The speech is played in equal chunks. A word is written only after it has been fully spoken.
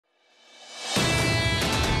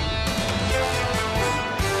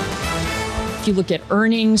If you look at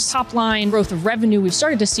earnings, top line, growth of revenue, we've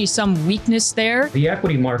started to see some weakness there. The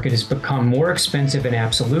equity market has become more expensive in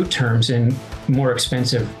absolute terms and more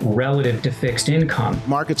expensive relative to fixed income.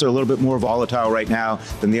 Markets are a little bit more volatile right now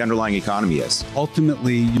than the underlying economy is.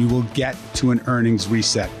 Ultimately, you will get to an earnings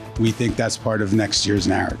reset. We think that's part of next year's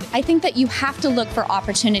narrative. I think that you have to look for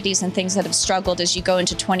opportunities and things that have struggled as you go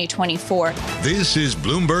into 2024. This is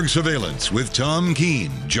Bloomberg Surveillance with Tom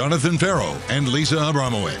Keene, Jonathan Ferro, and Lisa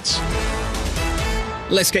Abramowicz.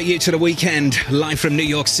 Let's get you to the weekend, live from New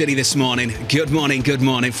York City this morning. Good morning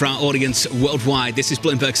for our audience worldwide. This is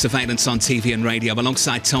Bloomberg Surveillance on TV and radio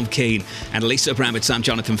alongside Tom Keene and Lisa Abramowicz. I'm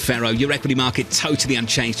Jonathan Ferro. Your equity market totally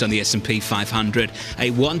unchanged on the S&P 500.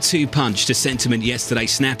 A 1-2 punch to sentiment yesterday,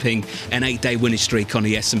 snapping an 8-day winning streak on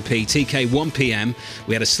the S&P. TK, 1 p.m.,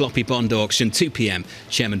 we had a sloppy bond auction. 2 p.m.,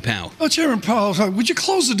 Chairman Powell. Oh, Chairman Powell, would you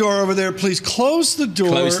close the door over there, please? Close the door.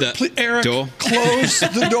 Close the please, Eric, door. Close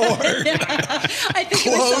the door. I think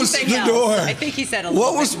Close the door. I think he said a little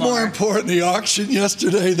What was more important, the auction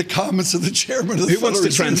yesterday, the comments of the chairman of the Who wants to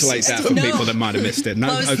translate that for people that might have missed it?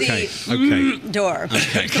 No? Okay. Door.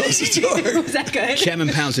 Okay. Close the door. Was that good? Chairman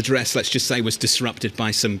Powell's address, let's just say, was disrupted by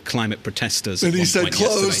some climate protesters. And he said,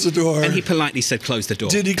 close the door. And he politely said, close the door.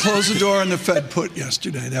 Did he close the door on the Fed put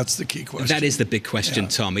yesterday? That's the key question. That is the big question,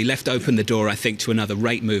 Tom. He left open the door, I think, to another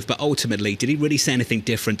rate move. But ultimately, did he really say anything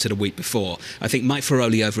different to the week before? I think Mike Ferro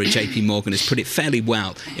over at JP Morgan has put it fairly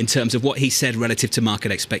well in terms of what he said relative to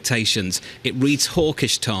market expectations. It reads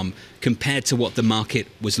hawkish, Tom, compared to what the market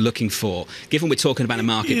was looking for, given we're talking about a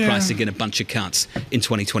market pricing in a bunch of cuts in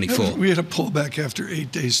 2024. We had a pullback after 8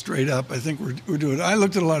 days straight up. I think we're doing it. I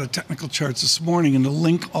looked at a lot of technical charts this morning and to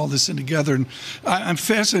link all this in together. And I'm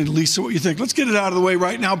fascinated, Lisa, what you think. Let's get it out of the way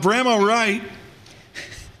right now. Bramo right.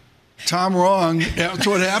 Tom wrong. That's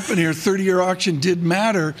what happened here. 30-year auction did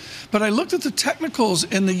matter. But I looked at the technicals,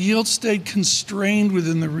 and the yield stayed constrained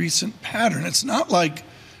within the recent pattern. It's not like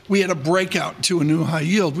we had a breakout to a new high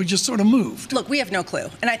yield. We just sort of moved. Look, we have no clue.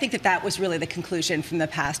 And I think that was really the conclusion from the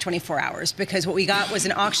past 24 hours, because what we got was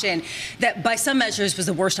an auction that by some measures was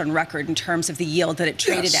the worst on record in terms of the yield that it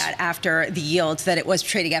traded at after the yield that it was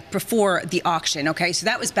trading at before the auction. Okay, so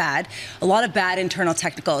that was bad. A lot of bad internal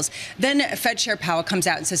technicals. Then Fed Chair Powell comes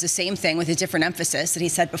out and says the same thing with a different emphasis that he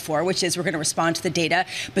said before, which is we're going to respond to the data.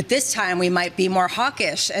 But this time we might be more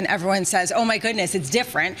hawkish. And everyone says, oh, my goodness, it's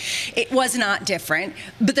different. It was not different.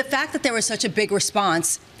 But the fact that there was such a big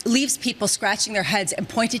response leaves people scratching their heads and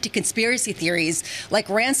pointing to conspiracy theories like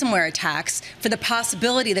ransomware attacks for the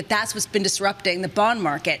possibility that that's what's been disrupting the bond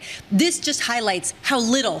market. This just highlights how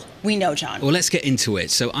little we know, John. Well, let's get into it.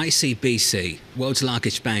 So ICBC, world's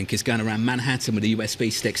largest bank, is going around Manhattan with a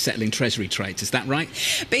USB stick settling treasury trades. Is that right?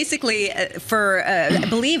 Basically, for, I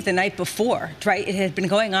believe, the night before, right? It had been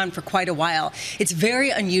going on for quite a while. It's very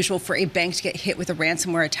unusual for a bank to get hit with a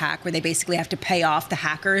ransomware attack where they basically have to pay off the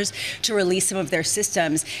hackers to release some of their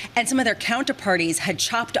systems. And some of their counterparties had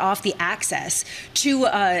chopped off the access to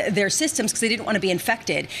their systems because they didn't want to be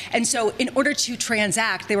infected. And so in order to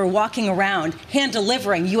transact, they were walking around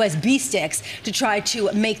hand-delivering USB sticks to try to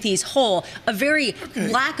make these whole. A very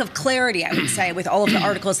lack of clarity, I would say, with all of the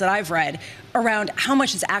articles that I've read around how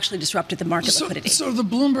much has actually disrupted the market liquidity. So the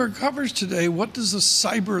Bloomberg covers today, what does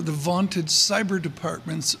the vaunted cyber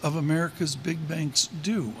departments of America's big banks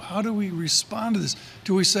do? How do we respond to this?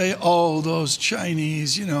 Do we say, oh, those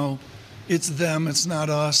Chinese, it's them, it's not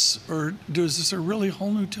us? Or is this a really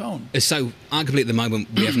whole new tone? So arguably at the moment,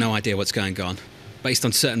 we have no idea what's going on. Based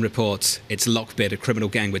on certain reports, it's Lockbit, a criminal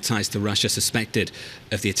gang with ties to Russia, suspected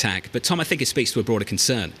of the attack. But Tom, I think it speaks to a broader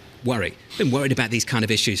concern. Worry. Been worried about these kind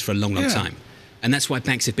of issues for a long time. And that's why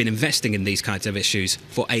banks have been investing in these kinds of issues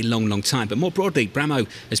for a long time. But more broadly, Bramo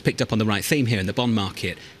has picked up on the right theme here in the bond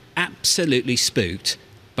market. Absolutely spooked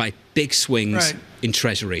by big swings in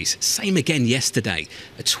treasuries. Same again yesterday.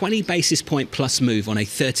 A 20 basis point plus move on a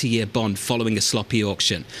 30-year bond following a sloppy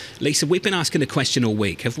auction. Lisa, we've been asking a question all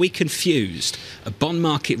week. Have we confused a bond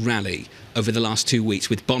market rally over the last 2 weeks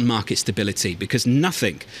with bond market stability? Because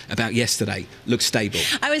nothing about yesterday looks stable.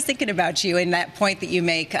 I was thinking about you in that point that you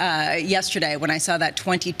make yesterday when I saw that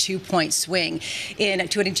 22 basis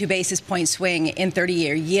point swing in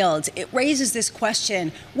 30-year yields. It raises this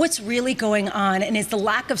question, what's really going on? And is the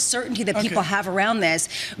lack of certainty that people have around this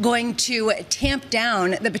going to tamp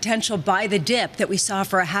down the potential buy the dip that we saw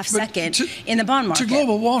for a half second in the bond market? To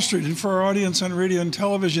Global Wall Street, and for our audience on radio and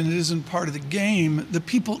television, it isn't part of the game. The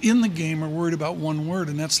people in the game are worried about one word,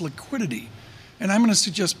 and that's liquidity. And I'm going to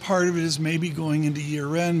suggest part of it is maybe going into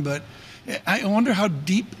year end, but I wonder how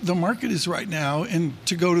deep the market is right now. And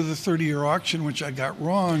to go to the 30-year auction, which I got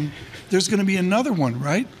wrong, there's going to be another one,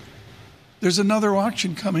 right? There's another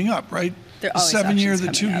auction coming up, right? the 7-year, the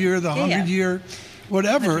 2-year, the 100-year.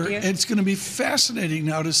 Whatever, 100-year. It's going to be fascinating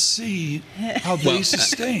now to see how they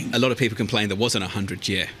sustain. A lot of people complained there wasn't a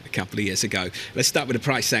 100-year a couple of years ago. Let's start with the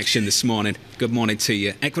price action this morning. Good morning to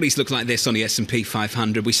you. Equities look like this on the S&P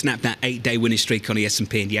 500. We snapped that 8-day winning streak on the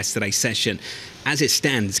S&P in yesterday's session. As it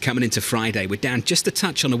stands, coming into Friday, we're down just a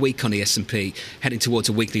touch on a week on the S&P, heading towards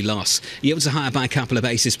a weekly loss. Yields are higher by a couple of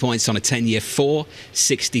basis points on a 10-year,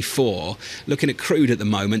 4.64. Looking at crude at the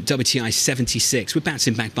moment, WTI 76. We're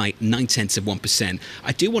bouncing back by 0.9%.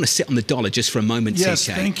 I do want to sit on the dollar just for a moment, yes,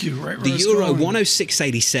 TK. Thank you. Right, the euro,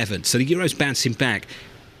 106.87. So the euro's bouncing back.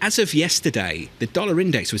 As of yesterday, the dollar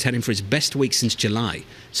index was heading for its best week since July.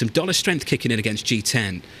 Some dollar strength kicking in against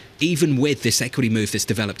G10, even with this equity move that's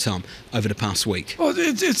developed, Tom, over the past week. Well,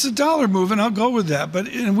 it's a dollar move, and I'll go with that. But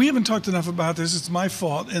we haven't talked enough about this. It's my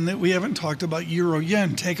fault, and that we haven't talked about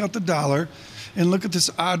euro-yen. Take out the dollar and look at this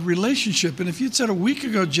odd relationship. And if you'd said a week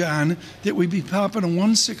ago, John, that we'd be popping a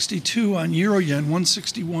 162 on euro-yen,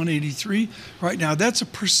 161.83 right now, that's a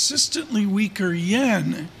persistently weaker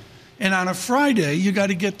yen. And on a Friday, you got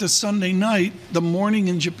to get to Sunday night, the morning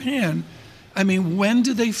in Japan. I mean, when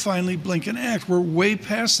do they finally blink and act? We're way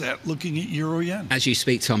past that looking at euro-yen. As you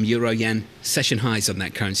speak, Tom, euro-yen, session highs on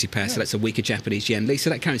that currency pair. So that's a weaker Japanese yen. Lisa,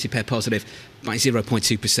 that currency pair positive by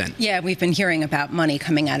 0.2%. Yeah, we've been hearing about money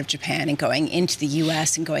coming out of Japan and going into the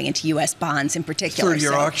U.S. and going into U.S. bonds in particular. For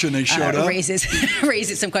your auction, they showed up.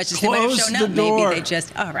 Raises some questions. Close they might have shown the up. door. Maybe they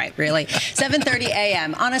just, all right, really. 7:30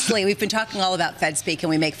 a.m. Honestly, we've been talking all about Fed speak,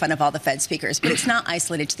 and we make fun of all the Fed speakers, but it's not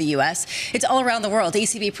isolated to the U.S. It's all around the world.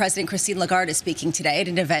 ECB President Christine Lagarde is speaking today at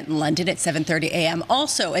an event in London at 7:30 a.m.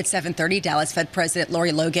 Also at 7:30, Dallas Fed President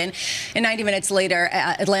Lori Logan. And 90 minutes later,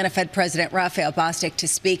 Atlanta Fed President Raphael Bostic to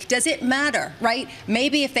speak. Does it matter, right?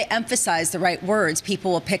 Maybe if they emphasize the right words,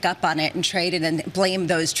 people will pick up on it and trade it and blame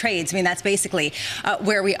those trades. I mean, that's basically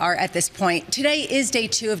where we are at this point. Today is day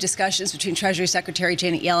 2 of discussions between Treasury Secretary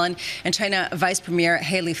Janet Yellen and China Vice Premier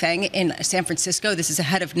He Lifeng in San Francisco. This is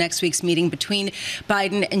ahead of next week's meeting between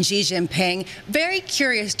Biden and Xi Jinping. Very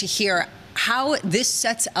curious to hear how this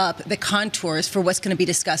sets up the contours for what's going to be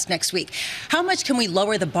discussed next week. How much can we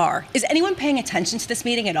lower the bar? Is anyone paying attention to this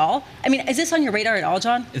meeting at all? I mean, is this on your radar at all,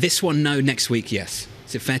 John? This one, no. Next week, yes.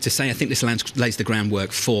 Is it fair to say? I think this lays the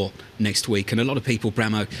groundwork for next week. And a lot of people,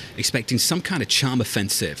 Bramo, expecting some kind of charm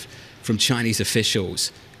offensive from Chinese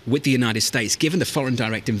officials with the United States, given the foreign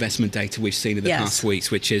direct investment data we've seen in the past weeks,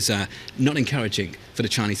 which is not encouraging for the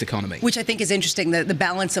Chinese economy. Which I think is interesting, the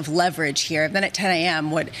balance of leverage here. Then at 10 a.m.,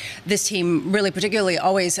 what this team really particularly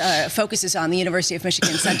always focuses on, the University of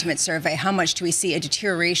Michigan Sentiment Survey. How much do we see a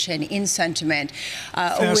deterioration in sentiment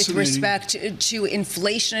with respect to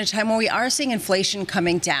inflation at a time when we are seeing inflation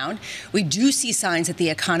coming down? We do see signs that the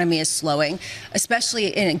economy is slowing,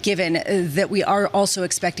 especially given that we are also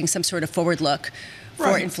expecting some sort of forward look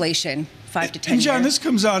for inflation, 5 to 10 And John, years. this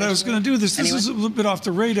comes out. I was going to do this. This is a little bit off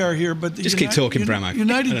the radar here, but the just keep talking, Bramo.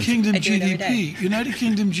 United Kingdom GDP. United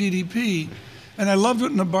Kingdom GDP. And I loved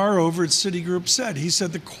what Nabarro over at Citigroup said. He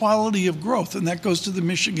said the quality of growth, and that goes to the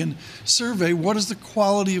Michigan survey. What is the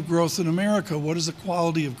quality of growth in America? What is the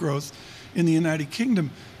quality of growth in the United Kingdom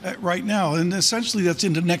right now? And essentially that's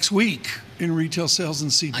into next week in retail sales and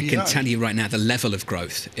CPI. I can tell you right now, the level of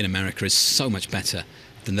growth in America is so much better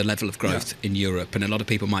than the level of growth in Europe. And a lot of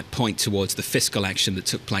people might point towards the fiscal action that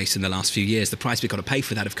took place in the last few years. The price we've got to pay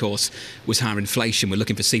for that, of course, was higher inflation. We're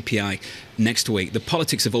looking for CPI next week. The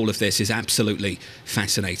politics of all of this is absolutely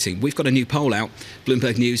fascinating. We've got a new poll out,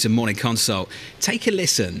 Bloomberg News and Morning Consult. Take a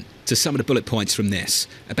listen to some of the bullet points from this.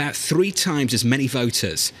 About 3 times as many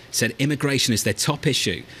voters said immigration is their top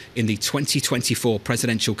issue in the 2024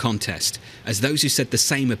 presidential contest as those who said the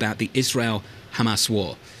same about the Israel-Hamas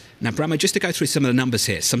war. Now, Bramo, just to go through some of the numbers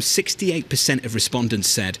here, some 68% of respondents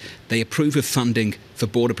said they approve of funding for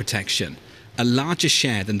border protection, a larger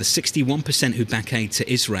share than the 61% who back aid to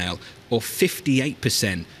Israel or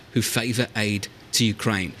 58% who favour aid to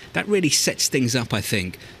Ukraine. That really sets things up, I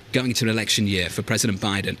think, going into an election year for President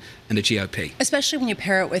Biden and the GOP. Especially when you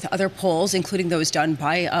pair it with other polls, including those done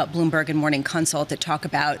by Bloomberg and Morning Consult, that talk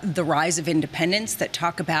about the rise of independence, that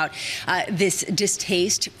talk about this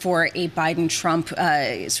distaste for a Biden-Trump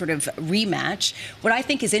sort of rematch. What I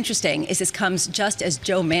think is interesting is this comes just as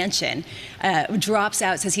Joe Manchin drops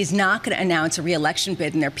out, says he's not going to announce a re-election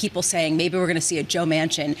bid, and there are people saying maybe we're going to see a Joe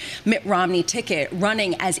Manchin, Mitt Romney ticket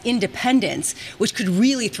running as independents, which could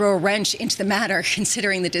really throw a wrench into the matter,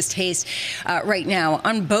 considering the distaste right now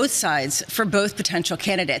on both sides for both potential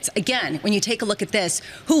candidates. Again, when you take a look at this,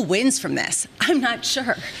 who wins from this? I'm not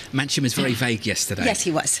sure. Manchin was very vague yesterday. Yes,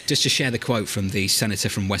 he was. Just to share the quote from the senator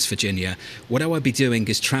from West Virginia, what I will be doing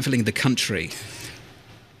is travelling the country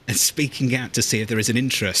and speaking out to see if there is an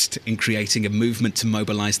interest in creating a movement to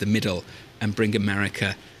mobilize the middle and bring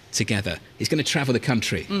America together. He's going to travel the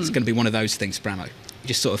country. It's going to be one of those things, Bramo.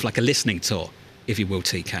 Just sort of like a listening tour, if you will,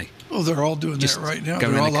 TK. Well, they're all doing that right now.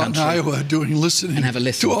 They're all out in Iowa doing listening. And have a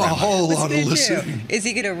listen to a Bramo. whole lot of listening. Is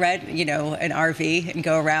he going to rent, an RV and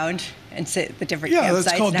go around and sit at the different campsites? Yeah,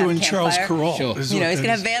 that's called doing Charles Kuralt. Sure. He's going to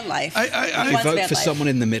have van life. I vote for someone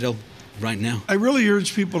in the middle right now. I really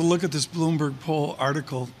urge people to look at this Bloomberg poll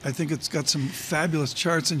article. I think it's got some fabulous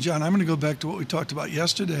charts. And John, I'm going to go back to what we talked about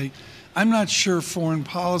yesterday. I'm not sure foreign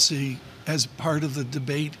policy as part of the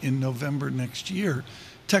debate in November next year.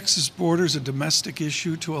 Texas border is a domestic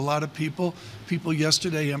issue to a lot of people. People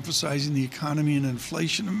yesterday emphasizing the economy and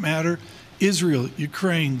inflation matter. Israel,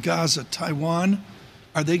 Ukraine, Gaza, Taiwan,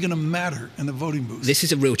 are they going to matter in the voting booth? This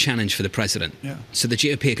is a real challenge for the president. Yeah. So the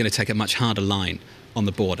GOP are going to take a much harder line on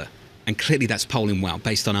the border. And clearly that's polling well,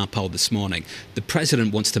 based on our poll this morning. The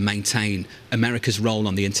president wants to maintain America's role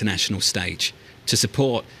on the international stage to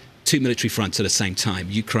support two military fronts at the same time,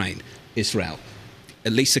 Ukraine, Israel.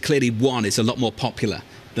 At least clearly one is a lot more popular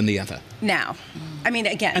than the other. Now,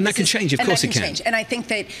 again... And that can change, of course it can. Change. And I think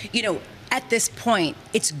that, at this point,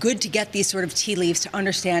 it's good to get these sort of tea leaves to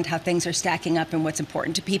understand how things are stacking up and what's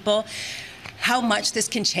important to people. How much this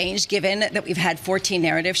can change, given that we've had 14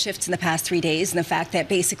 narrative shifts in the past 3 days, and the fact that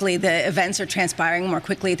basically the events are transpiring more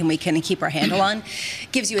quickly than we can keep our handle on,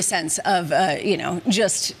 gives you a sense of,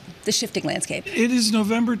 just the shifting landscape. It is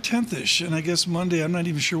November 10th-ish, and I guess Monday, I'm not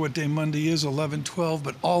even sure what day Monday is, 11/12,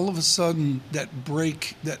 but all of a sudden, that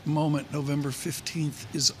break, that moment, November 15th,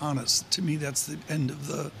 is on us. To me, that's the end of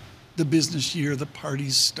the business year. The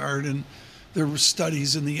parties start, and there were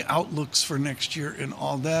studies and the outlooks for next year and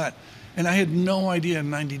all that. And I had no idea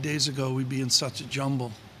 90 days ago we'd be in such a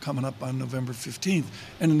jumble coming up on November 15th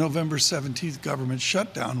and a November 17th government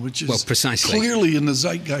shutdown, which is clearly in the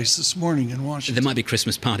zeitgeist this morning in Washington. There might be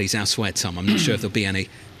Christmas parties elsewhere, Tom. I'm not sure if there'll be any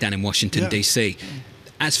down in Washington, D.C.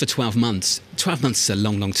 As for 12 months is a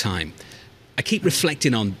long, long time. I keep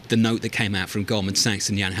reflecting on the note that came out from Goldman Sachs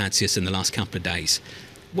and Jan Hatzius in the last couple of days.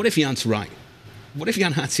 What if Jan's right? What if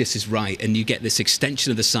Jan Hatzius is right and you get this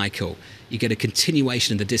extension of the cycle, you get a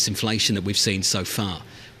continuation of the disinflation that we've seen so far?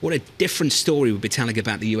 What a different story we'd be telling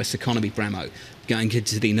about the US economy, Bramo, going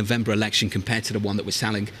into the November election compared to the one that we're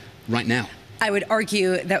selling right now. I would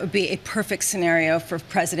argue that would be a perfect scenario for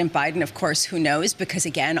President Biden. Of course, who knows? Because,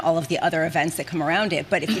 again, all of the other events that come around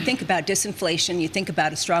it. But if you think about disinflation, you think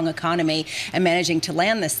about a strong economy and managing to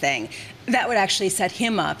land this thing, that would actually set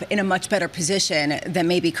him up in a much better position than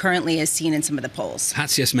maybe currently is seen in some of the polls.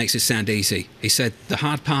 Hatzius makes it sound easy. He said, the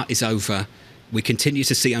hard part is over. We continue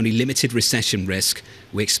to see only limited recession risk.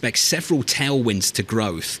 We expect several tailwinds to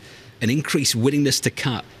growth, an increased willingness to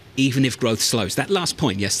cut even if growth slows. That last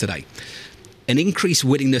point yesterday. An increased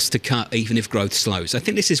willingness to cut even if growth slows. I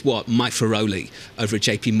think this is what Mike Ferro over at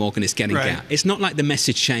JP Morgan is getting at. It's not like the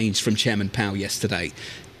message changed from Chairman Powell yesterday.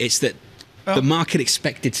 It's that the market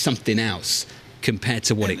expected something else compared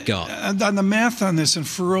to what it got. And on the math on this, and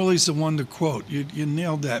Ferroli's the one to quote, you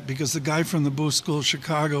nailed that, because the guy from the Booth School of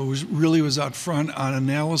Chicago was out front on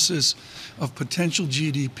analysis of potential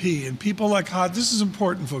GDP. And people like this is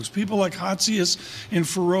important, folks, people like Hatzius and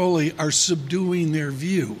Ferroli are subduing their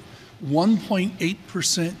view. 1.8%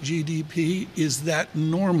 GDP, is that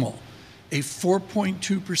normal? A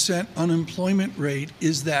 4.2% unemployment rate,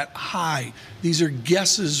 is that high? These are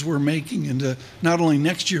guesses we're making into not only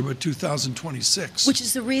next year, but 2026. Which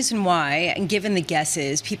is the reason why, and given the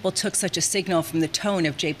guesses, people took such a signal from the tone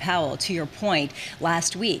of Jay Powell, to your point,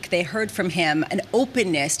 last week. They heard from him an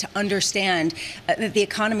openness to understand that the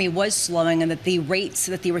economy was slowing and that the rates,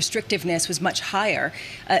 that the restrictiveness was much higher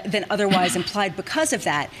than otherwise implied because of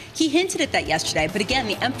that. He hinted at that yesterday, but again,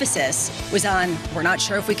 the emphasis was on, we're not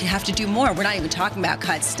sure if we could have to do more. We're not even talking about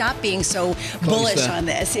cuts. Stop being so bullish on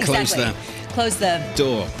this. Exactly. Close the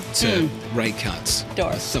door to rate cuts.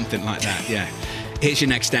 Door. Something like that, yeah. Here's your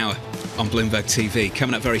next hour on Bloomberg TV.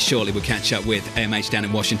 Coming up very shortly, we'll catch up with AMH down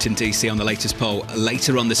in Washington, D.C. on the latest poll.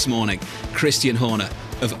 Later on this morning, Christian Horner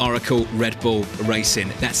of Oracle Red Bull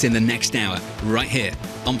Racing. That's in the next hour, right here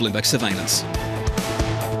on Bloomberg Surveillance.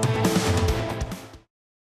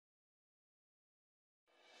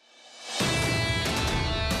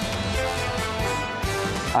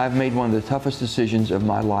 I've made one of the toughest decisions of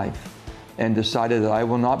my life and decided that I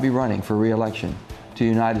will not be running for re-election to the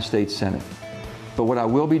United States Senate. But what I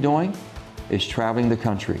will be doing is traveling the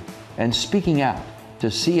country and speaking out to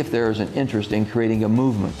see if there is an interest in creating a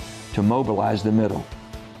movement to mobilize the middle.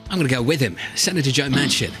 I'm going to go with him. Senator Joe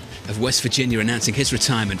Manchin of West Virginia announcing his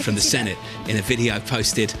retirement from the Senate in a video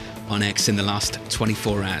posted on X in the last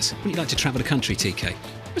 24 hours. Wouldn't you like to travel the country, TK?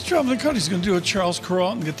 Let's travel the country. He's going to do a Charles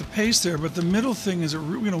Carlton and get the pace there. But the middle thing is,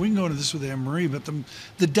 we can go into this with Anne-Marie, but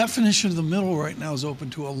the definition of the middle right now is open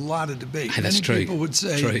to a lot of debate. Hey, that's true. Many people would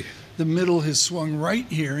say the middle has swung right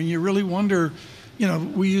here, and you really wonder,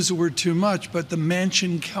 we use the word too much, but the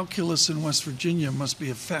Manchin calculus in West Virginia must be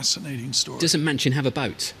a fascinating story. Doesn't Manchin have a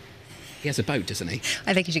boat? He has a boat, doesn't he?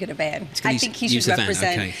 I think he should get a van. I think he should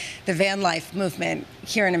represent the van life movement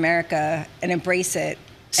here in America and embrace it.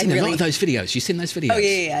 Seen a lot of those videos. You've seen those videos? Oh,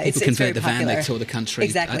 yeah. People convert the van, they tour the country.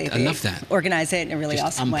 Exactly. I love that. Organize it in a really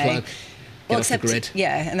awesome way. Get off the grid.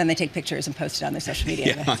 Yeah, and then they take pictures and post it on their social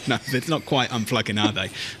media. Yeah, no, they're not quite unplugging, are they?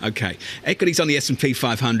 Okay. Equities on the S&P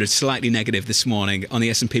 500, slightly negative this morning. On the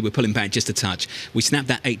S&P, we're pulling back just a touch. We snapped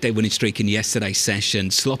that 8-day winning streak in yesterday's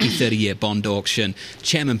session. Sloppy 30-year bond auction.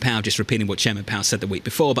 Chairman Powell just repeating what Chairman Powell said the week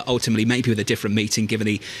before, but ultimately maybe with a different meeting, given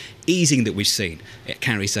the easing that we've seen. It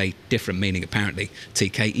carries a different meaning, apparently.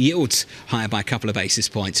 TK, yields higher by a couple of basis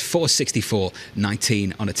points.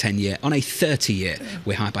 464.19 on a 10-year. On a 30-year,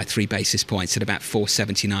 we're higher by 3 basis points at about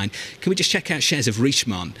 479. Can we just check out shares of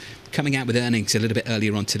Richemont coming out with earnings a little bit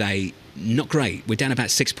earlier on today? Not great. We're down about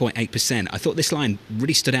 6.8%. I thought this line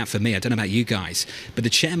really stood out for me. I don't know about you guys, but the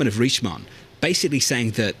chairman of Richemont basically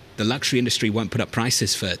saying that the luxury industry won't put up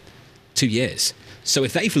prices for 2 years. So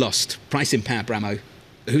if they've lost pricing power, Bramo,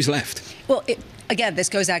 who's left? Well, again, this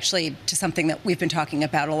goes actually to something that we've been talking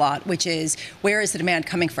about a lot, which is, where is the demand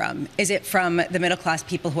coming from? Is it from the middle class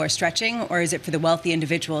people who are stretching, or is it for the wealthy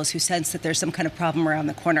individuals who sense that there's some kind of problem around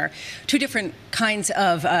the corner? Two different kinds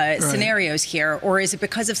of scenarios here. Or is it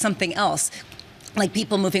because of something else, like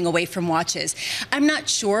people moving away from watches? I'm not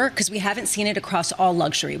sure, because we haven't seen it across all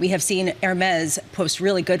luxury. We have seen Hermes post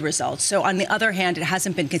really good results. So on the other hand, it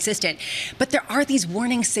hasn't been consistent. But there are these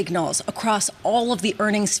warning signals across all of the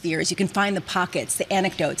earnings spheres. You can find the pockets, the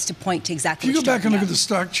anecdotes to point to exactly what you're talking about. If you go back and look at the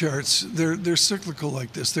stock charts, they're cyclical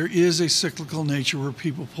like this. There is a cyclical nature where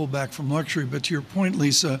people pull back from luxury. But to your point,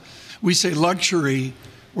 Lisa, we say luxury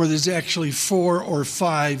where there's actually 4 or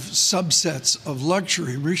 5 subsets of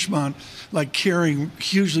luxury. Richemont, like Kering,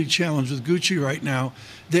 hugely challenged with Gucci right now,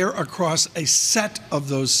 they're across a set of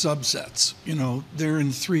those subsets. They're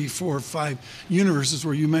in 3, 4, 5 universes,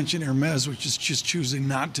 where you mentioned Hermes, which is just choosing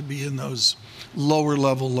not to be in those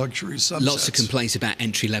lower-level luxury subsets. Lots of complaints about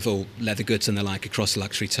entry-level leather goods and the like across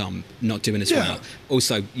luxury, Tom, not doing as well.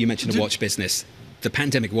 Also, you mentioned the watch business. The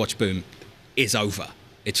pandemic watch boom is over.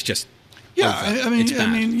 It's just... I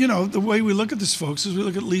mean, the way we look at this, folks, is we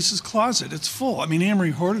look at Lisa's closet. It's full.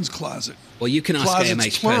 Anne-Marie Horton's closet. Well, you can ask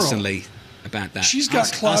AMH personally about that. She's got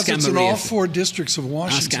closets in all 4 districts of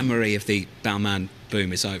Washington. Ask Anne-Marie if the Balmain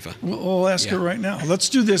boom is over. We'll ask her right now. Let's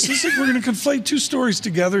do this. We're going to conflate 2 stories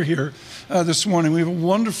together here this morning. We have a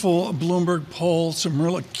wonderful Bloomberg poll, some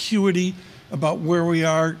real acuity about where we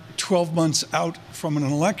are 12 months out from an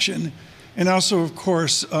election, and also, of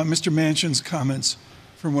course, Mr. Manchin's comments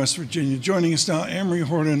from West Virginia. Joining us now, Anne-Marie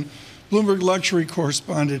Horton, Bloomberg luxury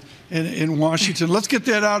correspondent in Washington. Let's get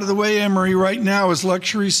that out of the way, Anne-Marie, right now. Is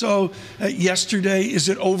luxury so yesterday? Is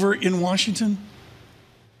it over in Washington?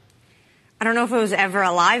 I don't know if it was ever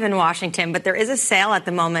alive in Washington, but there is a sale at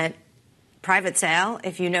the moment, private sale,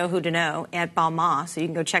 if you know who to know, at Balmain. So you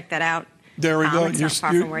can go check that out. There we go. It's not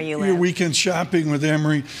far from where you live. Your weekend shopping with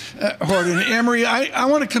Anne-Marie Horton. Anne-Marie, I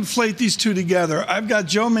want to conflate these two together. I've got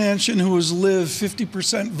Joe Manchin, who has lived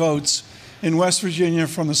 50% votes in West Virginia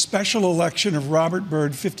from the special election of Robert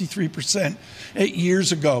Byrd, 53% 8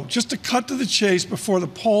 years ago. Just to cut to the chase before the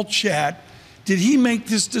poll chat, did he make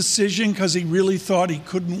this decision because he really thought he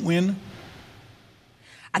couldn't win?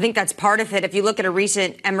 I think that's part of it. If you look at a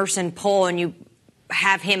recent Emerson poll and you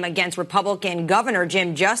have him against Republican Governor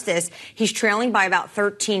Jim Justice, he's trailing by about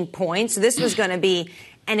 13 points. So this was going to be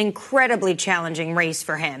an incredibly challenging race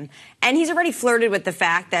for him. And he's already flirted with the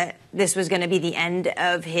fact that this was going to be the end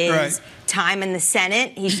of his time in the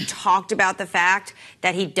Senate. He's talked about the fact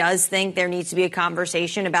that he does think there needs to be a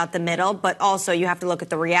conversation about the middle, but also you have to look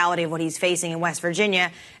at the reality of what he's facing in West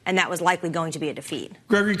Virginia, and that was likely going to be a defeat.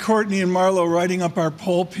 Gregory Courtney and Marlo writing up our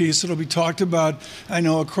poll piece. It'll be talked about, I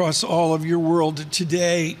know, across all of your world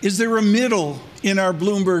today. Is there a middle in our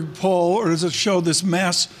Bloomberg poll, or does it show this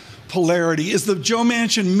mass polarity? Is the Joe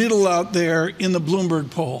Manchin middle out there in the Bloomberg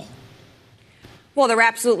poll? Well, there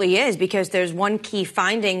absolutely is, because there's one key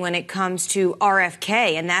finding when it comes to RFK,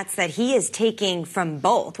 and that's that he is taking from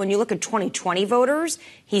both. When you look at 2020 voters,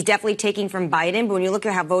 he's definitely taking from Biden. But when you look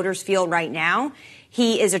at how voters feel right now,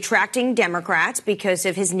 he is attracting Democrats because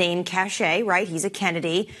of his name cachet, right? He's a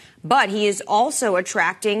Kennedy. But he is also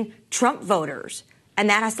attracting Trump voters. And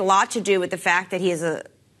that has a lot to do with the fact that he is a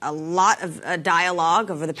a lot of dialogue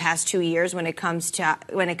over the past 2 years when it comes to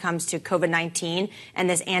COVID-19 and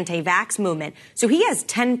this anti-vax movement. So he has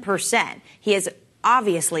 10%. He has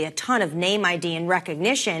obviously a ton of name ID and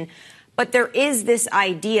recognition. But there is this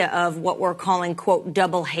idea of what we're calling, quote,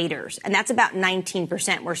 double haters. And that's about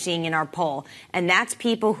 19% we're seeing in our poll. And that's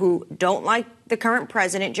people who don't like the current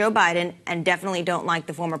president, Joe Biden, and definitely don't like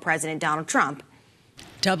the former president, Donald Trump.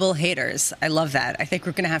 Double haters. I love that. I think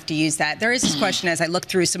we're going to have to use that. There is this question as I look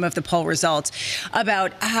through some of the poll results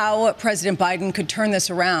about how President Biden could turn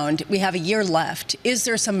this around. We have a year left. Is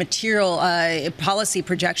there some material policy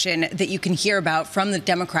projection that you can hear about from the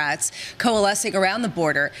Democrats coalescing around the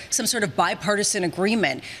border, some sort of bipartisan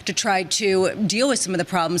agreement to try to deal with some of the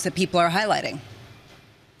problems that people are highlighting?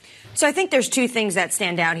 So I think there's two things that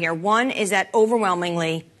stand out here. One is that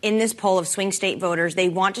overwhelmingly in this poll of swing state voters, they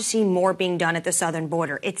want to see more being done at the southern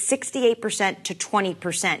border. It's 68% to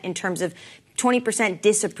 20% in terms of 20%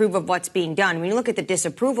 disapprove of what's being done. When you look at the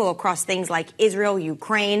disapproval across things like Israel,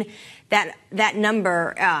 Ukraine, that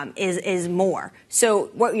number is more. So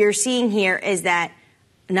what you're seeing here is that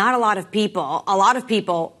not a lot of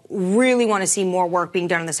people really want to see more work being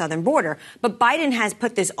done on the southern border. But Biden has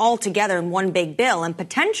put this all together in one big bill, and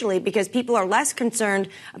potentially because people are less concerned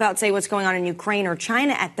about, say, what's going on in Ukraine or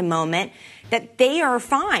China at the moment, that they are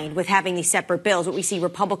fine with having these separate bills, what we see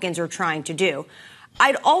Republicans are trying to do.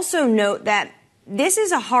 I'd also note that this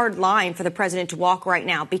is a hard line for the president to walk right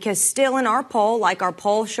now, because still in our poll, like our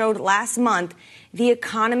poll showed last month, the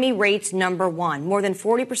economy rates number one. More than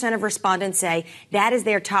 40% of respondents say that is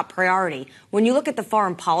their top priority. When you look at the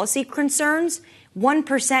foreign policy concerns,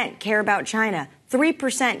 1% care about China,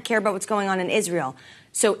 3% care about what's going on in Israel.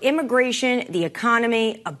 So immigration, the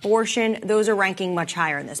economy, abortion, those are ranking much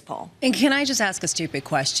higher in this poll. And can I just ask a stupid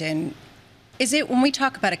question? Is it, when we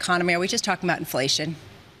talk about economy, are we just talking about inflation?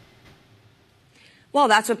 Well,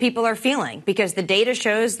 that's what people are feeling, because the data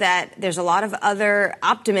shows that there's a lot of other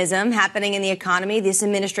optimism happening in the economy. This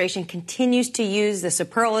administration continues to use the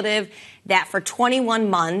superlative that for 21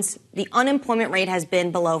 months, the unemployment rate has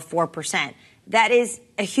been below 4%. That is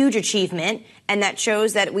a huge achievement, and that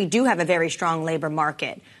shows that we do have a very strong labor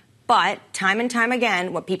market. But time and time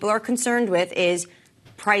again, what people are concerned with is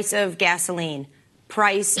price of gasoline,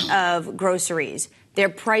 price of groceries, their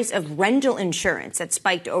price of rental insurance that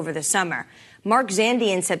spiked over the summer. Mark Zandi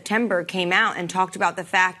in September came out and talked about the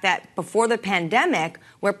fact that before the pandemic,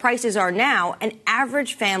 where prices are now, an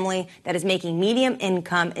average family that is making medium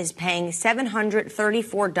income is paying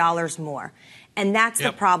 $734 more. And that's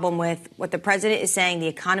the problem with what the president is saying. The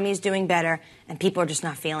economy is doing better, and people are just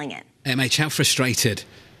not feeling it. MH, how frustrated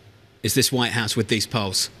is this White House with these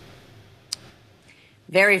polls?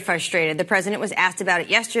 Very frustrated. The president was asked about it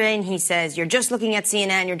yesterday, and he says, you're just looking at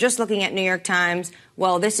CNN, you're just looking at New York Times.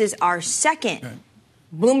 Well, this is our second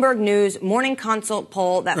Bloomberg News Morning Consult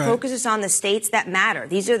poll that focuses on the states that matter.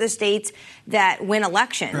 These are the states that win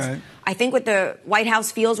elections. I think what the White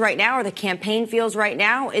House feels right now, or the campaign feels right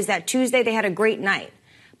now, is that Tuesday they had a great night.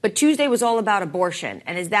 But Tuesday was all about abortion.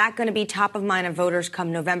 And is that going to be top of mind of voters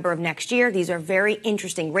come November of next year? These are very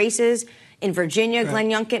interesting races. In Virginia, Glenn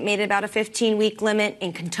Youngkin made it about a 15-week limit.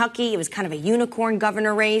 In Kentucky, it was kind of a unicorn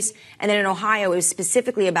governor race. And then in Ohio, it was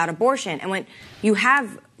specifically about abortion. And when you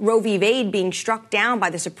have Roe v. Wade being struck down by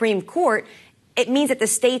the Supreme Court, it means that the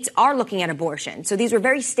states are looking at abortion. So these were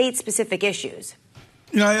very state-specific issues.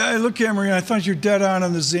 You know, I look, Anne-Marie, I thought you're dead on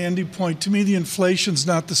the Zandi point. To me, the inflation's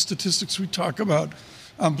not the statistics we talk about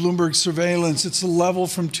on Bloomberg Surveillance. It's the level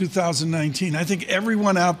from 2019. I think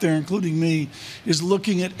everyone out there, including me, is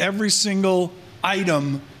looking at every single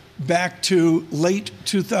item back to late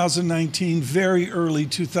 2019, very early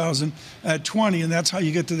 2020, and that's how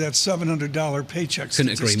you get to that $700 paycheck.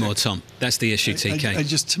 Couldn't agree more, Tom. That's the issue,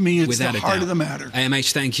 TK. To me, it's the heart of the matter.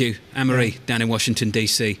 AMH, thank you. Anne-Marie, down in Washington,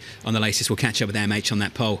 D.C. on the latest. We'll catch up with AMH on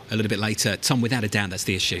that poll a little bit later. Tom, without a doubt, that's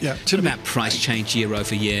the issue. What about price change year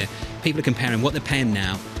over year? People are comparing what they're paying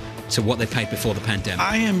now to what they paid before the pandemic.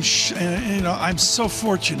 I am, I'm so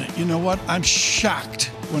fortunate. You know what? I'm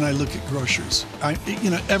shocked when I look at groceries.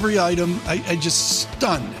 Every item, I just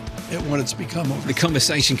stunned at what it's become over. The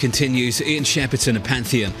conversation continues. Ian Shepperton of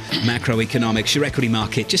Pantheon Macroeconomics. Your equity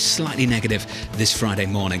market just slightly negative this Friday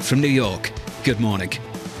morning. From New York, good morning.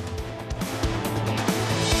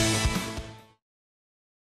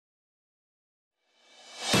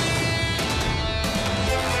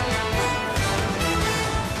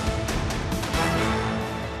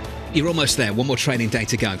 You're almost there. One more trading day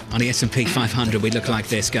to go. On the S&P 500, we look like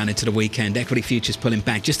this going into the weekend. Equity futures pulling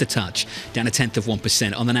back just a touch, down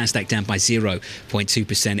 0.1%. On the Nasdaq, down by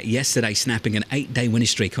 0.2%. Yesterday, snapping an 8-day winning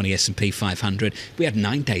streak on the S&P 500. We had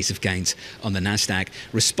 9 days of gains on the Nasdaq.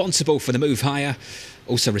 Responsible for the move higher.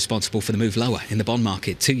 Also responsible for the move lower in the bond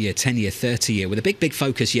market, 2-year, 10-year, 30-year, with a big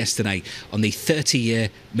focus yesterday on the 30-year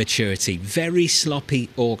maturity. Very sloppy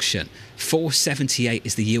auction. 478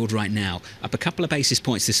 is the yield right now, up a couple of basis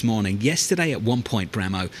points this morning. Yesterday at one point,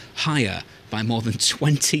 Bramo, higher by more than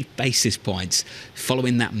 20 basis points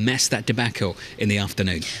following that mess, that debacle in the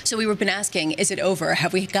afternoon. So we've been asking, is it over?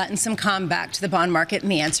 Have we gotten some calm back to the bond market?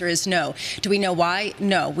 And the answer is no. Do we know why?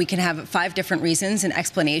 No. We can have 5 different reasons and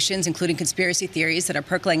explanations, including conspiracy theories that are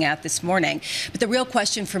percolating out this morning. But the real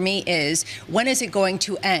question for me is, when is it going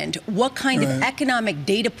to end? What kind of economic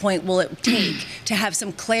data point will it take to have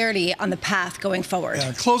some clarity on the path going forward?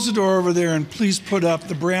 Close the door over there and please put up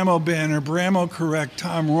the Bramo banner. Bramo correct,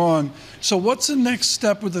 Tom wrong. So what's the next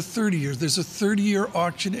step with the 30 years? There's a 30-year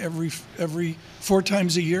auction every 4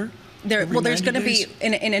 times a year? There's going to be,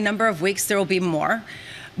 in a number of weeks, there will be more.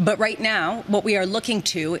 But right now, what we are looking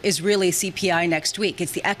to is really CPI next week.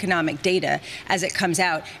 It's the economic data as it comes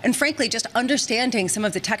out. And frankly, just understanding some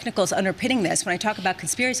of the technicals underpinning this. When I talk about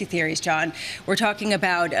conspiracy theories, John, we're talking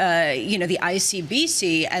about, the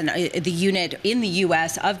ICBC and the unit in the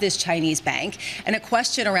U.S. of this Chinese bank, and a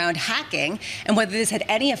question around hacking and whether this had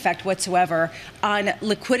any effect whatsoever on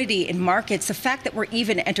liquidity in markets. The fact that we're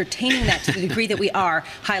even entertaining that to the degree that we are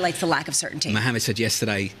highlights the lack of certainty. Mohammed said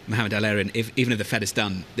yesterday, Mohammed Al-Arian, even if the Fed is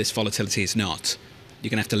done, this volatility is not.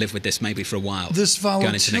 You're going to have to live with this maybe for a while. This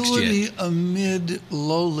volatility going into next year. Amid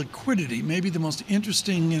low liquidity. Maybe the most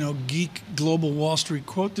interesting, geek global Wall Street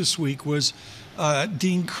quote this week was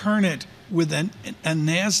Dean Kernett with a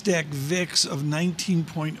NASDAQ VIX of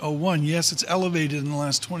 19.01. Yes, it's elevated in the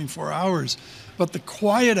last 24 hours, but the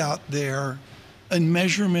quiet out there and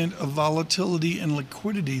measurement of volatility and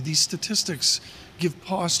liquidity, these statistics give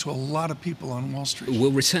pause to a lot of people on Wall Street.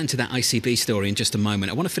 We'll return to that ICB story in just a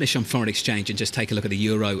moment. I want to finish on foreign exchange and just take a look at the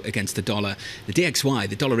euro against the dollar. The DXY,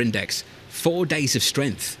 the dollar index, 4 days of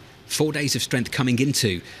strength. 4 days of strength coming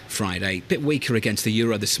into Friday. A bit weaker against the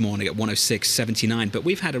euro this morning at 106.79, but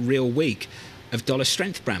we've had a real week of dollar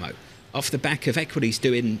strength, Bramo, off the back of equities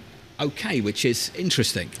doing okay, which is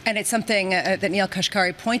interesting. And it's something that Neil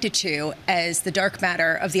Kashkari pointed to as the dark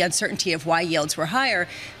matter of the uncertainty of why yields were higher,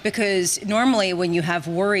 because normally when you have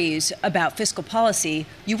worries about fiscal policy,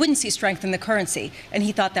 you wouldn't see strength in the currency, and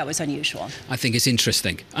he thought that was unusual. I think it's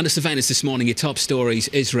interesting. Under surveillance this morning, your top stories,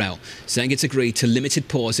 Israel saying it's agreed to limited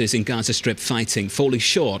pauses in Gaza Strip fighting, falling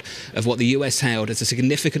short of what the US hailed as a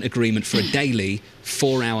significant agreement for a daily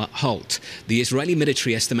 4-hour halt. The Israeli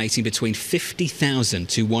military estimating between 50,000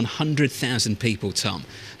 to 100,000 people, Tom,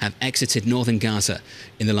 have exited northern Gaza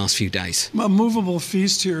in the last few days. A movable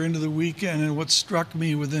feast here into the weekend, and what struck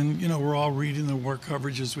me within, we're all reading the war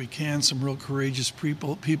coverage as we can, some real courageous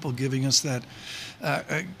people giving us that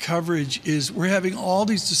coverage, is we're having all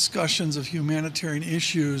these discussions of humanitarian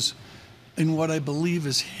issues in what I believe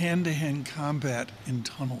is hand-to-hand combat in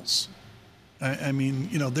tunnels. I mean,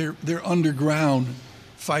 they're underground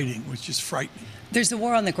fighting, which is frightening. There's the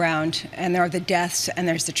war on the ground, and there are the deaths, and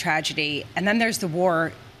there's the tragedy, and then there's the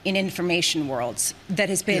war in information worlds that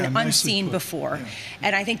has been unseen before. Yeah.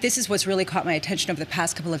 And I think this is what's really caught my attention over the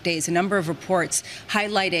past couple of days, a number of reports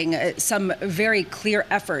highlighting some very clear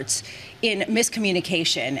efforts in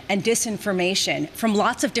miscommunication and disinformation from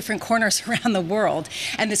lots of different corners around the world.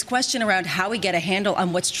 And this question around how we get a handle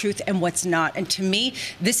on what's truth and what's not. And to me,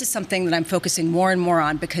 this is something that I'm focusing more and more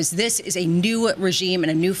on, because this is a new regime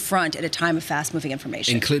and a new front at a time of fast-moving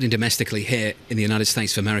information. Including domestically here in the United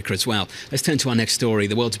States of America as well. Let's turn to our next story.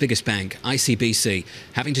 The world's biggest bank, ICBC,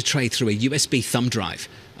 having to trade through a USB thumb drive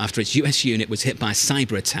after its US unit was hit by a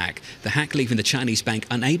cyber attack, the hack leaving the Chinese bank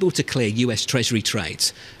unable to clear US Treasury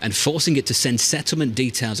trades and forcing it to send settlement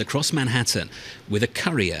details across Manhattan with a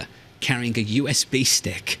courier carrying a USB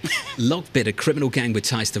stick. Lockbit, a criminal gang with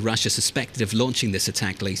ties to Russia, suspected of launching this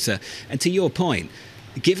attack, Lisa. And to your point,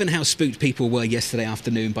 given how spooked people were yesterday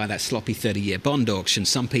afternoon by that sloppy 30-year bond auction,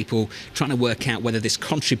 some people trying to work out whether this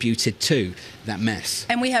contributed to that mess.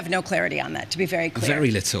 And we have no clarity on that, to be very clear.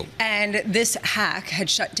 Very little. And this hack had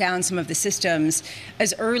shut down some of the systems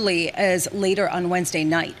as early as later on Wednesday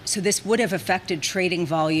night. So this would have affected trading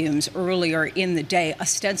volumes earlier in the day,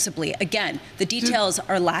 ostensibly. Again, the details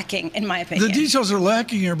are lacking, in my opinion. The details are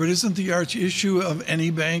lacking here, but isn't the arch issue of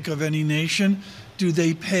any bank, of any nation, do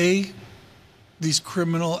they pay these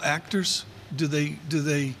criminal actors?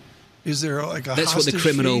 Is there like a That's hostage what the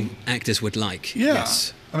criminal fee? actors would like. Yeah.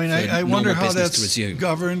 Yes. I mean, I wonder how that's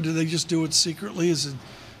governed. Do they just do it secretly? Is it,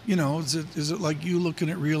 is it like you looking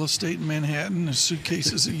at real estate in Manhattan, there's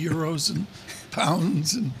suitcases of euros and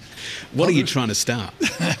pounds and what are you trying to start?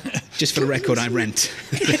 Just for the record, I rent.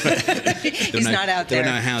 He's not out there.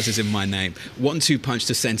 There are no houses in my name. 1-2 punch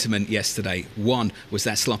to sentiment yesterday. 1 was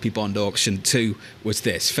that sloppy bond auction. 2 was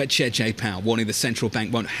this. Fed Chair Jay Powell warning the central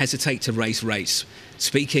bank won't hesitate to raise rates.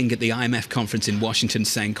 Speaking at the IMF conference in Washington,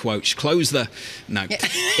 saying, quote, close the... No.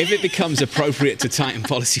 If it becomes appropriate to tighten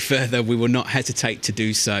policy further, we will not hesitate to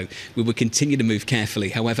do so. We will continue to move carefully,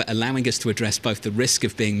 however, allowing us to address both the risk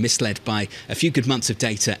of being misled by a few good months of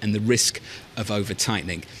data and the risk of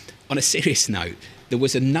over-tightening. On a serious note, there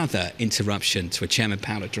was another interruption to a Chairman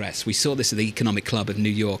Powell address. We saw this at the Economic Club of New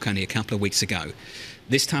York only a couple of weeks ago.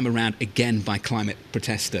 This time around, again, by climate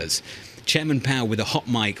protesters. Chairman Powell with a hot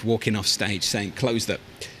mic walking off stage saying, close the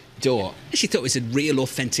door. I actually thought it was a real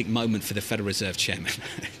authentic moment for the Federal Reserve Chairman.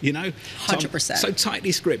 100%. So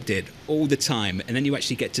tightly scripted all the time. And then you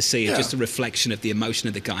actually get to see just a reflection of the emotion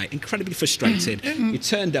of the guy. Incredibly frustrated. You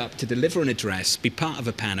turned up to deliver an address, be part of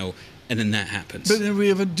a panel, and then that happens. But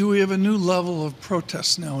do we have a new level of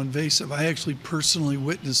protest now, invasive? I actually personally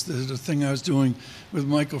witnessed the thing I was doing with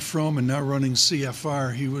Michael Froman, now running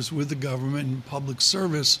CFR. He was with the government in public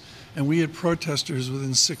service, and we had protesters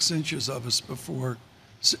within 6 inches of us before.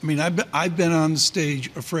 I mean, I've been on the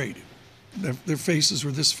stage afraid. Their faces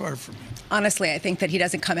were this far from me. Honestly, I think that he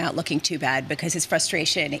doesn't come out looking too bad because his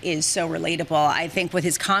frustration is so relatable. I think what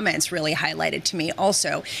his comments really highlighted to me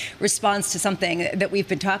also responds to something that we've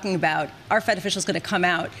been talking about. Our Fed officials going to come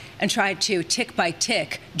out and try to tick by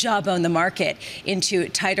tick jawbone the market into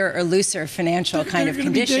tighter or looser financial kind of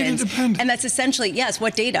conditions. And that's essentially, yes,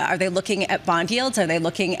 what data? Are they looking at bond yields? Are they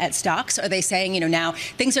looking at stocks? Are they saying, now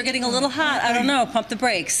things are getting a little hot. I don't know, pump the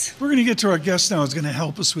brakes. We're going to get to our guest now who's going to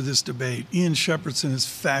help us with this debate. Ian Shepherdson is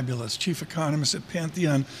fabulous, chief economist at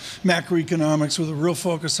Pantheon Macroeconomics with a real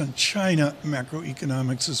focus on China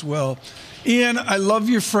macroeconomics as well. Ian, I love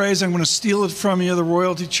your phrase. I'm going to steal it from you. The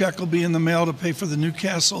royalty check will be in the mail to pay for the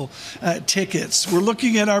Newcastle tickets. We're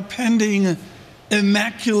looking at our pending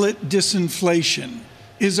immaculate disinflation.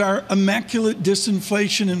 Is our immaculate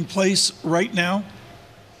disinflation in place right now?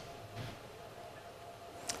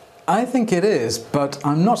 I think it is, but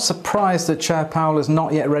I'm not surprised that Chair Powell is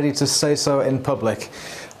not yet ready to say so in public.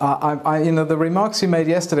 The remarks he made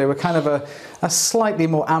yesterday were kind of a slightly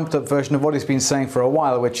more amped up version of what he's been saying for a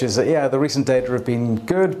while, which is that, the recent data have been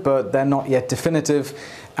good, but they're not yet definitive.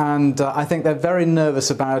 And I think they're very nervous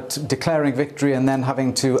about declaring victory and then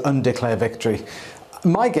having to undeclare victory.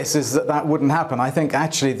 My guess is that wouldn't happen. I think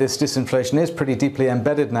actually this disinflation is pretty deeply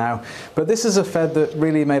embedded now. But this is a Fed that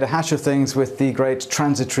really made a hash of things with the great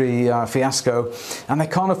transitory fiasco. And they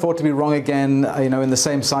can't afford to be wrong again, in the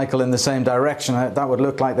same cycle, in the same direction. That would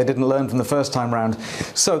look like they didn't learn from the first time round.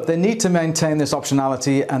 So they need to maintain this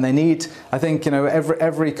optionality. And they need, I think,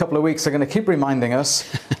 every couple of weeks they're going to keep reminding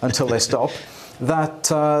us until they stop. That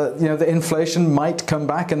the inflation might come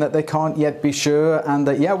back and that they can't yet be sure, and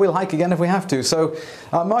that we'll hike again if we have to. So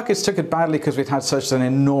markets took it badly because we've had such an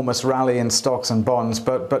enormous rally in stocks and bonds.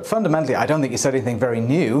 But fundamentally, I don't think he said anything very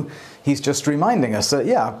new. He's just reminding us that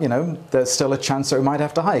there's still a chance that we might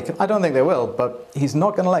have to hike. I don't think they will, but he's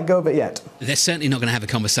not going to let go of it yet. They're certainly not going to have a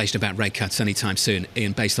conversation about rate cuts anytime soon,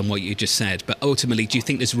 Ian, based on what you just said. But ultimately, do you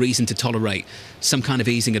think there's reason to tolerate some kind of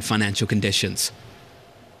easing of financial conditions?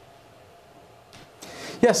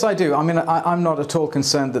 Yes, I do. I mean, I'm not at all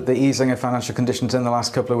concerned that the easing of financial conditions in the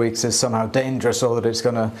last couple of weeks is somehow dangerous or that it's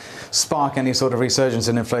going to spark any sort of resurgence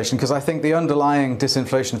in inflation, because I think the underlying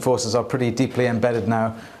disinflation forces are pretty deeply embedded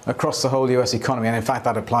now across the whole US economy. And in fact,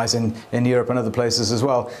 that applies in Europe and other places as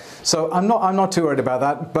well. So I'm not too worried about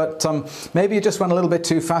that. But maybe it just went a little bit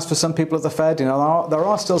too fast for some people at the Fed. There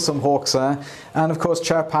are still some hawks there. And of course,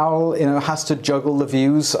 Chair Powell, has to juggle the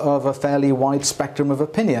views of a fairly wide spectrum of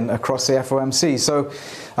opinion across the FOMC. So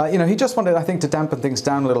he just wanted, I think, to dampen things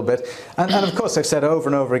down a little bit. And of course, they've said over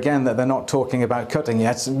and over again that they're not talking about cutting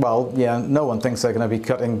yet. Well, no one thinks they're going to be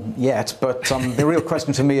cutting yet. But the real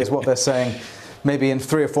question to me is what they're saying maybe in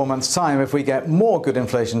 3 or 4 months' time, if we get more good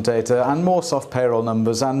inflation data and more soft payroll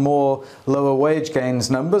numbers and more lower wage gains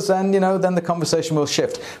numbers, then, then the conversation will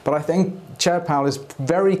shift. But I think Chair Powell is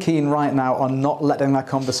very keen right now on not letting that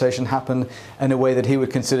conversation happen in a way that he would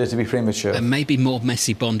consider to be premature. And maybe more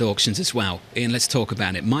messy bond auctions as well. Ian, let's talk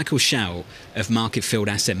about it. Michael Schell of Market Field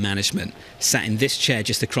Asset Management sat in this chair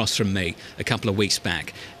just across from me a couple of weeks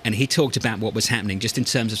back, and he talked about what was happening just in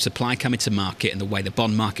terms of supply coming to market and the way the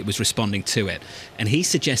bond market was responding to it. And he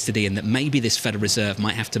suggested, Ian, that maybe this Federal Reserve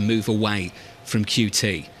might have to move away from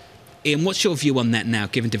QT. Ian, what's your view on that now,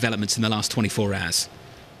 given developments in the last 24 hours?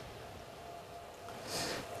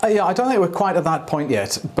 Yeah, I don't think we're quite at that point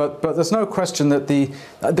yet, but there's no question that the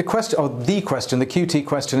QT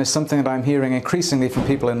question is something that I'm hearing increasingly from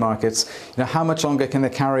people in markets. How much longer can they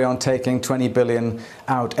carry on taking 20 billion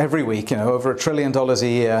out every week, over $1 trillion a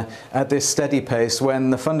year at this steady pace when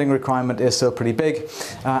the funding requirement is still pretty big?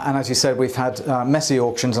 And as you said, we've had messy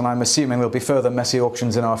auctions, and I'm assuming there'll be further messy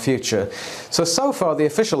auctions in our future. So far, the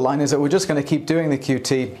official line is that we're just going to keep doing the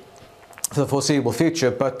QT for the foreseeable future,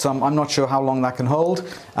 but I'm not sure how long that can hold,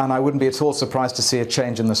 and I wouldn't be at all surprised to see a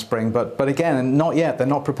change in the spring. But again, not yet. They're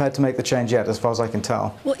not prepared to make the change yet, as far as I can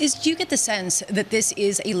tell. Well, do you get the sense that this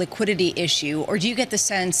is a liquidity issue, or do you get the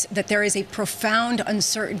sense that there is a profound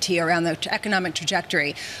uncertainty around the economic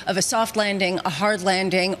trajectory of a soft landing, a hard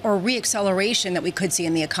landing, or reacceleration that we could see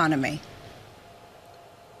in the economy?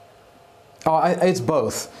 It's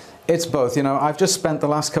both. It's both. I've just spent the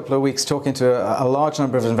last couple of weeks talking to a large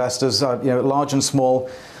number of investors, large and small,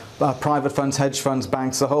 private funds, hedge funds,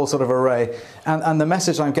 banks, the whole sort of array. And the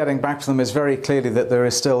message I'm getting back from them is very clearly that there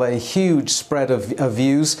is still a huge spread of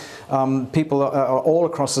views. People are all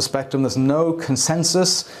across the spectrum. There's no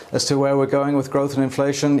consensus as to where we're going with growth and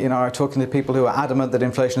inflation. I'm talking to people who are adamant that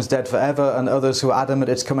inflation is dead forever, and others who are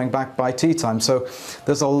adamant it's coming back by tea time. So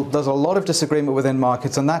there's a lot of disagreement within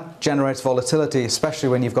markets, and that generates volatility, especially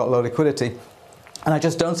when you've got low liquidity. And I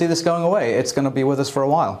just don't see this going away. It's going to be with us for a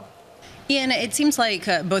while. Ian, it seems like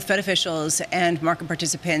both Fed officials and market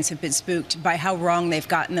participants have been spooked by how wrong they've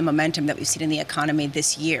gotten the momentum that we've seen in the economy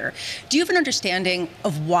this year. Do you have an understanding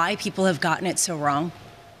of why people have gotten it so wrong?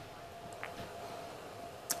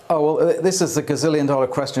 Oh, well, this is the gazillion-dollar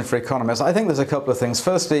question for economists. I think there's a couple of things.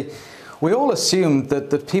 Firstly, we all assumed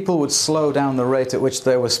that people would slow down the rate at which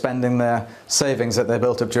they were spending their savings that they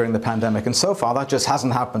built up during the pandemic. And so far, that just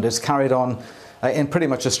hasn't happened. It's carried on in pretty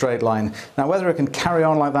much a straight line. Now, whether it can carry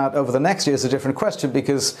on like that over the next year is a different question,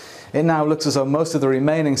 because it now looks as though most of the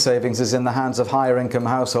remaining savings is in the hands of higher income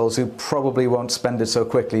households who probably won't spend it so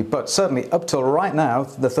quickly. But certainly up till right now,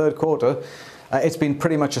 the third quarter, it's been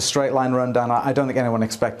pretty much a straight line rundown. I don't think anyone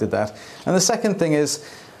expected that. And the second thing is,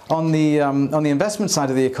 on the investment side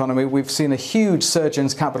of the economy, we've seen a huge surge in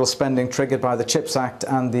capital spending triggered by the CHIPS Act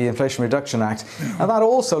and the Inflation Reduction Act. Now, that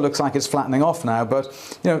also looks like it's flattening off now, but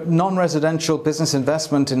non-residential business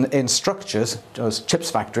investment in structures, those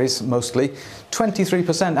chips factories mostly, 23%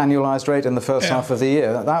 annualized rate in the first half of the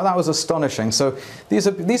year. That was astonishing. So these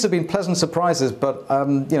have been pleasant surprises, but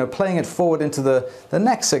playing it forward into the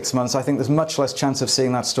next 6 months, I think there's much less chance of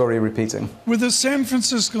seeing that story repeating. With the San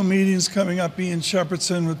Francisco meetings coming up, Ian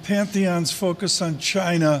Shepherdson, with Pantheon's focus on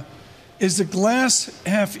China, is the glass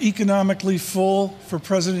half economically full for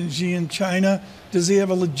President Xi in China? Does he have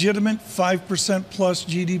a legitimate 5% plus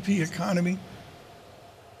GDP economy?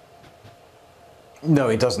 No,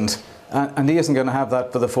 he doesn't. And he isn't going to have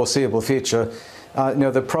that for the foreseeable future.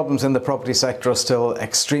 The problems in the property sector are still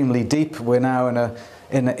extremely deep. We're now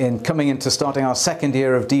coming into starting our second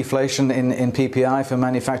year of deflation in PPI for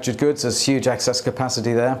manufactured goods. There's huge excess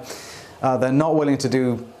capacity there. They're not willing to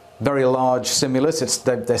do very large stimulus.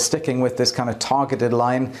 They're sticking with this kind of targeted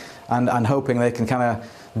line and hoping they can kind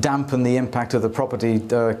of dampen the impact of the property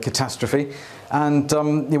catastrophe. And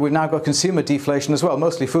we've now got consumer deflation as well,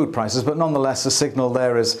 mostly food prices, but nonetheless the signal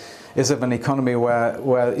there is of an economy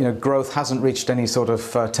where growth hasn't reached any sort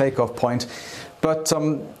of takeoff point. But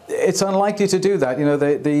it's unlikely to do that.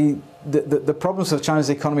 The problems of the Chinese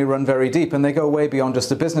economy run very deep, and they go way beyond just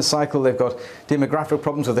the business cycle. They've got demographic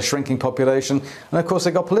problems with a shrinking population. And of course,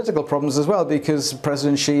 they've got political problems as well, because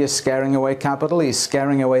President Xi is scaring away capital. He's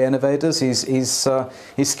scaring away innovators. He's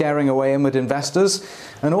scaring away inward investors.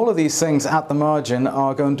 And all of these things at the margin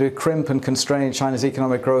are going to crimp and constrain China's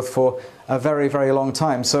economic growth for a very, very long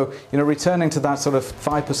time. So, returning to that sort of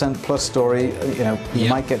 5% plus story, you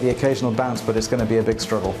might get the occasional bounce, but it's going to be a big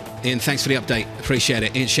struggle. Ian, thanks for the update. Appreciate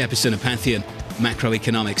it. Ian Shepherdson of Pantheon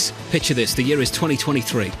Macroeconomics. Picture this, the year is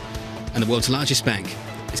 2023, and the world's largest bank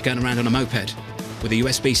is going around on a moped with a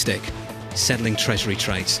USB stick, settling treasury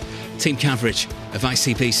trades. Team coverage of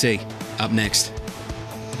ICBC up next.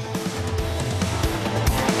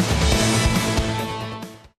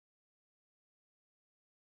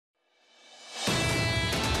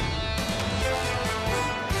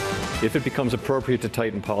 If it becomes appropriate to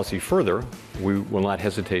tighten policy further, we will not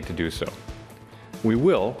hesitate to do so. We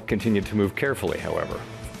will continue to move carefully, however,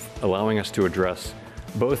 allowing us to address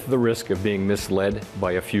both the risk of being misled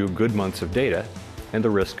by a few good months of data and the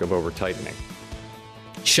risk of over-tightening.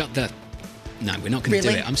 Shut the... No, we're not going to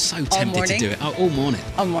do it. I'm so tempted to do it. All morning.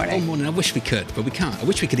 All morning. All morning. I wish we could, but we can't. I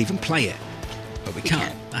wish we could even play it, but we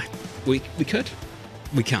can't. We could.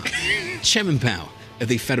 We can't. Chairman Powell of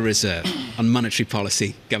the Federal Reserve on monetary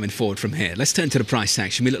policy going forward from here. Let's turn to the price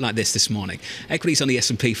action. We look like this morning. Equities on the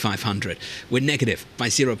S&P 500 were negative by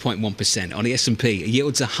 0.1%. On the S&P,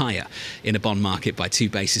 yields are higher in the bond market by 2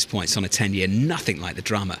 basis points on a 10-year. Nothing like the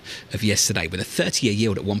drama of yesterday, with a 30-year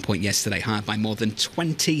yield at one point yesterday higher by more than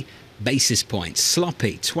 20 basis points.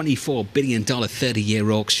 Sloppy $24 billion 30-year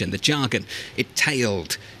auction. The jargon, it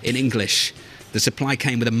tailed in English. The supply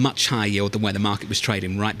came with a much higher yield than where the market was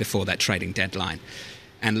trading right before that trading deadline.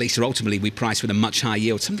 And Lisa, ultimately, we priced with a much higher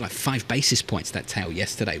yield, something like 5 basis points that tail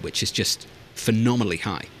yesterday, which is just phenomenally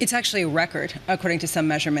high. It's actually a record, according to some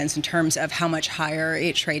measurements, in terms of how much higher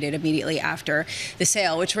it traded immediately after the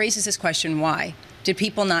sale, which raises this question, why? Did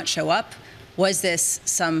people not show up? Was this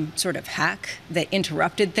some sort of hack that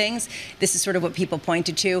interrupted things? This is sort of what people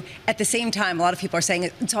pointed to. At the same time, a lot of people are saying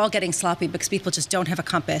it's all getting sloppy because people just don't have a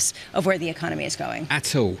compass of where the economy is going.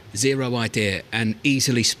 At all. Zero idea, and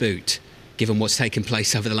easily spooked, given what's taken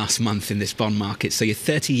place over the last month in this bond market. So your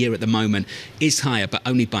 30-year at the moment is higher, but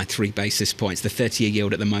only by 3 basis points. The 30-year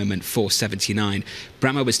yield at the moment, 4.79.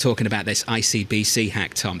 Bramo was talking about this ICBC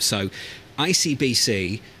hack, Tom. So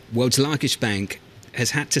ICBC, world's largest bank,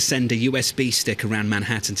 has had to send a USB stick around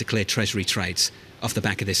Manhattan to clear Treasury trades off the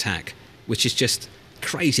back of this hack, which is just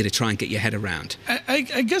crazy to try and get your head around. I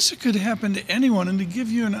guess it could happen to anyone. And to give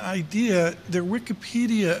you an idea, their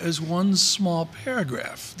Wikipedia is one small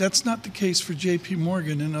paragraph. That's not the case for JP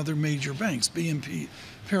Morgan and other major banks, BNP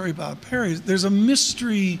Paribas. There's a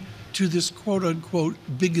mystery to this quote-unquote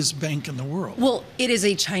biggest bank in the world. Well, it is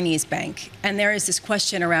a Chinese bank, and there is this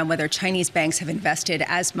question around whether Chinese banks have invested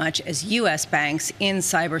as much as U.S. banks in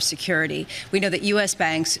cybersecurity. We know that U.S.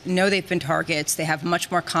 banks know they've been targets. They have much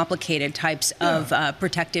more complicated types of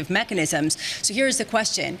protective mechanisms. So here's the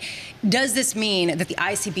question. Does this mean that the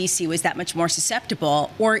ICBC was that much more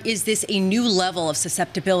susceptible, or is this a new level of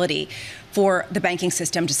susceptibility for the banking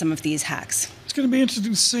system to some of these hacks? It's going to be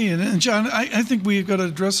interesting to see. And John, I think we've got to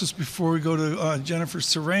address this before we go to Jennifer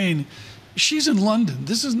Serrain. She's in London.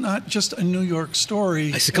 This is not just a New York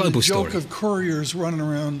story. It's a global story. Joke of couriers running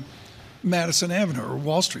around Madison Avenue or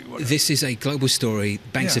Wall Street, whatever. This is a global story.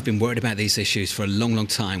 Banks have been worried about these issues for a long, long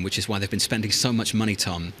time, which is why they've been spending so much money,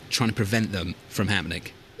 Tom, trying to prevent them from happening.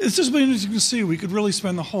 It's just been interesting to see. We could really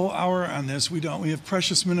spend the whole hour on this. We don't. We have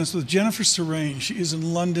precious minutes with Jennifer Serrain. She is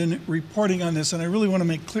in London reporting on this. And I really want to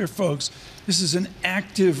make clear, folks, this is an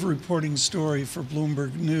active reporting story for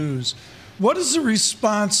Bloomberg News. What is the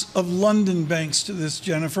response of London banks to this,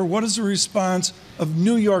 Jennifer? What is the response of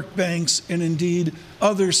New York banks and indeed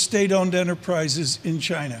other state-owned enterprises in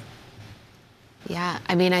China? Yeah,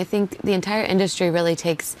 I mean, I think the entire industry really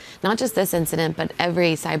takes not just this incident, but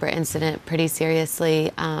every cyber incident pretty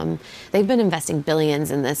seriously. They've been investing billions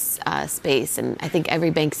in this space, and I think every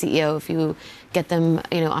bank CEO, if you get them,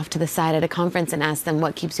 off to the side at a conference and ask them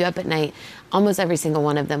what keeps you up at night, almost every single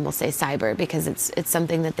one of them will say cyber, because it's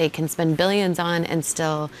something that they can spend billions on and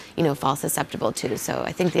still, fall susceptible to. So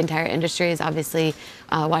I think the entire industry is obviously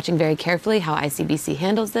watching very carefully how ICBC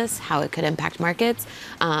handles this, how it could impact markets.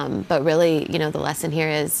 But really, the lesson here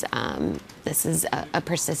is this is a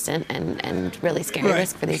persistent and really scary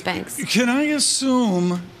risk for these banks. Can I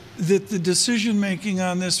assume that the decision-making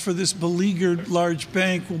on this for this beleaguered large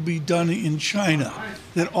bank will be done in China,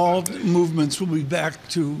 that all movements will be back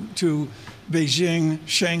to Beijing,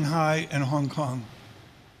 Shanghai, and Hong Kong?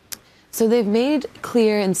 So they've made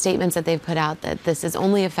clear in statements that they've put out that this is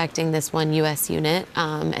only affecting this one U.S. unit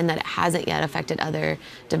and that it hasn't yet affected other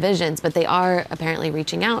divisions. But they are apparently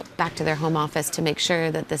reaching out back to their home office to make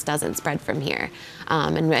sure that this doesn't spread from here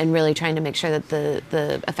and really trying to make sure that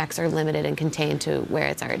the effects are limited and contained to where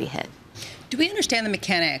it's already hit. Do we understand the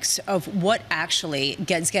mechanics of what actually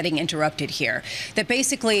gets getting interrupted here? That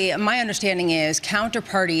basically, my understanding is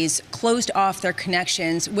counterparties closed off their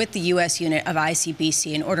connections with the U.S. unit of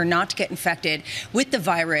ICBC in order not to get infected with the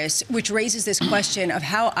virus, which raises this question of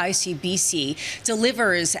how ICBC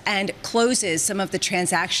delivers and closes some of the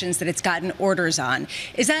transactions that it's gotten orders on.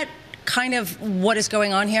 Is that kind of what is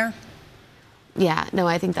going on here? Yeah, no,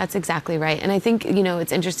 I think that's exactly right. And I think,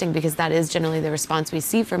 it's interesting because that is generally the response we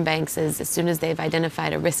see from banks is as soon as they've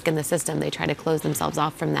identified a risk in the system, they try to close themselves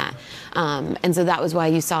off from that. And so that was why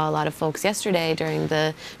you saw a lot of folks yesterday during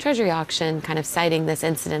the Treasury auction kind of citing this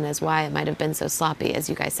incident as why it might have been so sloppy, as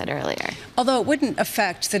you guys said earlier. Although it wouldn't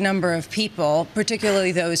affect the number of people,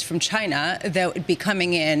 particularly those from China, that would be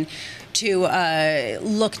coming in to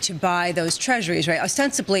look to buy those treasuries, right?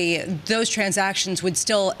 Ostensibly, those transactions would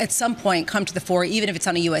still at some point come to the fore, even if it's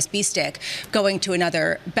on a USB stick, going to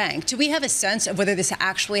another bank. Do we have a sense of whether this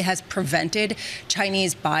actually has prevented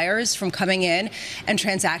Chinese buyers from coming in and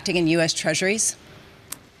transacting in U.S. treasuries?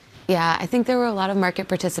 Yeah, I think there were a lot of market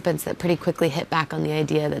participants that pretty quickly hit back on the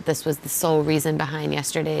idea that this was the sole reason behind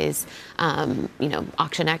yesterday's,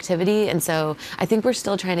 auction activity. And so I think we're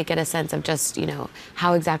still trying to get a sense of just,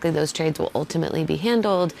 how exactly those trades will ultimately be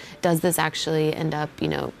handled. Does this actually end up,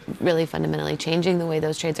 really fundamentally changing the way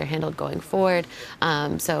those trades are handled going forward?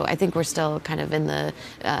 So I think we're still kind of in the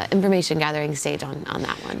information gathering stage on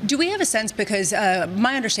that one. Do we have a sense, because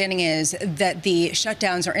my understanding is that the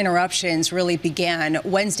shutdowns or interruptions really began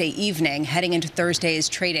Wednesday evening, heading into Thursday's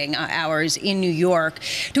trading hours in New York.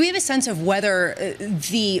 Do we have a sense of whether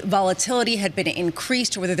the volatility had been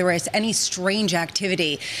increased or whether there was any strange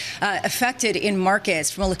activity affected in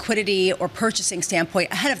markets from a liquidity or purchasing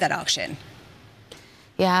standpoint ahead of that auction?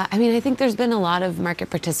 Yeah, I mean, I think there's been a lot of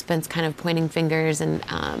market participants kind of pointing fingers, and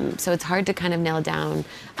so it's hard to kind of nail down.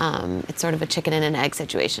 It's sort of a chicken and an egg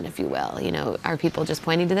situation, if you will. Are people just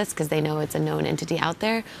pointing to this because they know it's a known entity out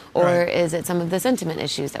there, or is it some of the sentiment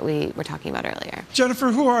issues that we were talking about earlier?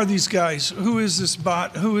 Jennifer, who are these guys? Who is this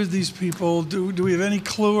bot? Who are these people? Do we have any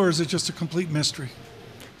clue, or is it just a complete mystery?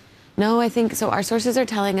 No, I think so. Our sources are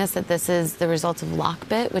telling us that this is the result of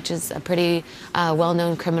Lockbit, which is a pretty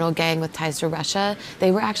well-known criminal gang with ties to Russia. They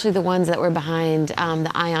were actually the ones that were behind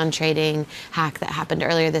the ion trading hack that happened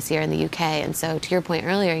earlier this year in the UK. And so to your point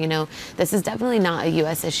earlier, this is definitely not a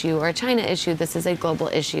U.S. issue or a China issue. This is a global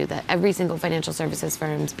issue that every single financial services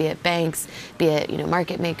firms, be it banks, be it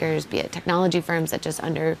market makers, be it technology firms that just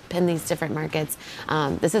underpin these different markets,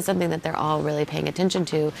 this is something that they're all really paying attention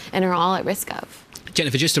to and are all at risk of.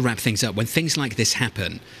 Jennifer, just to wrap things up, when things like this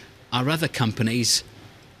happen, are other companies,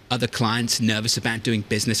 other clients nervous about doing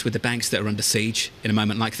business with the banks that are under siege in a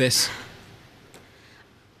moment like this?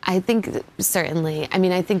 I think certainly. I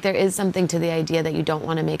mean, I think there is something to the idea that you don't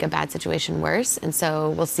want to make a bad situation worse. And so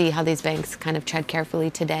we'll see how these banks kind of tread carefully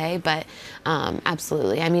today. But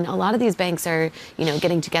absolutely. I mean, a lot of these banks are,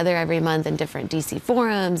 getting together every month in different DC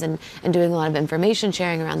forums and doing a lot of information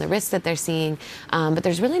sharing around the risks that they're seeing. But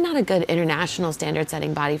there's really not a good international standard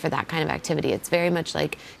setting body for that kind of activity. It's very much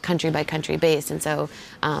like country by country based. And so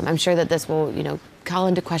I'm sure that this will, call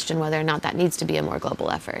into question whether or not that needs to be a more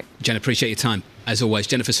global effort. Jen, appreciate your time. As always,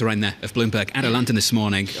 Jennifer Serene there of Bloomberg out of London this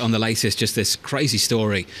morning on the latest, just this crazy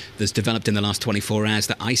story that's developed in the last 24 hours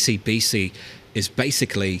that ICBC is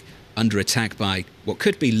basically under attack by what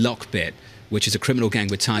could be Lockbit, which is a criminal gang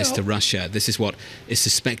with ties to Russia. This is what is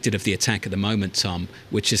suspected of the attack at the moment, Tom,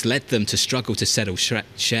 which has led them to struggle to settle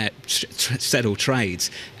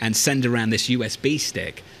trades and send around this USB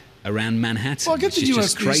stick around Manhattan. Well, I get the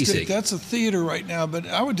USB crazy. stick. That's a theater right now, but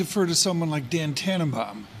I would defer to someone like Dan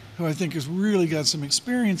Tannenbaum, who I think has really got some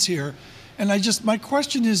experience here. And my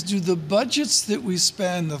question is, do the budgets that we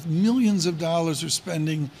spend, the millions of dollars we're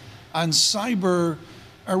spending on cyber,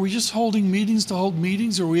 are we just holding meetings to hold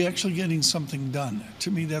meetings, or are we actually getting something done?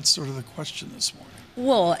 To me, that's sort of the question this morning.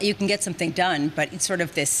 Well, you can get something done, but it's sort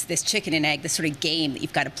of this chicken and egg, this sort of game that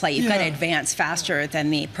you've got to play. You've got to advance faster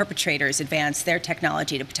than the perpetrators advance their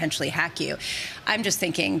technology to potentially hack you. I'm just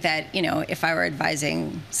thinking that, if I were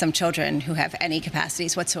advising some children who have any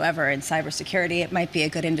capacities whatsoever in cybersecurity, it might be a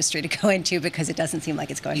good industry to go into because it doesn't seem like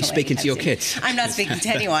it's going away. You speaking to your kids? I'm not speaking to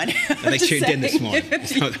anyone. They tuned in this morning.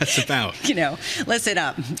 That's what that's about. Listen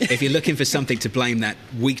up. If you're looking for something to blame that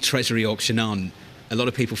weak Treasury auction on, a lot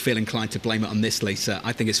of people feel inclined to blame it on this, Lisa.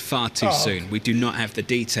 I think it's far too soon. We do not have the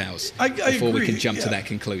details before we can jump to that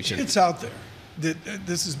conclusion. It's out there.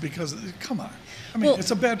 This is because, come on. I mean,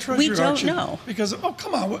 it's a bad treasury auction. We don't know. Because,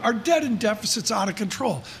 come on, our debt and deficit's out of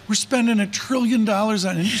control. We're spending $1 trillion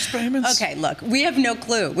on interest payments. Okay, look, we have no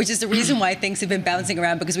clue, which is the reason why things have been bouncing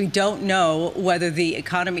around, because we don't know whether the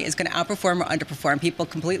economy is going to outperform or underperform. People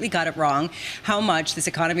completely got it wrong how much this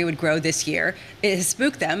economy would grow this year. It has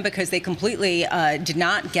spooked them because they completely did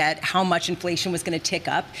not get how much inflation was going to tick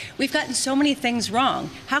up. We've gotten so many things wrong.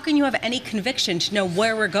 How can you have any conviction to know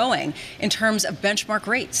where we're going in terms of benchmark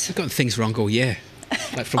rates? We've gotten things wrong all year.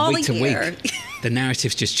 Like from week to week, the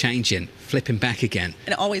narrative's just changing, flipping back again.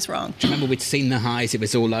 And always wrong. Do you remember we'd seen the highs, it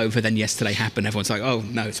was all over, then yesterday happened, everyone's like, oh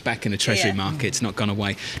no, it's back in the Treasury market, it's not gone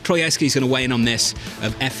away. Troy Eske's going to weigh in on this,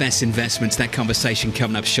 of FS investments, that conversation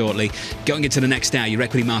coming up shortly. Going into the next hour, your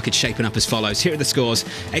equity market's shaping up as follows. Here are the scores.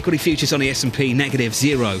 Equity futures on the S&P, negative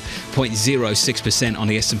 0.06% on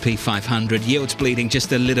the S&P 500. Yields bleeding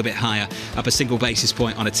just a little bit higher, up a single basis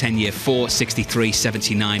point on a 10-year,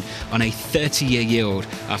 463.79 on a 30-year yield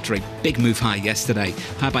after a big move high yesterday.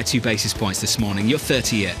 High by 2 basis points this morning. Your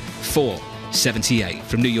 30-year, 478.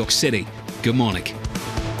 From New York City, good morning.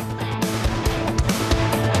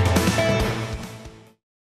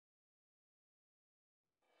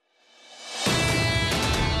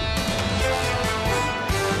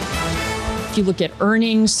 If you look at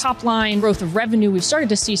earnings, top line, growth of revenue, we've started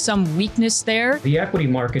to see some weakness there. The equity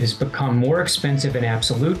market has become more expensive in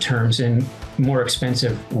absolute terms and more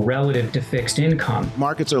expensive relative to fixed income.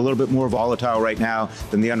 Markets are a little bit more volatile right now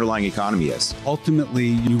than the underlying economy is. Ultimately,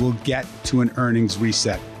 you will get to an earnings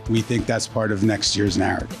reset. We think that's part of next year's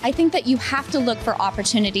narrative. I think that you have to look for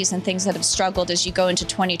opportunities and things that have struggled as you go into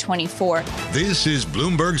 2024. This is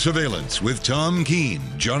Bloomberg Surveillance with Tom Keene,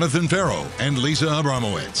 Jonathan Ferro, and Lisa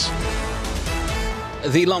Abramowicz.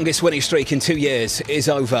 The longest winning streak in 2 years is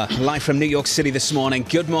over. Live from New York City this morning.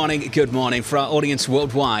 Good morning for our audience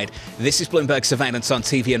worldwide. This is Bloomberg Surveillance on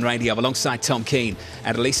TV and radio alongside Tom Keene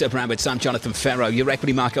and Lisa Abramowicz. I'm Jonathan Ferro. Your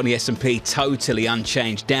equity market on the S&P totally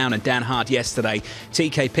unchanged. Down and down hard yesterday.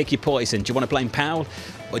 TK, pick your poison. Do you want to blame Powell?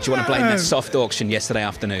 Or do you want to blame that soft auction yesterday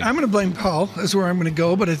afternoon? I'm going to blame Powell. That's where I'm going to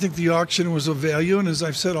go. But I think the auction was of value. And as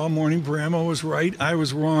I've said all morning, Bramo was right. I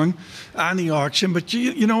was wrong on the auction. But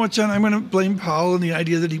you know what, John? I'm going to blame Powell and the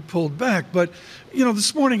idea that he pulled back. But, you know,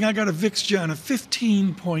 this morning I got a VIX, John, of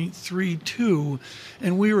 15.32.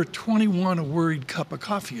 And we were 21 a worried cup of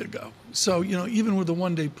coffee ago. So, you know, even with the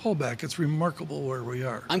one-day pullback, it's remarkable where we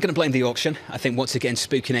are. I'm going to blame the auction. I think, once again,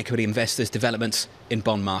 spooking equity investors, developments in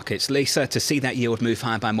bond markets. Lisa, to see that yield move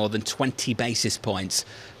higher by more than 20 basis points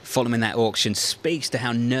following that auction speaks to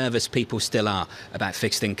how nervous people still are about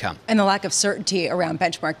fixed income. And the lack of certainty around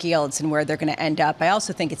benchmark yields and where they're going to end up. I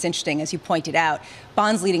also think it's interesting, as you pointed out,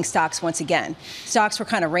 bonds leading stocks once again. Stocks were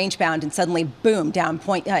kind of range-bound and suddenly, boom, down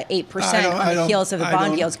 0.8% on the heels of the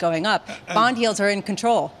bond yields going up. Bond yields are in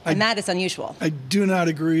control, and that is unusual. I do not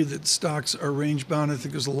agree that stocks are range-bound. I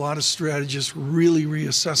think there's a lot of strategists really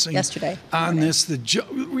reassessing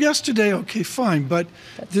yesterday, okay, fine. But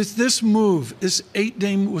this move, this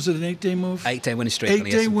 8-day, was it an 8-day move? 8-day winning streak.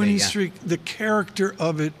 8-day winning streak. The character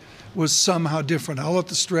of it was somehow different. I'll let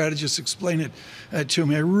the strategists explain it to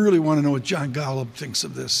me. I really want to know what John Golub thinks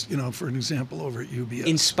of this, you know, for an example over at UBS.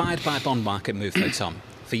 Inspired by a bond market move, though, Tom.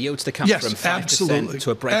 For yields to come from 5%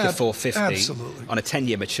 to a break of 450 on a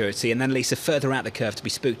 10-year maturity, and then, Lisa, further out the curve to be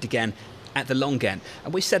spooked again at the long end.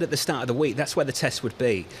 And we said at the start of the week that's where the test would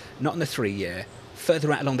be, not in the 3-year,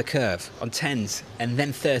 further out along the curve on 10s and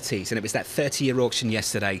then 30s. And it was that 30-year auction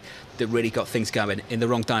yesterday that really got things going in the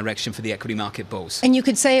wrong direction for the equity market bulls. And you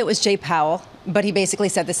could say it was Jay Powell, but he basically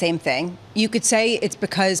said the same thing. You could say it's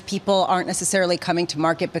because people aren't necessarily coming to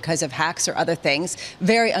market because of hacks or other things.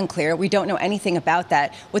 Very unclear. We don't know anything about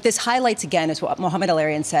that. What this highlights, again, is what Mohamed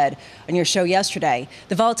El-Erian said on your show yesterday.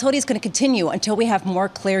 The volatility is going to continue until we have more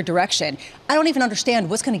clear direction. I don't even understand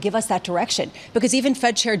what's going to give us that direction, because even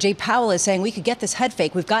Fed Chair Jay Powell is saying we could get this head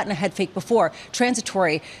fake. We've gotten a head fake before.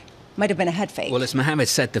 Transitory might have been a head fake. Well, as Mohamed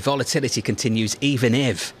said, the volatility continues even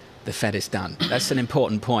if the Fed is done. That's an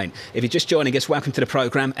important point. If you're just joining us, welcome to the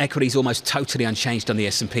programme. Equities almost totally unchanged on the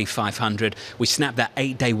S&P 500. We snapped that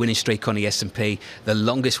 8-day winning streak on the S&P, the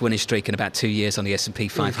longest winning streak in about 2 years on the S&P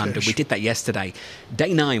 500. Okay. We did that yesterday.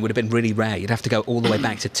 Day 9 would have been really rare. You'd have to go all the way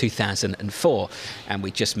back to 2004, and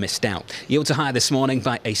we just missed out. Yields are higher this morning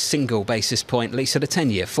by a single basis point. Lisa, the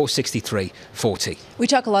 10-year, 463.40. We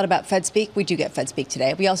talk a lot about Fed speak. We do get Fed speak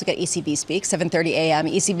today. We also get ECB speak, 7:30 a.m.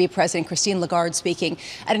 ECB President Christine Lagarde speaking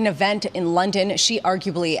at an event in London. She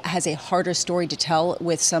arguably has a harder story to tell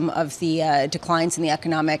with some of the declines in the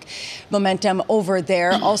economic momentum over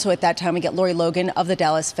there. Also at that time, we get Lori Logan of the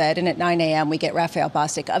Dallas Fed, and at 9 a.m. we get Raphael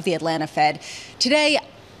Bostic of the Atlanta Fed. Today,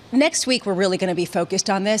 next week, we're really going to be focused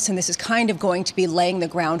on this, and this is kind of going to be laying the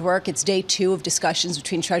groundwork. It's day 2 of discussions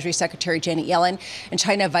between Treasury Secretary Janet Yellen and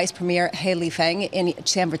China Vice Premier He Lifeng in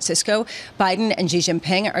San Francisco. Biden and Xi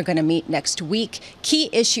Jinping are going to meet next week. Key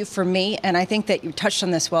issue for me, and I think that you touched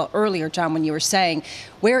on this well earlier, John, when you were saying,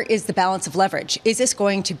 where is the balance of leverage? Is this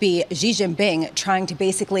going to be Xi Jinping trying to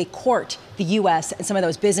basically court the U.S. and some of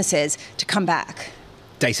those businesses to come back?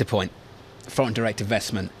 Data point. Foreign direct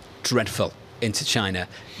investment. Dreadful. Into China.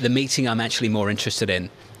 The meeting I'm actually more interested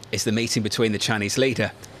in is the meeting between the Chinese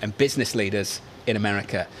leader and business leaders in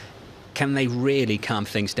America. Can they really calm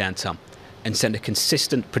things down, Tom, and send a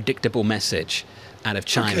consistent, predictable message out of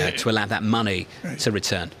China to allow that money to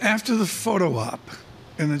return? After the photo op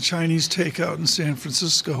and the Chinese takeout in San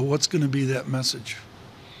Francisco, what's going to be that message?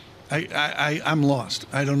 I'm lost.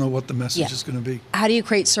 I don't know what the message is going to be. How do you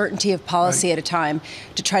create certainty of policy at a time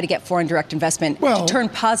to try to get foreign direct investment to turn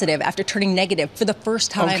positive after turning negative for the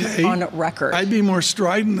first time on record? I'd be more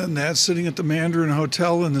strident than that, sitting at the Mandarin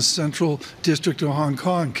Hotel in the Central District of Hong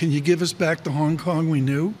Kong. Can you give us back the Hong Kong we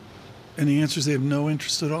knew? And the answer is they have no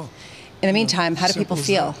interest at all. In the meantime, how do people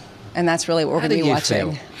feel? And that's really what we're going to be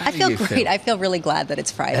watching. I feel great. I feel really glad that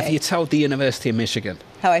it's Friday. Have you told the University of Michigan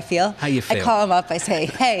how I feel. How you feel? I call him up. I say,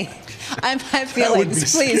 hey, I have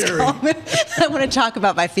feelings. Please call me. I want to talk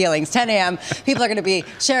about my feelings. 10 a.m. People are going to be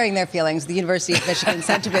sharing their feelings. The University of Michigan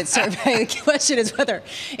Sentiment Survey. The question is whether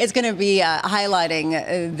it's going to be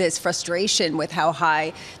highlighting this frustration with how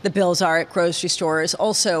high the bills are at grocery stores.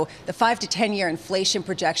 Also, the 5 to 10 year inflation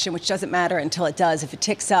projection, which doesn't matter until it does. If it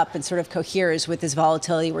ticks up and sort of coheres with this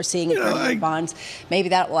volatility we're seeing in bonds, maybe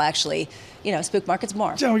that will actually, spook markets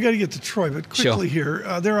more. John, we got to get to Troy, but quickly here.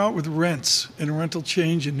 They're out with rents and rental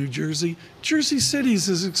change in New Jersey. Jersey City is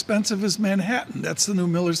as expensive as Manhattan. That's the new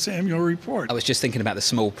Miller-Samuel report. I was just thinking about the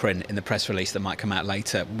small print in the press release that might come out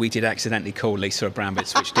later. We did accidentally call Lisa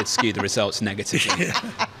Abramowicz, which did skew the results negatively.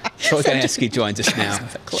 Troy Gajewski joins us now,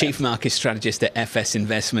 Chief Market Strategist at FS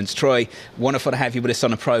Investments. Troy, wonderful to have you with us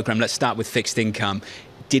on the programme. Let's start with fixed income.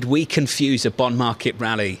 Did we confuse a bond market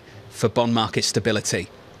rally for bond market stability?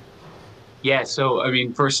 Yeah, so,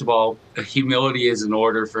 first of all, humility is in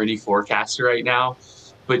order for any forecaster right now.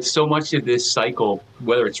 But so much of this cycle,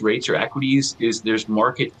 whether it's rates or equities, is there's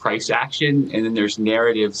market price action, and then there's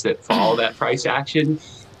narratives that follow that price action.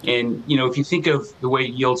 And, if you think of the way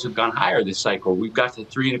yields have gone higher this cycle, we've got to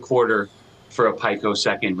 3.25 for a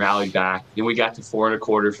picosecond, rallied back. Then we got to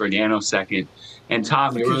 4.25 for a nanosecond. And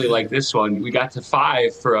Tom, you really like this one. We got to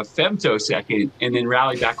 5 for a femtosecond and then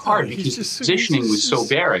rallied back hard because the positioning was so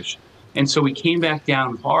bearish. And so we came back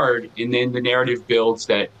down hard, and then the narrative builds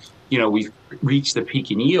that, we've reached the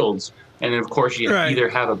peak in yields. And then, of course, you either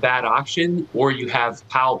have a bad auction or you have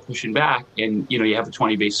Powell pushing back and, you have a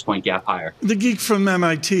 20 basis point gap higher. The geek from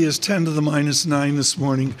MIT is 10 to the -9 this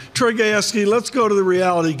morning. Troy Gajewski, let's go to the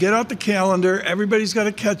reality. Get out the calendar. Everybody's got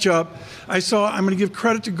to catch up. I'm going to give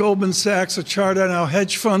credit to Goldman Sachs, a chart on how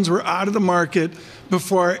hedge funds were out of the market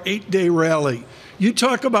before our 8-day rally. You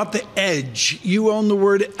talk about the edge. You own the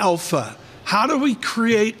word alpha. How do we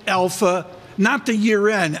create alpha? Not the year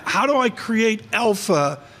end. How do I create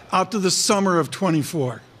alpha out to the summer of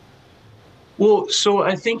 24? Well, so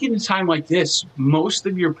I think in a time like this, most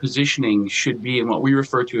of your positioning should be in what we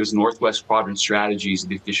refer to as Northwest Quadrant strategies of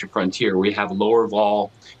the efficient frontier, where you have lower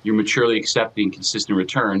vol, you're maturely accepting consistent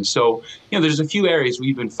returns. So, there's a few areas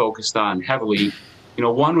we've been focused on heavily.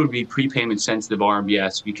 One would be prepayment sensitive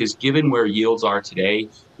RMBS, because given where yields are today,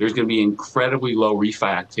 there's going to be incredibly low refi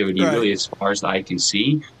activity, really as far as the eye can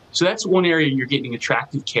see. So that's one area you're getting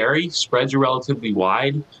attractive carry. Spreads are relatively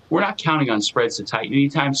wide. We're not counting on spreads to tighten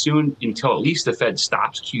anytime soon until at least the Fed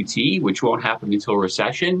stops QT, which won't happen until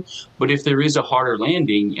recession. But if there is a harder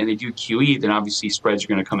landing and they do QE, then obviously spreads are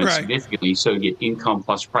going to come in significantly. So you get income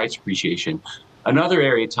plus price appreciation. Another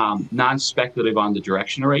area, Tom, non-speculative on the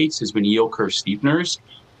direction of rates has been yield curve steepeners.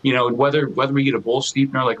 Whether we get a bull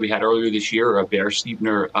steepener like we had earlier this year or a bear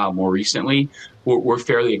steepener more recently, we're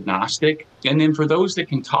fairly agnostic. And then for those that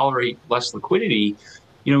can tolerate less liquidity,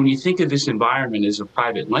 when you think of this environment as a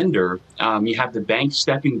private lender, you have the bank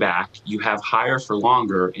stepping back, you have higher for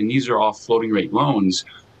longer, and these are all floating rate loans.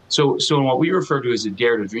 So in what we refer to as a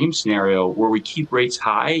dare to dream scenario, where we keep rates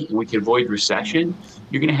high and we can avoid recession,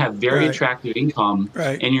 you're going to have very attractive income,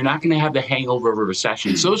 and you're not going to have the hangover of a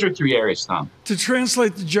recession. So those are 3 areas, Tom. To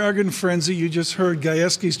translate the jargon frenzy you just heard,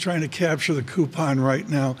 Gajewski's trying to capture the coupon right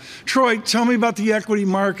now. Troy, tell me about the equity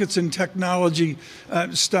markets and technology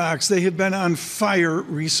stocks. They have been on fire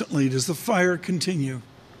recently. Does the fire continue?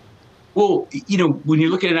 Well, when you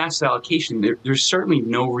look at an asset allocation, there's certainly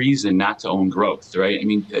no reason not to own growth, right?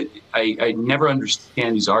 I never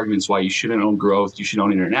understand these arguments why you shouldn't own growth. You should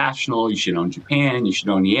own international. You should own Japan. You should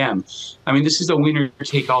own EM. This is a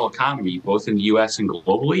winner-take-all economy, both in the U.S. and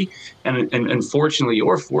globally. And unfortunately,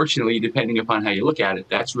 or fortunately, depending upon how you look at it,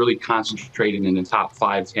 that's really concentrated in the top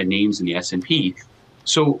 5-10 names in the S&P.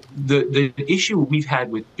 So the issue we've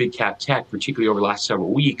had with big cap tech, particularly over the last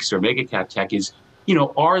several weeks, or mega cap tech, is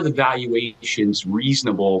are the valuations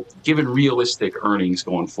reasonable given realistic earnings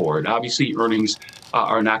going forward? Obviously, earnings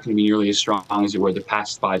are not going to be nearly as strong as they were the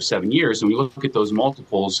past 5-7 years. And we look at those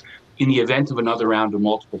multiples in the event of another round of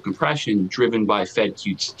multiple compression driven by Fed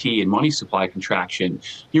QT and money supply contraction,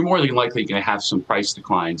 you're more than likely going to have some price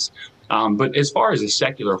declines. But as far as a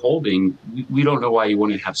secular holding, we don't know why you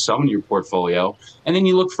wouldn't have some in your portfolio. And then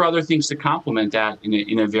you look for other things to complement that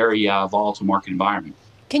in a very volatile market environment.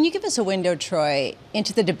 Can you give us a window, Troy,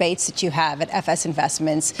 into the debates that you have at FS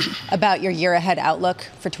Investments about your year-ahead outlook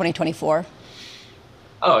for 2024?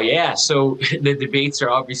 Oh, yeah. So the debates are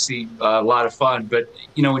obviously a lot of fun. But,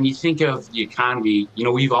 when you think of the economy,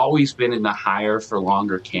 we've always been in the higher for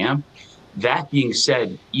longer camp. That being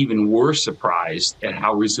said, even we're surprised at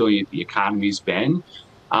how resilient the economy's been.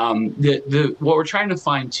 What we're trying to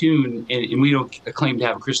fine tune, and we don't claim to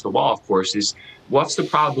have a crystal ball, of course, is what's the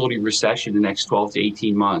probability of recession in the next 12 to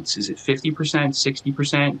 18 months? Is it 50%,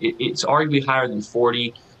 60%? It's arguably higher than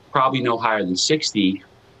 40, probably no higher than 60.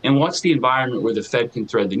 And what's the environment where the Fed can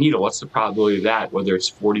thread the needle? What's the probability of that, whether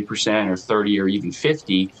it's 40% or 30 or even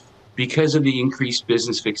 50? Because of the increased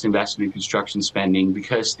business fixed investment and construction spending,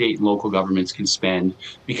 because state and local governments can spend,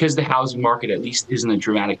 because the housing market at least isn't a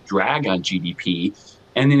dramatic drag on GDP.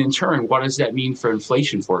 And then in turn, what does that mean for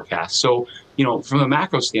inflation forecasts? So, from a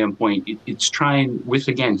macro standpoint, it's trying with,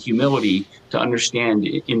 again, humility to understand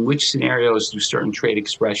in which scenarios do certain trade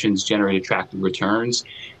expressions generate attractive returns,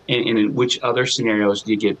 and in which other scenarios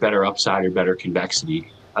do you get better upside or better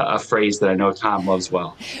convexity. A phrase that I know Tom loves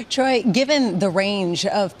well. Troy, given the range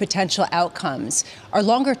of potential outcomes, are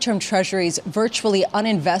longer-term treasuries virtually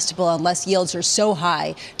uninvestable unless yields are so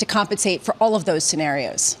high to compensate for all of those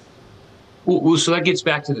scenarios? Well, so that gets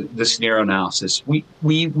back to the scenario analysis. We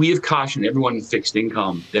have cautioned everyone in fixed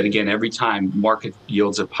income that, again, every time market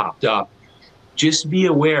yields have popped up, just be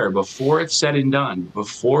aware before it's said and done,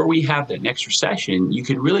 before we have that next recession, you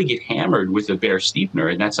could really get hammered with a bear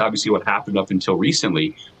steepener. And that's obviously what happened up until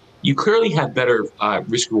recently. You clearly have better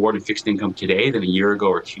risk-reward in fixed income today than a year ago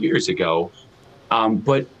or 2 years ago.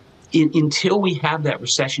 But until we have that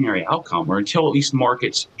recessionary outcome, or until at least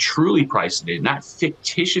markets truly price it in, not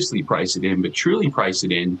fictitiously price it in, but truly price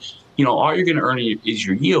it in, all you're going to earn is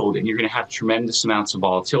your yield, and you're going to have tremendous amounts of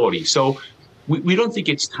volatility. So we don't think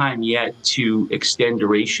it's time yet to extend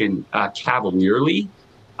duration cavalierly,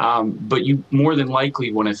 but you more than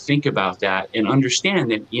likely want to think about that and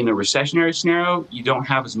understand that in a recessionary scenario, you don't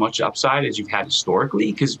have as much upside as you've had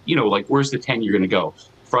historically, because, where's the 10-year going to go?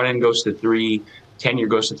 Front end goes to 3, 10-year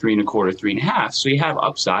goes to 3.25, 3.5. So you have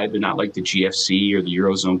upside, but not like the GFC or the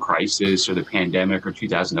Eurozone crisis or the pandemic or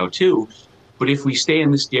 2002. But if we stay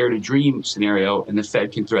in this dare to dream scenario and the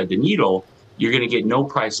Fed can thread the needle, you're going to get no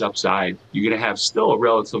price upside. You're going to have still a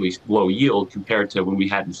relatively low yield compared to when we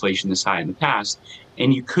had inflation this high in the past.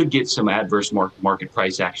 And you could get some adverse market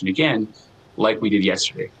price action again, like we did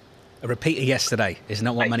yesterday. A repeat of yesterday is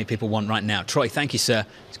not what many people want right now. Troy, thank you, sir.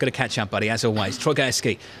 It's good to catch up, buddy, as always. Troy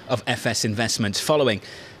Gajewski of FS Investments, following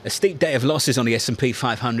a steep day of losses on the S&P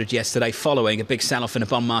 500 yesterday, following a big sell-off in the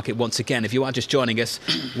bond market once again. If you are just joining us,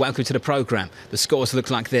 welcome to the program. The scores look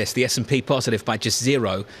like this. The S&P positive by just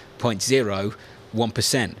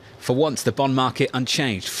 0.01%. For once, the bond market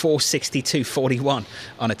unchanged, 462.41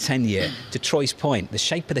 on a 10-year. To Troy's point, the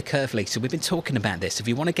shape of the curve, Lisa, we've been talking about this. If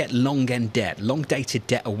you want to get long-end debt, long-dated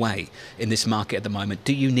debt away in this market at the moment,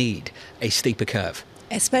 do you need a steeper curve?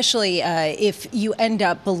 Especially if you end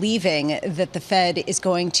up believing that the Fed is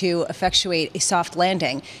going to effectuate a soft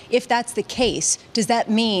landing. If that's the case, does that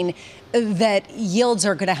mean that yields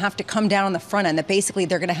are going to have to come down on the front end, that basically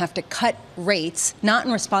they're going to have to cut rates, not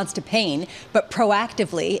in response to pain, but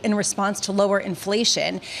proactively in response to lower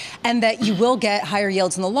inflation, and that you will get higher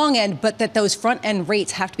yields in the long end, but that those front end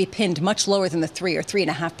rates have to be pinned much lower than the 3 or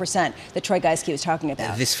 3.5% that Troy Gajewski was talking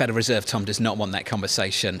about? This Federal Reserve, Tom, does not want that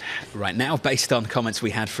conversation right now, based on comments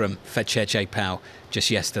we had from Fed Chair Jay Powell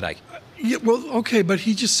just yesterday. Yeah, well, okay, but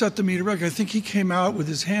he just set the meter record. I think he came out with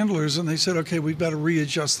his handlers and they said, okay, we've got to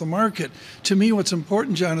readjust the market. To me, what's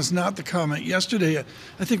important, John, is not the comment yesterday.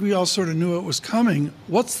 I think we all sort of knew it was coming.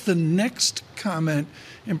 What's the next comment?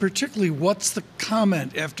 And particularly, what's the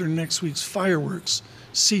comment after next week's fireworks,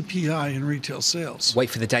 CPI and retail sales?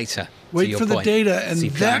 Wait for the data. Wait for the data, and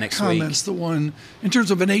that comment's the one, in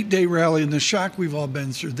terms of an 8-day rally and the shock we've all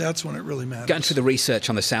been through, that's when it really matters. Going through the research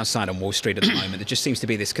on the south side on Wall Street at the moment, there just seems to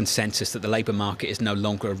be this consensus that the labour market is no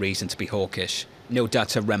longer a reason to be hawkish. Neil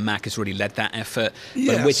Dutta, Rem Mack has really led that effort.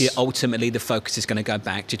 Yes. But with you, ultimately, the focus is going to go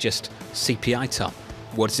back to just CPI, Tom.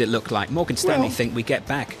 What does it look like? Morgan Stanley think we get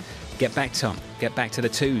back. Get back, Tom. Get back to the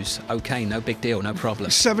 2s. Okay, no big deal, no problem.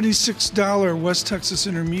 $76 West Texas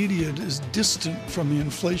Intermediate is distant from the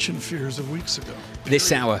inflation fears of weeks ago.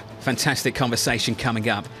 This hour, fantastic conversation coming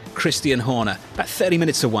up. Christian Horner, about 30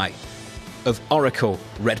 minutes away, of Oracle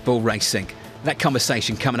Red Bull Racing. That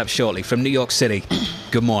conversation coming up shortly from New York City.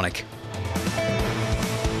 Good morning.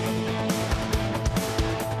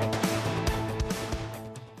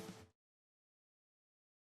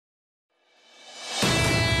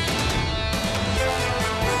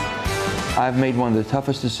 I've made one of the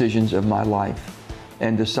toughest decisions of my life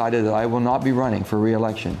and decided that I will not be running for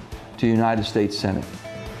re-election to the United States Senate.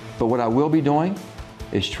 But what I will be doing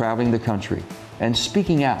is traveling the country and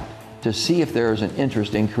speaking out to see if there is an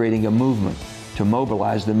interest in creating a movement to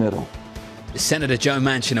mobilize the middle. Senator Joe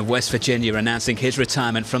Manchin of West Virginia announcing his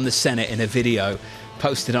retirement from the Senate in a video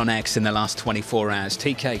posted on X in the last 24 hours.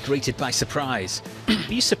 TK, greeted by surprise. Are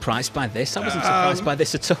you surprised by this? I wasn't surprised by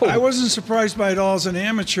this at all. I wasn't surprised by it all as an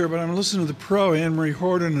amateur, but I'm listening to the pro, Anne-Marie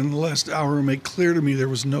Horton, in the last hour, who made clear to me there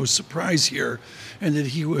was no surprise here, and that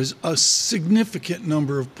he was a significant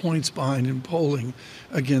number of points behind in polling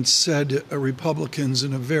against said Republicans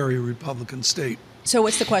in a very Republican state. So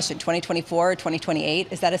what's the question, 2024 or 2028?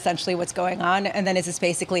 Is that essentially what's going on? And then is this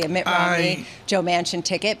basically a Mitt Romney, Joe Manchin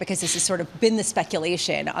ticket? Because this has sort of been the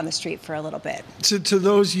speculation on the street for a little bit. To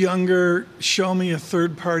those younger, show me a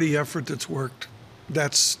third-party effort that's worked.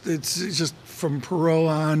 It's just from Perot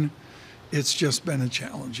on, it's just been a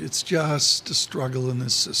challenge. It's just a struggle in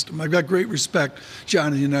this system. I've got great respect, John,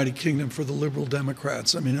 in the United Kingdom for the Liberal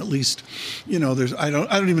Democrats. I mean, at least, I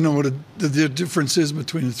don't even know what the difference is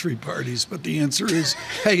between the three parties, but the answer is,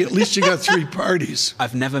 hey, at least you got three parties.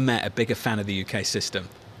 I've never met a bigger fan of the UK system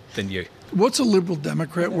than you. What's a Liberal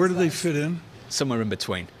Democrat? Where do they fit in? Somewhere in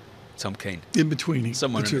between. Tom Keene. In between.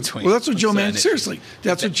 Somewhere in between. Well, that's what Joe Manchin, seriously,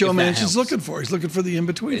 that's what Joe Manchin's looking for. He's looking for the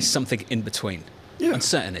in-between. It's something in between. Yeah. On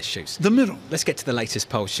certain issues. The middle. Let's get to the latest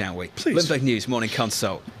poll, shall we? Please. Bloomberg News Morning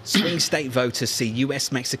Consult. Swing state voters see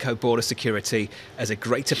US-Mexico border security as a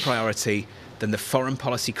greater priority than the foreign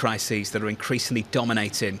policy crises that are increasingly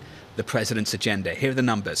dominating the president's agenda. Here are the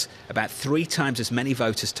numbers. About 3 times as many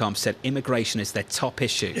voters, Tom, said immigration is their top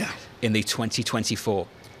issue in the 2024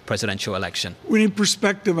 presidential election. We need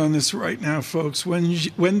perspective on this right now, folks. Wendy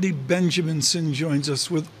Benjaminson joins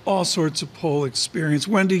us with all sorts of poll experience.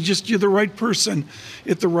 Wendy, you're the right person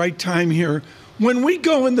at the right time here. When we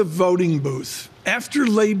go in the voting booth after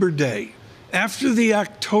Labor Day, after the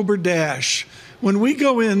October dash, when we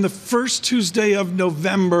go in the first Tuesday of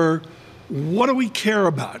November, what do we care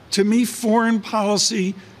about? To me, foreign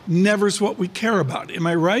policy never is what we care about. Am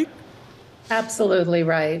I right? Absolutely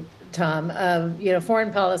right, Tom.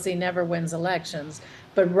 Foreign policy never wins elections.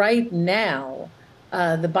 But right now,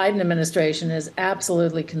 the Biden administration is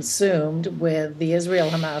absolutely consumed with the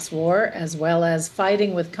Israel-Hamas war, as well as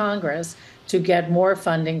fighting with Congress to get more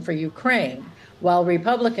funding for Ukraine, while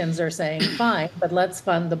Republicans are saying, fine, but let's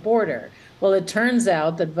fund the border. Well, it turns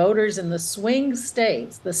out that voters in the swing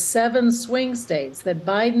states, the 7 swing states that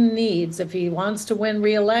Biden needs if he wants to win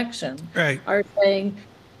re-election, are saying,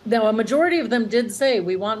 now, a majority of them did say,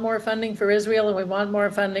 we want more funding for Israel and we want more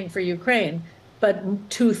funding for Ukraine. But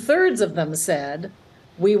 2/3 of them said,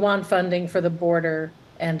 we want funding for the border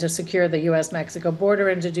and to secure the U.S.-Mexico border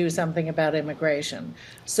and to do something about immigration.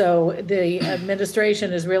 So the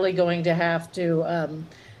administration is really going to have to,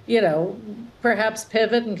 perhaps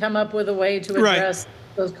pivot and come up with a way to address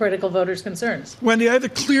those critical voters' concerns. Wendy, I have the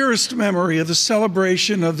clearest memory of the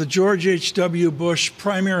celebration of the George H.W. Bush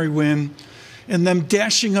primary win and them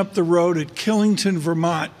dashing up the road at Killington,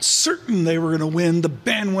 Vermont, certain they were going to win. The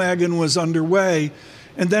bandwagon was underway.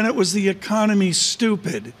 And then it was the economy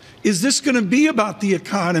stupid. Is this going to be about the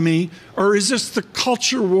economy, or is this the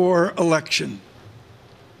culture war election?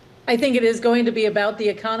 I think it is going to be about the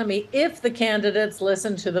economy if the candidates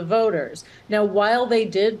listen to the voters. Now, while they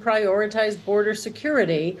did prioritize border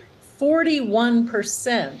security,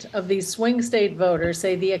 41% of these swing state voters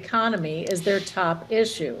say the economy is their top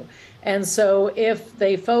issue. And so if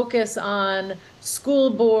they focus on school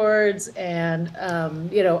boards and,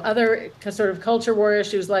 other sort of culture war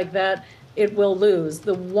issues like that, it will lose.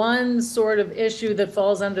 The one sort of issue that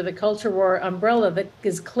falls under the culture war umbrella that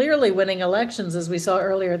is clearly winning elections, as we saw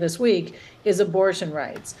earlier this week, is abortion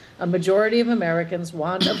rights. A majority of Americans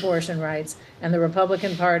want abortion rights, and the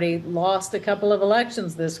Republican Party lost a couple of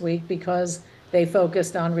elections this week because they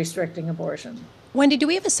focused on restricting abortion. Wendy, do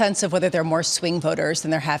we have a sense of whether there are more swing voters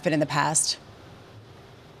than there have been in the past?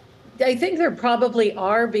 I think there probably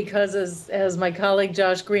are because, as my colleague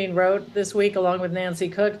Josh Green wrote this week, along with Nancy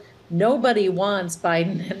Cook, nobody wants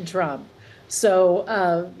Biden and Trump.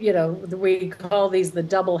 So, we call these the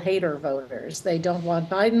double hater voters. They don't want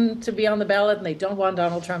Biden to be on the ballot and they don't want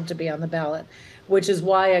Donald Trump to be on the ballot, which is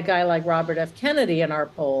why a guy like Robert F. Kennedy in our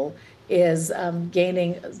poll is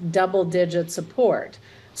gaining double-digit support.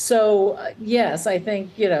 So, yes, I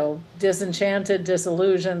think, disenchanted,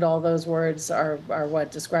 disillusioned, all those words are what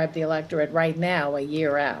describe the electorate right now, a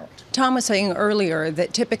year out. Tom was saying earlier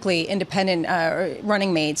that typically independent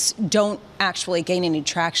running mates don't actually gain any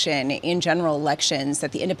traction in general elections,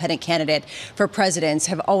 that the independent candidate for presidents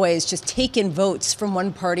have always just taken votes from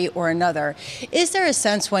one party or another. Is there a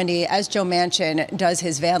sense, Wendy, as Joe Manchin does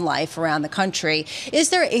his van life around the country, is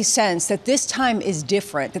there a sense that this time is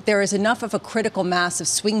different, that there is enough of a critical mass of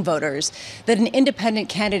swing voters that an independent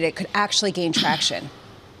candidate could actually gain traction?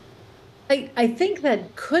 I think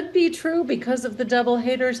that could be true because of the double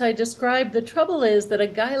haters I described. The trouble is that a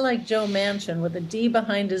guy like Joe Manchin, with a D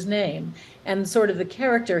behind his name and sort of the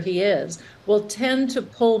character he is, will tend to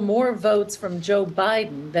pull more votes from Joe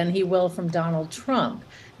Biden than he will from Donald Trump.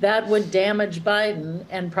 That would damage Biden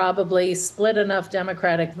and probably split enough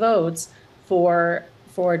Democratic votes for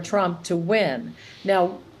Trump to win.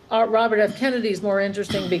 Now, Robert F. Kennedy is more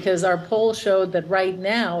interesting because our poll showed that right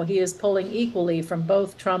now he is pulling equally from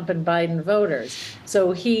both Trump and Biden voters.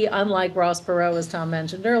 So he, unlike Ross Perot, as Tom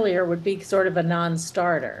mentioned earlier, would be sort of a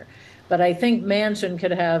non-starter. But I think Manchin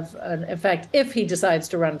could have an effect if he decides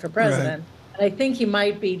to run for president. Right. I think he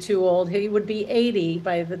might be too old. He would be 80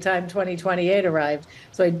 by the time 2028 arrived.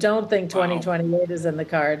 So I don't think 2028 is in the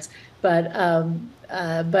cards. But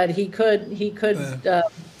he could.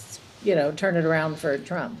 Turn it around for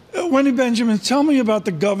Trump. Wendy Benjamin, tell me about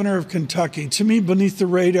the governor of Kentucky. To me, beneath the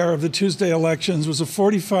radar of the Tuesday elections was a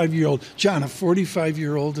 45-year-old, John, a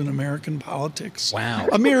 45-year-old in American politics. Wow.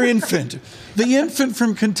 A mere infant. The infant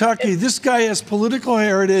from Kentucky. This guy has political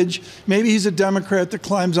heritage. Maybe he's a Democrat that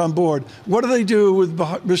climbs on board. What do they do with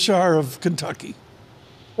Bashar of Kentucky?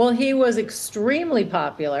 Well, he was extremely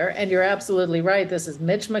popular, and you're absolutely right. This is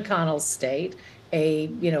Mitch McConnell's state. A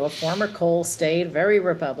former coal state, very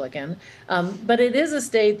Republican, but it is a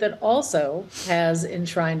state that also has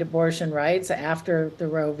enshrined abortion rights after the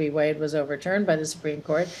Roe v. Wade was overturned by the Supreme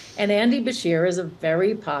Court. And Andy Beshear is a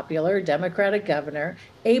very popular Democratic governor,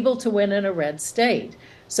 able to win in a red state.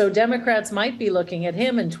 So Democrats might be looking at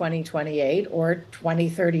him in 2028 or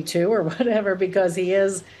 2032 or whatever, because he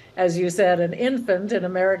is, as you said, an infant in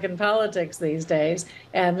American politics these days.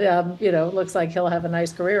 And, looks like he'll have a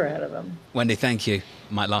nice career ahead of him. Wendy, thank you.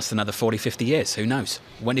 Might last another 40, 50 years. Who knows?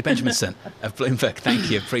 Wendy Benjaminson of Bloomberg, thank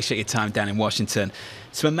you. Appreciate your time down in Washington.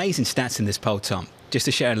 Some amazing stats in this poll, Tom. Just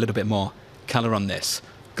to share a little bit more colour on this.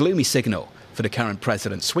 Gloomy signal for the current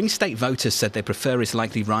president. Swing state voters said they prefer his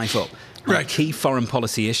likely rival on key foreign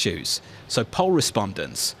policy issues. So poll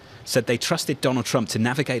respondents said they trusted Donald Trump to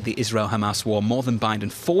navigate the Israel-Hamas war more than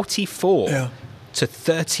Biden, 44 to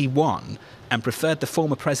 31, and preferred the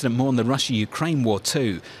former president more than the Russia-Ukraine war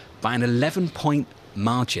too, by an 11-point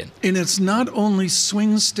margin. And it's not only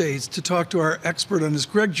swing states. To talk to our expert on this,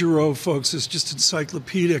 Greg Giroux, folks, is just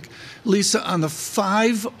encyclopedic. Lisa, on the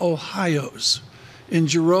 5 Ohios, and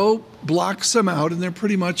Giroux blocks them out, and they're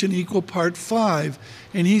pretty much an equal part 5.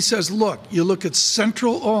 And he says, look, you look at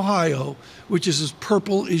central Ohio, which is as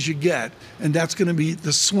purple as you get, and that's going to be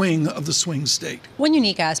the swing of the swing state. One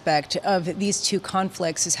unique aspect of these two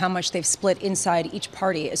conflicts is how much they've split inside each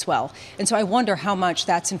party as well. And so I wonder how much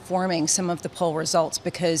that's informing some of the poll results,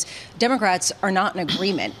 because Democrats are not in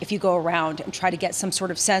agreement if you go around and try to get some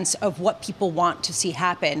sort of sense of what people want to see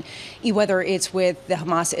happen, whether it's with the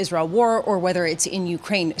Hamas-Israel war or whether it's in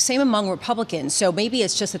Ukraine. Same among Republicans. So maybe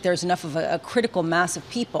it's just that there's enough of a critical mass of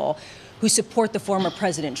people who support the former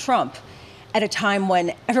President Trump at a time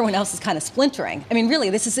when everyone else is kind of splintering. I mean, really,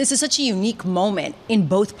 this is such a unique moment in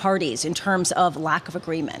both parties in terms of lack of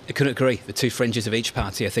agreement. I couldn't agree. The two fringes of each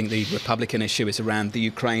party. I think the Republican issue is around the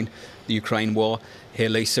Ukraine war here,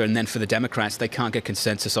 Lisa, and then for the Democrats, they can't get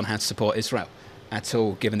consensus on how to support Israel at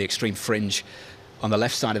all, given the extreme fringe on the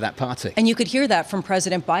left side of that party. And you could hear that from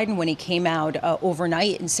President Biden when he came out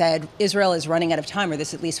overnight and said Israel is running out of time, or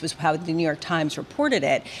this at least was how the New York Times reported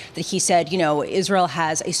it, that he said, Israel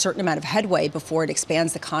has a certain amount of headway before it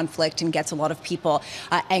expands the conflict and gets a lot of people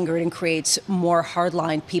angered and creates more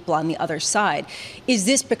hardline people on the other side. Is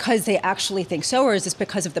this because they actually think so, or is this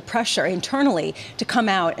because of the pressure internally to come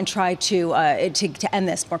out and try to end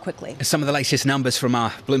this more quickly? Some of the latest numbers from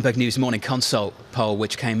our Bloomberg News Morning Consult poll,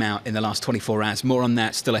 which came out in the last 24 hours. More on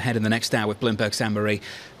that still ahead in the next hour with Bloomberg's Anne-Marie.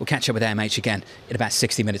 We'll catch up with AMH again in about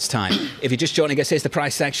 60 minutes' time. If you're just joining us, here's the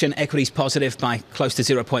price action. Equities positive by close to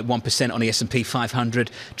 0.1% on the S&P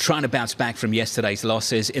 500, trying to bounce back from yesterday's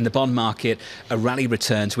losses. In the bond market, a rally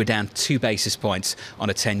returns. We're down 2 basis points on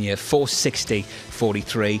a 10-year,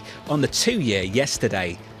 460.43. On the 2-year,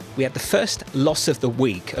 yesterday, we had the first loss of the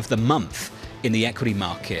week, of the month, in the equity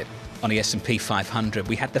market. On the S&P 500,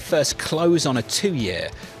 we had the first close on a 2-year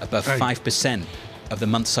above 5% of the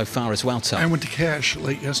month so far as well, Tom. I went to cash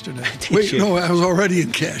late yesterday. Wait, no, I was already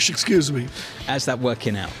in cash, excuse me. How's that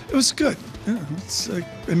working out? It was good. Yeah,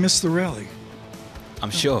 I missed the rally. I'm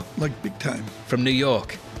sure. Like big time. From New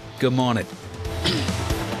York, good morning.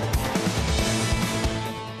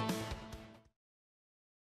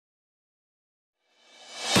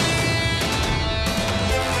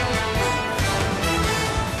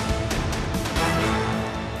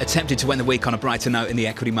 Attempted to end the week on a brighter note in the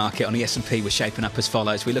equity market. On the S&P, we're shaping up as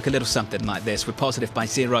follows. We look a little something like this. We're positive by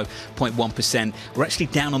 0.1%. We're actually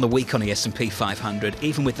down on the week on the S&P 500,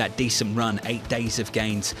 even with that decent run, 8 days of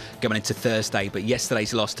gains going into Thursday. But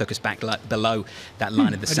yesterday's loss took us back below that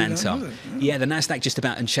line of the centre. Yeah, the Nasdaq just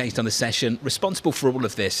about unchanged on the session. Responsible for all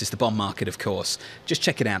of this is the bond market, of course. Just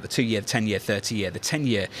check it out, the 2-year, the 10-year, 30-year. The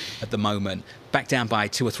 10-year at the moment, back down by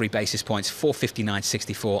 2 or 3 basis points,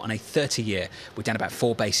 459.64. On a 30-year, we're down about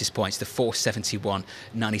 4 basis points to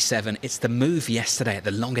 471.97. It's the move yesterday at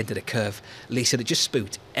the long end of the curve, Lisa, that just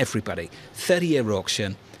spooked everybody. 30-year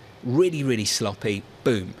auction, really, really sloppy.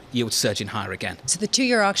 Boom, yield surging higher again. So the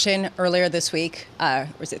 2-year auction earlier this week, or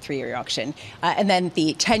is it 3-year auction? And then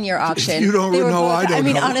the 10-year auction. You don't know, I don't know. I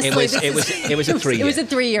mean, honestly, it was a 3-year. It was a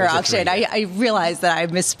 3-year auction. I realized that I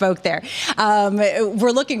misspoke there. We're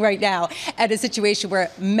looking right now at a situation where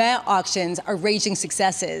meh auctions are raging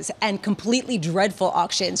successes and completely dreadful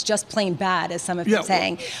auctions, just plain bad, as some have been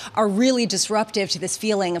saying, are really disruptive to this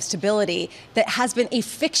feeling of stability that has been a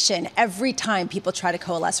fiction every time people try to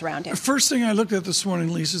coalesce around it. The first thing I looked at this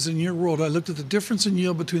morning, Lisa, is in your world, I looked at the difference in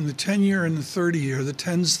yield between the 10-year and the 30-year, the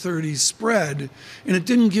 10s-30s spread, and it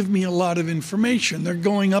didn't give me a lot of information. They're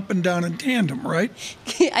going up and down in tandem, right?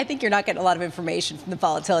 I think you're not getting a lot of information from the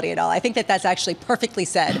volatility at all. I think that that's actually perfectly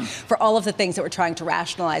said for all of the things that we're trying to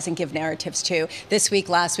rationalize and give narratives to this week,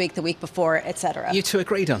 last week, the week before, etc. You two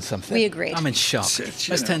agreed on something. We agreed. I'm in shock.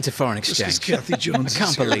 Let's turn to foreign exchange. Kathy Jones. I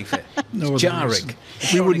can't believe it. No it's jarring.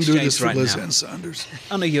 We wouldn't do this for right Liz now. Ann Saunders.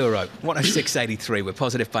 On the euro, 106.83. We're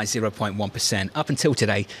positive by 0.1%. Up until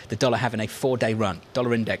today, the dollar having a 4-day run.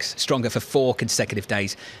 Dollar index stronger for 4 consecutive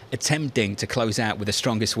days, attempting to close out with the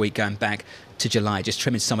strongest week going back to July, just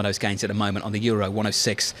trimming some of those gains at the moment on the euro,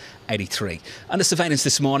 106.83. Under surveillance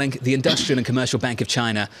this morning, the Industrial and Commercial Bank of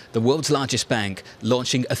China, the world's largest bank,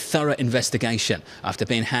 launching a thorough investigation after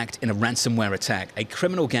being hacked in a ransomware attack. A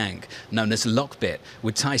criminal gang known as Lockbit,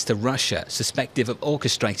 with ties to Russia, suspected of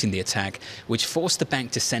orchestrating the attack, which forced the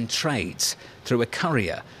bank to send trades through a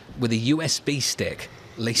courier with a USB stick,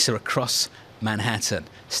 Lisa, across Manhattan.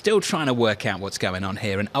 Still trying to work out what's going on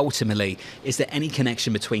here, and ultimately, is there any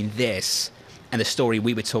connection between this and the story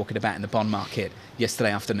we were talking about in the bond market yesterday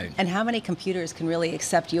afternoon? And how many computers can really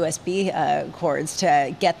accept USB cords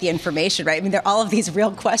to get the information, right? I mean, there are all of these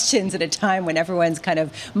real questions at a time when everyone's kind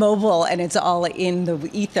of mobile and it's all in the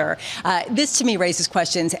ether. This, to me, raises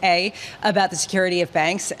questions, A, about the security of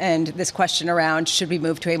banks, and this question around should we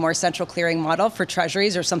move to a more central clearing model for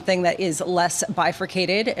treasuries or something that is less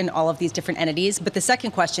bifurcated in all of these different entities. But the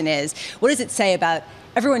second question is, what does it say about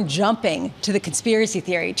everyone jumping to the conspiracy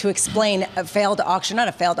theory to explain a failed auction, not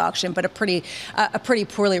a failed auction, but a pretty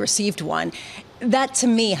poorly received one? That, to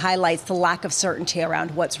me, highlights the lack of certainty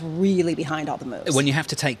around what's really behind all the moves. When you have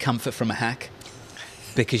to take comfort from a hack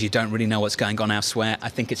because you don't really know what's going on elsewhere, I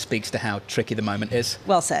think it speaks to how tricky the moment is.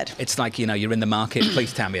 Well said. It's like, you're in the market,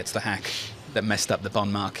 please tell me it's the hack that messed up the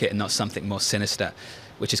bond market and not something more sinister,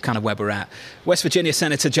 which is kind of where we're at. West Virginia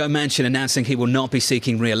Senator Joe Manchin announcing he will not be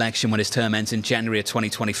seeking re-election when his term ends in January of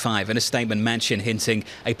 2025. In a statement, Manchin hinting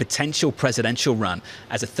a potential presidential run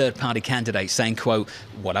as a third-party candidate, saying, quote,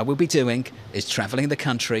 "What I will be doing is traveling the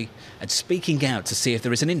country and speaking out to see if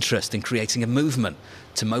there is an interest in creating a movement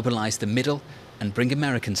to mobilize the middle and bring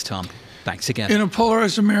Americans, Tom, back together." In a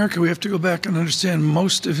polarized America, we have to go back and understand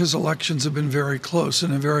most of his elections have been very close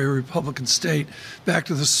in a very Republican state. Back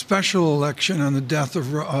to the special election on the death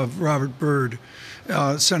of Robert Byrd,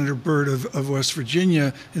 Senator Byrd of West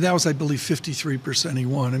Virginia. And that was, I believe, 53% he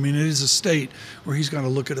won. I mean, it is a state where he's got to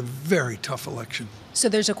look at a very tough election. So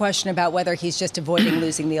there's a question about whether he's just avoiding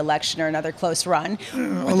losing the election or another close run.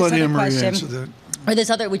 I'll let Anne-Marie answer that. Or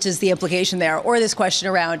this other, which is the implication there, or this question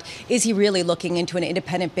around, is he really looking into an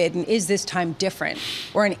independent bid, and is this time different,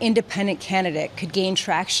 or an independent candidate could gain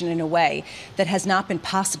traction in a way that has not been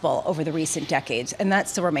possible over the recent decades? And that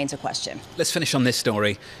still remains a question. Let's finish on this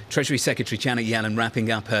story. Treasury Secretary Janet Yellen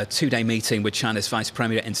wrapping up her 2-day meeting with China's Vice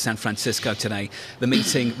Premier in San Francisco today. The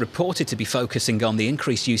meeting reported to be focusing on the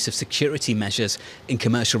increased use of security measures in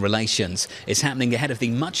commercial relations. It's happening ahead of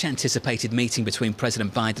the much-anticipated meeting between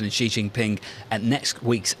President Biden and Xi Jinping at next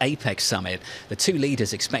week's APEC summit. The two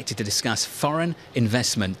leaders expected to discuss foreign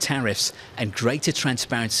investment, tariffs, and greater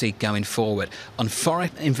transparency going forward. On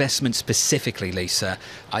foreign investment specifically, Lisa,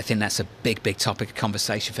 I think that's a big topic of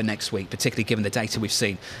conversation for next week, particularly given the data we've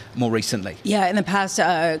seen more recently. Yeah, in the past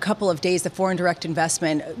couple of days, the foreign direct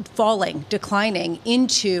investment declining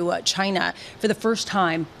into China for the first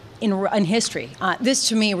time in history. This,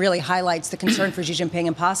 to me, really highlights the concern for Xi Jinping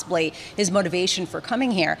and possibly his motivation for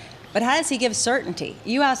coming here. But how does he give certainty?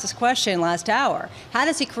 You asked this question last hour. How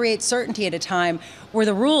does he create certainty at a time where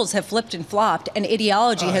the rules have flipped and flopped and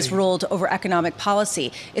ideology has ruled over economic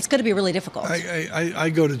policy? It's going to be really difficult. I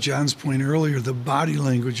go to John's point earlier. The body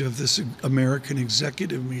language of this American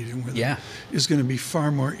executive meeting with him is going to be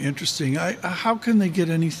far more interesting. How can they get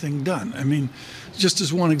anything done? I mean, just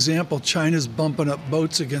as one example, China's bumping up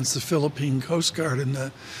boats against the Philippine Coast Guard in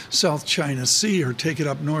the South China Sea, or take it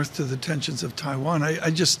up north to the tensions of Taiwan.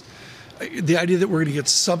 The idea that we're going to get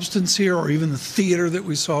substance here, or even the theater that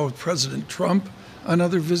we saw with President Trump on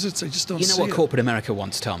other visits, I just don't see it. You know what corporate America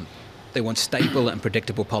wants, Tom? They want stable and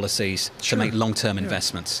predictable policies to make long-term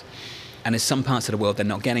investments. And in some parts of the world, they're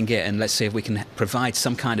not getting it. And let's see if we can provide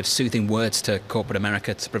some kind of soothing words to corporate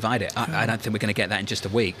America to provide it. I don't think we're going to get that in just a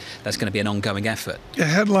week. That's going to be an ongoing effort. A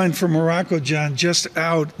headline from Morocco, John, just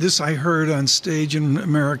out. This I heard on stage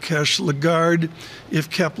in Marrakesh. Lagarde, if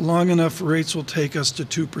kept long enough, rates will take us to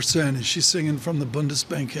 2%. Is she singing from the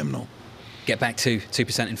Bundesbank hymnal? Get back to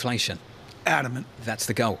 2% inflation. Adamant. That's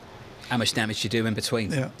the goal. How much damage do you do in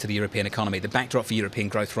between to the European economy? The backdrop for European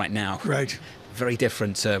growth right now. Right. Very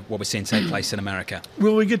different to what we're seeing take place in America.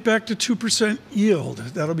 Will we get back to 2% yield?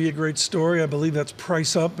 That'll be a great story. I believe that's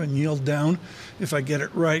price up and yield down, if I get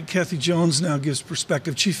it right. Kathy Jones now gives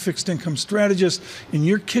perspective, chief fixed income strategist in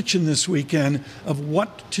your kitchen this weekend, of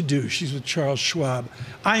what to do. She's with Charles Schwab.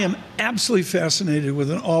 I am absolutely fascinated with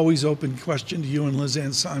an always open question to you and Liz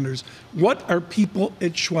Ann Saunders. What are people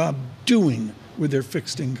at Schwab doing with their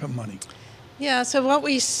fixed income money? Yeah, so what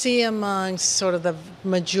we see among sort of the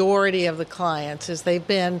majority of the clients is they've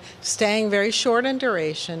been staying very short in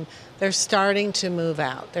duration. They're starting to move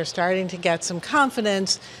out. They're starting to get some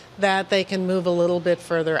confidence that they can move a little bit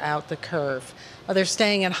further out the curve. They're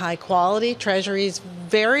staying in high quality. Treasuries,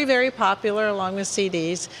 very, very popular along with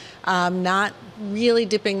CDs, not really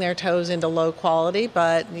dipping their toes into low quality,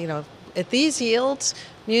 but at these yields,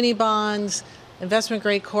 muni bonds,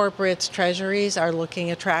 investment-grade corporates, treasuries are looking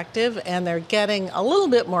attractive, and they're getting a little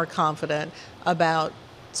bit more confident about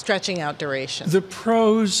stretching out duration. The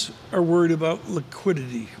pros are worried about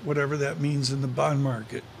liquidity, whatever that means in the bond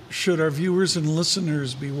market. Should our viewers and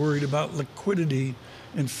listeners be worried about liquidity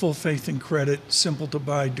and full faith and credit,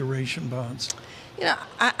 simple-to-buy duration bonds?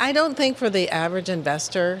 I don't think for the average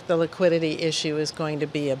investor, the liquidity issue is going to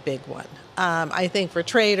be a big one. I think for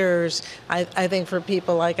traders, I think for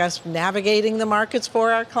people like us navigating the markets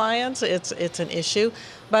for our clients, it's an issue.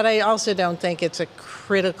 But I also don't think it's a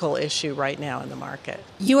critical issue right now in the market.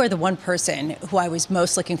 You are the one person who I was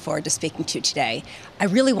most looking forward to speaking to today. I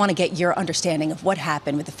really want to get your understanding of what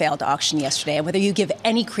happened with the failed auction yesterday, and whether you give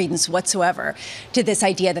any credence whatsoever to this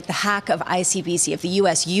idea that the hack of ICBC, of the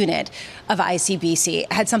U.S. unit of ICBC,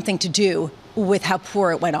 had something to do with how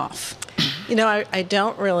poor it went off. I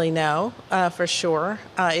don't really know for sure.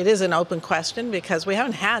 It is an open question because we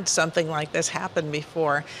haven't had something like this happen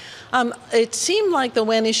before. It seemed like the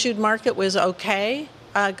when issued market was okay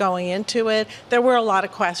going into it. There were a lot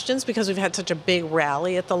of questions because we've had such a big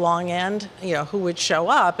rally at the long end, who would show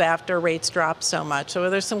up after rates dropped so much. So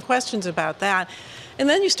there's some questions about that. And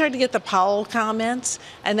then you start to get the Powell comments,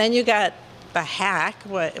 and then you got the hack,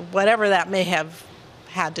 whatever that may have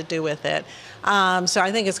had to do with it. So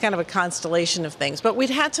I think it's kind of a constellation of things. But we'd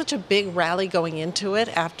had such a big rally going into it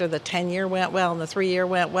after the 10-year went well and the 3-year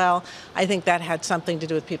went well. I think that had something to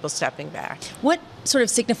do with people stepping back. What sort of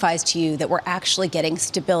signifies to you that we're actually getting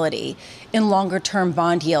stability in longer-term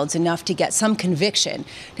bond yields enough to get some conviction,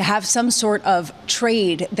 to have some sort of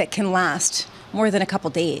trade that can last more than a couple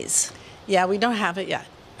days? Yeah, we don't have it yet.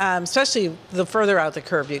 Especially the further out the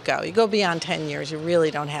curve you go. You go beyond 10 years, you really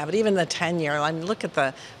don't have it. Even the 10-year, look at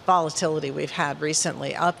the volatility we've had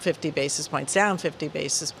recently, up 50 basis points, down 50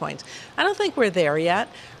 basis points. I don't think we're there yet.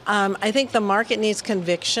 I think the market needs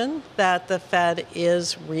conviction that the Fed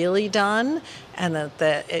is really done, and that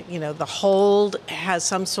the hold has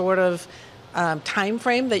some sort of time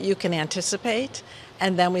frame that you can anticipate.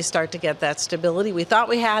 And then we start to get that stability. We thought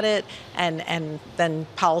we had it, and then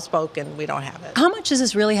Powell spoke, and we don't have it. How much does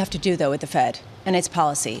this really have to do, though, with the Fed and its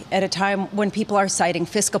policy at a time when people are citing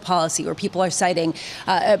fiscal policy, or people are citing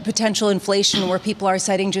potential inflation, where people are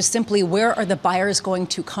citing just simply where are the buyers going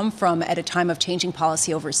to come from at a time of changing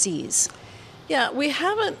policy overseas? Yeah, we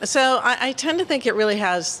haven't. So I tend to think it really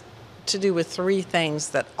has to do with three things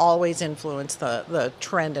that always influence the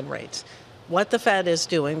trend in rates. What the Fed is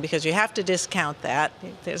doing, because you have to discount that.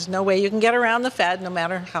 There's no way you can get around the Fed, no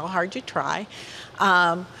matter how hard you try.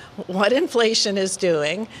 What inflation is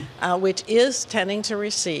doing, which is tending to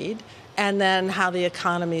recede, and then how the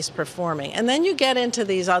economy is performing. And then you get into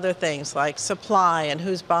these other things like supply and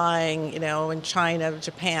who's buying, in China,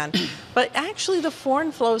 Japan. But actually the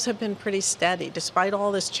foreign flows have been pretty steady. Despite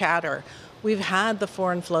all this chatter, we've had the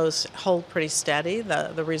foreign flows hold pretty steady.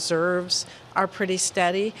 The reserves are pretty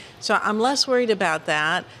steady. So I'm less worried about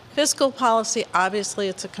that. Fiscal policy, obviously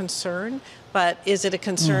it's a concern, but is it a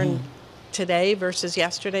concern today versus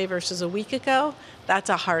yesterday versus a week ago?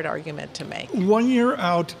 That's a hard argument to make. 1 year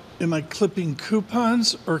out, am I clipping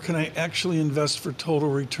coupons, or can I actually invest for total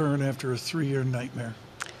return after a 3-year nightmare?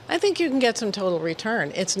 I think you can get some total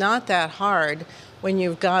return. It's not that hard when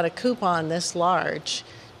you've got a coupon this large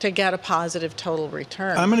to get a positive total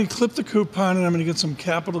return. I'm going to clip the coupon and I'm going to get some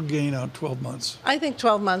capital gain out 12 months. I think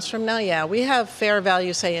 12 months from now, yeah. We have fair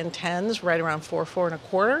value, say, in 10s, right around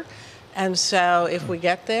 4.25. And so if we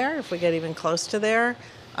get there, if we get even close to there,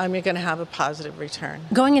 you're going to have a positive return.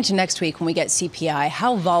 Going into next week when we get CPI,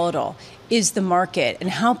 how volatile is the market and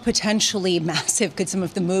how potentially massive could some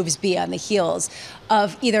of the moves be on the heels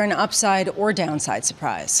of either an upside or downside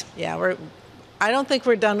surprise? Yeah, I don't think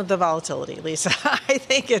we're done with the volatility, Lisa. I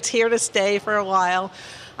think it's here to stay for a while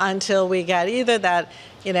until we get either that,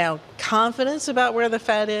 confidence about where the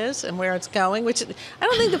Fed is and where it's going, which I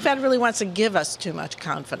don't think the Fed really wants to give us too much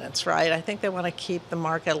confidence, right? I think they want to keep the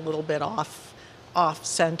market a little bit off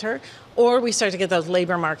center, or we start to get those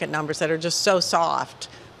labor market numbers that are just so soft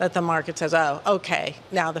that the market says, oh, okay,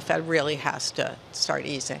 now the Fed really has to start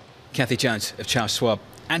easing. Kathy Jones of Charles Schwab.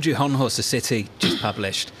 Andrew Honhorst of Citi just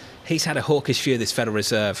published. He's had a hawkish view of this Federal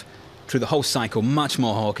Reserve through the whole cycle, much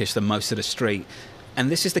more hawkish than most of the street.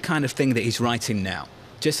 And this is the kind of thing that he's writing now.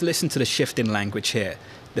 Just listen to the shift in language here.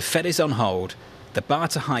 The Fed is on hold. The bar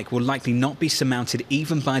to hike will likely not be surmounted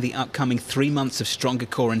even by the upcoming 3 months of stronger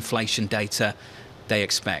core inflation data they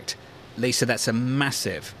expect. Lisa, that's a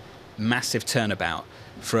massive, massive turnabout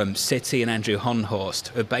from Citi and Andrew Honhorst,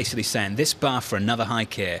 who are basically saying this bar for another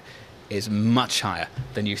hike here is much higher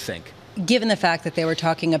than you think. Given the fact that they were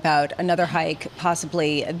talking about another hike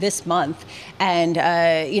possibly this month, and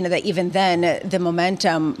that even then the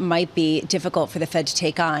momentum might be difficult for the Fed to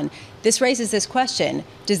take on, this raises this question: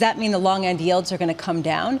 does that mean the long end yields are going to come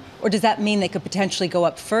down, or does that mean they could potentially go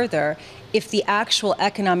up further if the actual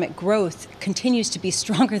economic growth continues to be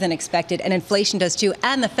stronger than expected, and inflation does too,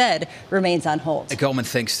 and the Fed remains on hold? Goldman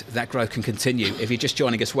thinks that growth can continue. If you're just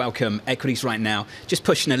joining us, welcome. Equities right now just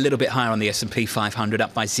pushing a little bit higher on the S&P 500,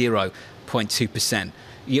 up by 0.2%.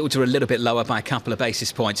 Yields are a little bit lower by a couple of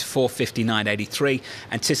basis points, 459.83,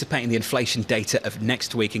 anticipating the inflation data of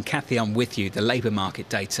next week. And Kathy, I'm with you, the labour market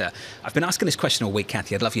data. I've been asking this question all week,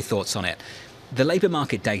 Kathy. I'd love your thoughts on it. The labour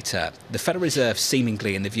market data, the Federal Reserve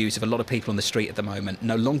seemingly, in the views of a lot of people on the street at the moment,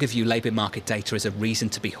 no longer view labour market data as a reason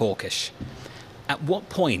to be hawkish. At what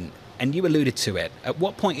point, and you alluded to it, at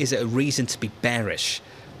what point is it a reason to be bearish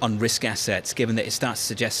on risk assets, given that it starts to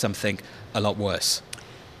suggest something a lot worse?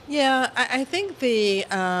 Yeah, I think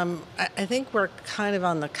I think we're kind of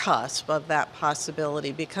on the cusp of that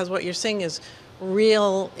possibility, because what you're seeing is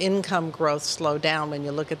real income growth slow down when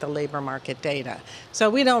you look at the labor market data. So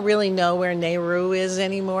we don't really know where Nehru is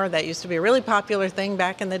anymore. That used to be a really popular thing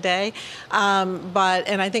back in the day. And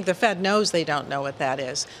I think the Fed knows they don't know what that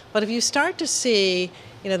is. But if you start to see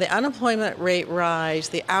the unemployment rate rise,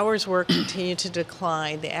 the hours worked continue to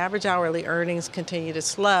decline, the average hourly earnings continue to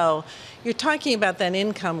slow, you're talking about then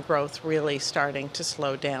income growth really starting to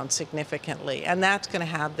slow down significantly. And that's going to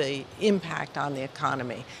have the impact on the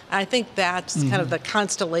economy. I think that's kind of the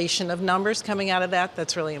constellation of numbers coming out of that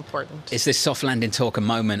that's really important. Is this soft landing talk a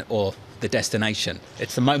moment or the destination?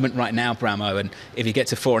 It's the moment right now, Bramo, and if you get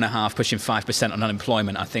to 4.5%, pushing 5% on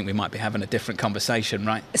unemployment, I think we might be having a different conversation,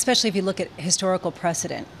 right? Especially if you look at historical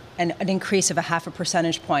precedent, and an increase of 0.5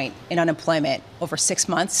 percentage point in unemployment over 6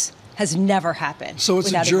 months has never happened. So it's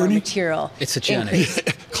without a journey? more material. It's a journey.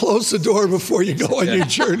 Close the door before you go on your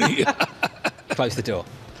journey. Close the door.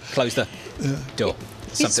 Close the door.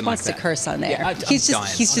 He just wants to curse on there. Yeah, he's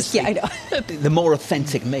just, I know. The more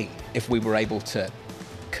authentic me, if we were able to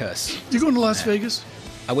curse. You going to Las Vegas?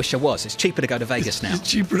 I wish I was. It's cheaper to go to Vegas now. It's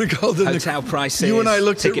cheaper to go than hotel prices. You and I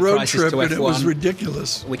looked at road trip and F1. it was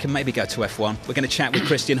ridiculous. We can maybe go to F1. We're going to chat with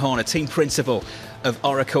Christian Horner, team principal of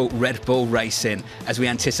Oracle Red Bull Racing, as we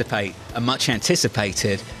anticipate a much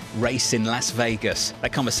anticipated race in Las Vegas.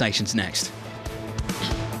 That conversation's next.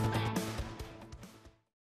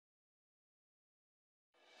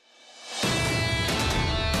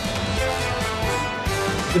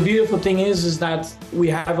 The beautiful thing is that we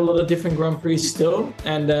have a lot of different Grand Prix still,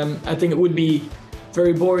 and I think it would be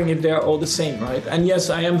very boring if they're all the same, right? And yes,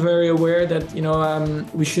 I am very aware that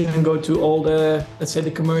we shouldn't go to all the, let's say,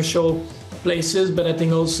 the commercial places, but I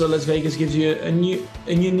think also Las Vegas gives you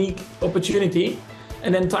a unique opportunity.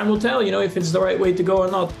 And then time will tell, if it's the right way to go or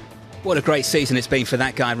not. What a great season it's been for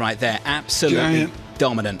that guy right there. Absolutely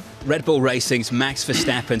dominant. Red Bull Racing's Max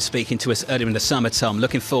Verstappen speaking to us earlier in the summer, Tom.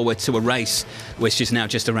 Looking forward to a race which is now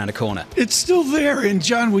just around the corner. It's still there. And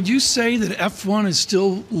John, would you say that F1 is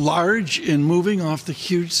still large in moving off the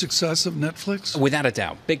huge success of Netflix? Without a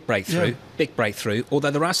doubt. Big breakthrough. Big breakthrough.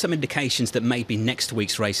 Although there are some indications that maybe next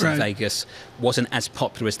week's race in Vegas wasn't as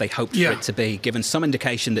popular as they hoped for it to be, given some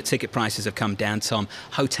indication that ticket prices have come down, Tom.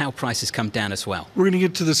 Hotel prices come down as well. We're going to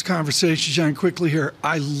get to this conversation, John, quickly here.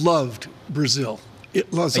 I loved Brazil. It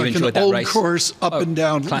was like an old course, up and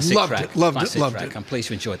down. Classic loved track. it, loved it. I'm pleased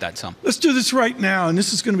you enjoyed that, Tom. Let's do this right now, and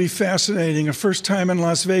this is going to be fascinating. A first time in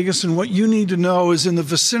Las Vegas, and what you need to know is in the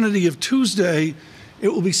vicinity of Tuesday, it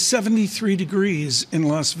will be 73 degrees in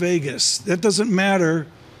Las Vegas. That doesn't matter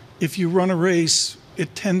if you run a race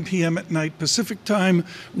at 10 p.m. at night Pacific time,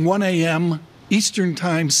 1 a.m. Eastern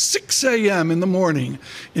Time, 6 a.m. in the morning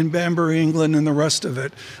in Banbury, England, and the rest of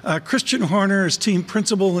it. Christian Horner is team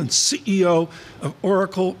principal and CEO of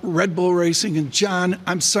Oracle Red Bull Racing. And John,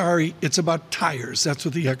 I'm sorry, it's about tires. That's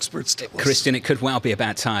what the experts tell us. Christian, it could well be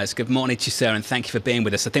about tires. Good morning to you, sir, and thank you for being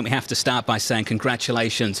with us. I think we have to start by saying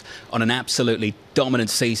congratulations on an absolutely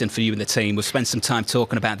dominant season for you and the team. We'll spend some time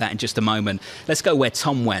talking about that in just a moment. Let's go where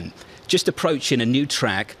Tom went. Just approaching a new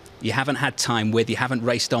track you haven't had time with, you haven't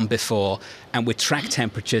raced on before, and with track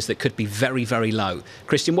temperatures that could be very, very low.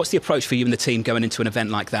 Christian, what's the approach for you and the team going into an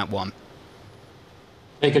event like that one?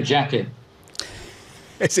 Take a jacket.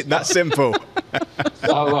 Is it that simple?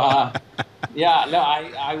 I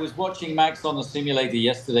was watching Max on the simulator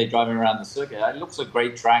yesterday driving around the circuit. It looks a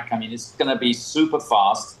great track. I mean, it's going to be super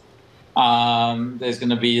fast. There's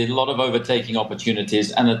going to be a lot of overtaking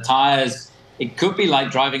opportunities, and the tires, it could be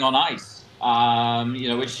like driving on ice.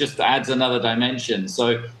 Which just adds another dimension.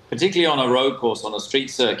 So particularly on a road course, on a street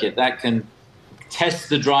circuit, that can test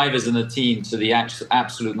the drivers and the team to the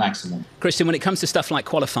absolute maximum. Christian, when it comes to stuff like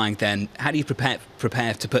qualifying then, how do you prepare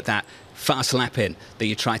to put that fast lap in that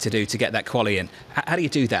you try to do to get that quali in? How do you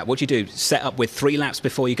do that? What do you do? Set up with 3 laps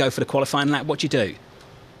before you go for the qualifying lap? What do you do?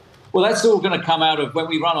 Well, that's all going to come out of when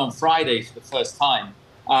we run on Friday for the first time.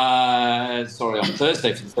 On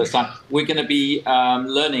Thursday for the first time, we're going to be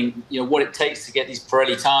learning, what it takes to get these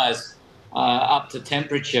Pirelli tires up to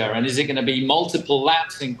temperature, and is it going to be multiple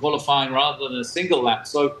laps in qualifying rather than a single lap?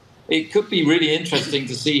 So it could be really interesting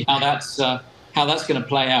to see how that's going to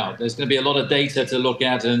play out. There's going to be a lot of data to look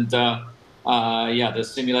at, and the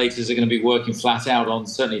simulators are going to be working flat out on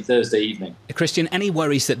certainly Thursday evening. Christian, any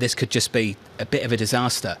worries that this could just be a bit of a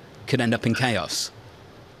disaster, could end up in chaos?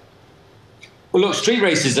 Well, look, street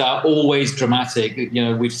races are always dramatic.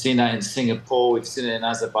 We've seen that in Singapore, we've seen it in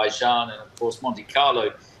Azerbaijan, and of course Monte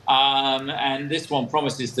Carlo. And this one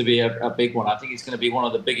promises to be a big one. I think it's going to be one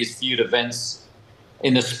of the biggest viewed events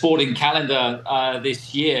in the sporting calendar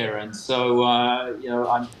this year. And so,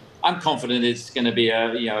 I'm confident it's going to be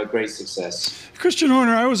a great success. Christian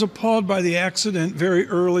Horner, I was appalled by the accident very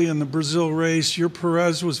early in the Brazil race. Your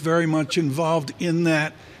Perez was very much involved in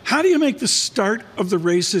that. How do you make the start of the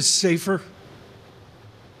races safer?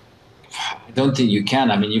 I don't think you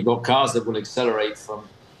can. I mean, you've got cars that will accelerate from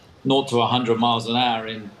 0 to 100 miles an hour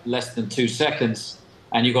in less than 2 seconds,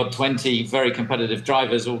 and you've got 20 very competitive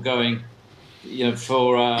drivers all going,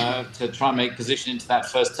 to try and make position into that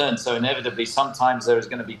first turn. So inevitably, sometimes there is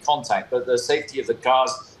going to be contact, but the safety of the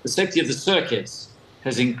cars, the safety of the circuits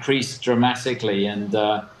has increased dramatically, and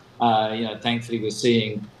thankfully we're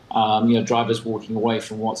seeing drivers walking away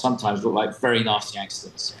from what sometimes look like very nasty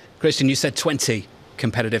accidents. Christian, you said 20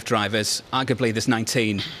 competitive drivers. Arguably there's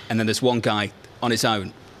 19, and then there's one guy on his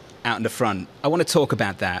own out in the front. I want to talk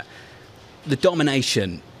about that. The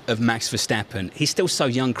domination of Max Verstappen. He's still so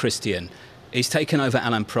young, Christian. He's taken over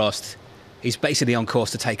Alain Prost. He's basically on course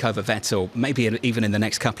to take over Vettel, maybe even in the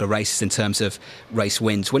next couple of races in terms of race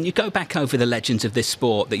wins. When you go back over the legends of this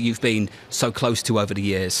sport that you've been so close to over the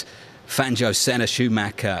years, Fangio, Senna,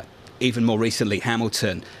 Schumacher, even more recently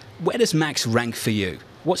Hamilton, where does Max rank for you?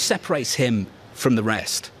 What separates him from the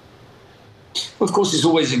rest? Well, of course, it's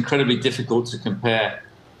always incredibly difficult to compare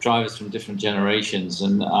drivers from different generations,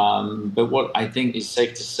 and but what I think is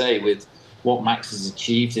safe to say with what Max has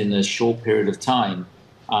achieved in a short period of time,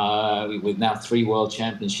 with now 3 world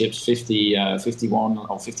championships, 51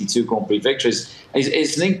 or 52 Grand Prix victories,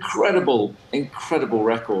 it's an incredible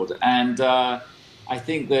record, and I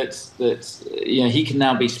think that he can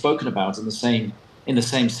now be spoken about in the same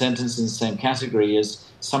sentence, in the same category as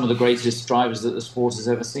some of the greatest drivers that the sport has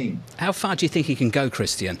ever seen. How far do you think he can go,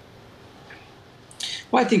 Christian?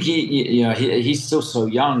 Well, I think he's still so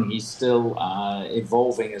young. He's still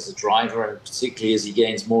evolving as a driver, and particularly as he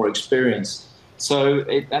gains more experience. So,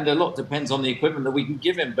 and a lot depends on the equipment that we can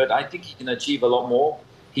give him. But I think he can achieve a lot more.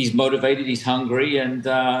 He's motivated. He's hungry, and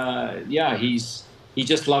he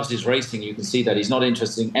just loves his racing. You can see that he's not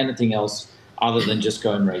interested in anything else other than just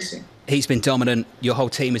going racing. He's been dominant. Your whole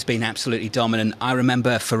team has been absolutely dominant. I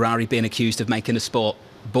remember Ferrari being accused of making the sport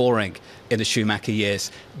boring in the Schumacher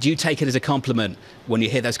years. Do you take it as a compliment when you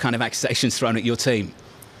hear those kind of accusations thrown at your team?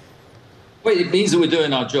 Well, it means that we're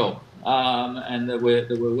doing our job and that we're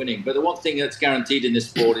winning. But the one thing that's guaranteed in this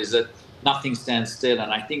sport is that nothing stands still.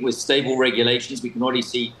 And I think with stable regulations, we can already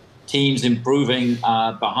see teams improving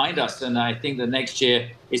behind us. And I think that next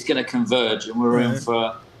year it's going to converge, and we're in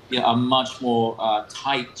for a much more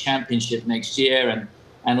tight championship next year,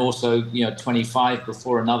 and also 25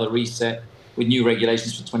 before another reset with new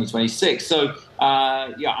regulations for 2026. So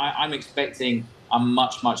I'm expecting a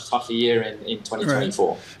much tougher year in 2024.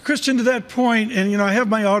 Right. Christian, to that point, and I have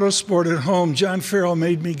my Autosport at home. John Farrell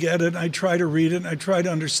made me get it. I try to read it, and I try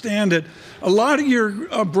to understand it. A lot of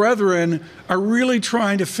your brethren are really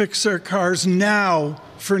trying to fix their cars now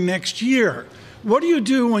for next year. What do you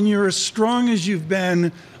do when you're as strong as you've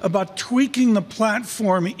been about tweaking the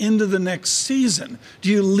platform into the next season? Do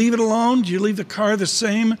you leave it alone? Do you leave the car the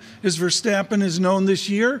same as Verstappen is known this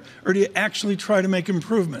year? Or do you actually try to make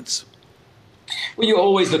improvements? Well, you're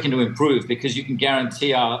always looking to improve, because you can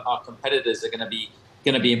guarantee our competitors are going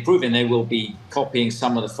to be improving. They will be copying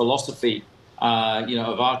some of the philosophy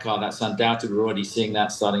of our car. That's undoubted. We're already seeing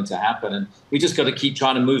that starting to happen. And we just got to keep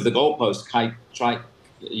trying to move the goalpost,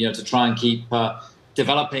 to try and keep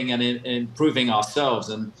developing and improving ourselves.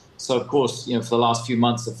 And so, of course, for the last few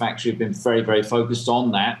months, the factory have been very, very focused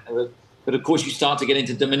on that. But of course, you start to get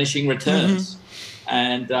into diminishing returns.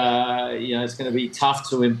 And, it's going to be tough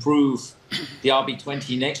to improve the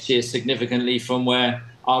RB20 next year significantly from where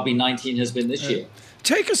RB19 has been this year.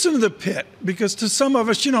 Take us into the pit, because to some of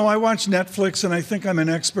us, I watch Netflix and I think I'm an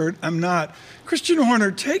expert. I'm not. Christian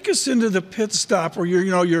Horner, take us into the pit stop where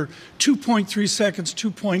you're 2.3 seconds,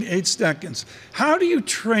 2.8 seconds. How do you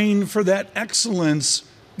train for that excellence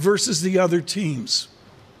versus the other teams?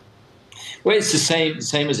 Well, it's the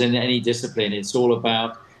same as in any discipline. It's all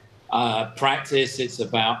about practice. It's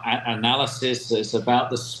about analysis. It's about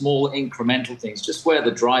the small incremental things, just where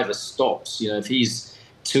the driver stops. If he's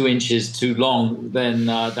 2 inches too long, then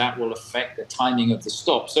that will affect the timing of the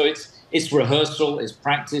stop. So it's rehearsal, it's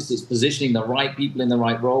practice, it's positioning the right people in the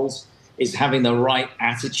right roles, it's having the right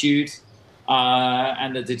attitude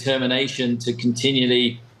and the determination to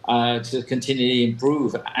continually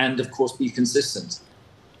improve and, of course, be consistent.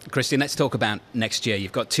 Christian, let's talk about next year.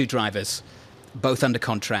 You've got two drivers, both under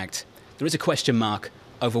contract. There is a question mark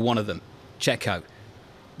over one of them, Checo.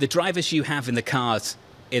 The drivers you have in the cars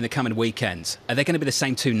in the coming weekends, are they going to be the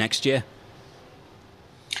same two next year?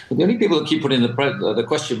 Well, the only people that keep putting the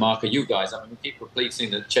question mark are you guys. I mean, we keep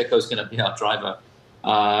repeating that Checo's going to be our driver,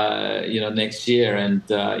 next year, and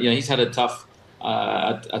he's had a tough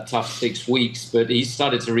 6 weeks, but he's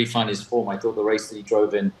started to refine his form. I thought the race that he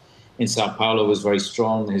drove in Sao Paulo was very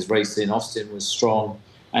strong. His race in Austin was strong,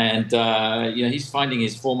 and he's finding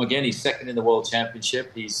his form again. He's second in the World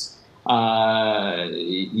Championship. He's over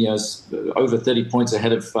 30 points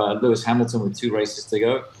ahead of Lewis Hamilton with 2 races to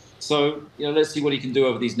go. So, let's see what he can do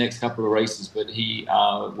over these next couple of races. But he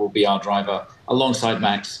will be our driver alongside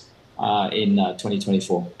Max in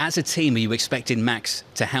 2024. As a team, are you expecting Max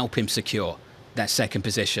to help him secure that second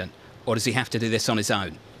position, or does he have to do this on his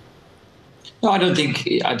own? No, I don't think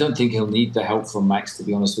he'll need the help from Max, to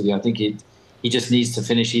be honest with you. I think he just needs to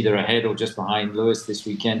finish either ahead or just behind Lewis this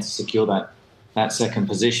weekend to secure that second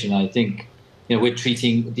position. I think we're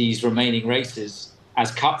treating these remaining races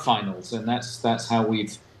as cup finals, and that's how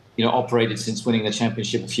we've operated since winning the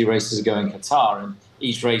championship a few races ago in Qatar. And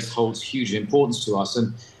each race holds huge importance to us.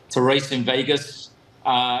 And to race in Vegas,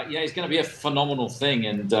 it's going to be a phenomenal thing,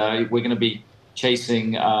 and we're going to be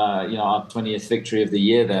chasing our 20th victory of the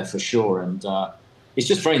year there for sure. And it's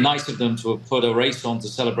just very nice of them to have put a race on to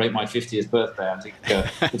celebrate my 50th birthday. I think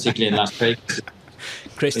particularly in Las Vegas.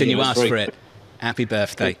 Christian, you asked for it. Happy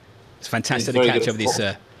birthday. It's fantastic to catch up with you,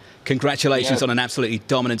 sir. Congratulations on an absolutely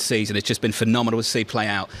dominant season. It's just been phenomenal to see play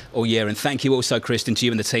out all year. And thank you also, Christian, to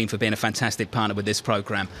you and the team for being a fantastic partner with this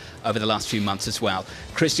programme over the last few months as well.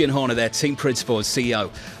 Christian Horner there, team principal and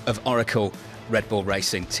CEO of Oracle Red Bull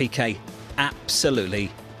Racing. TK,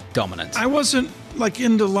 absolutely dominant. I wasn't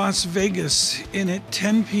into Las Vegas in at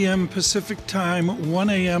 10 p.m. Pacific time, 1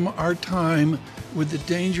 a.m. our time, with the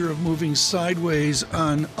danger of moving sideways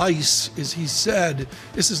on ice, as he said,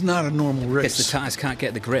 this is not a normal race. Guess the tyres can't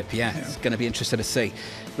get the grip, yeah. It's going to be interesting to see.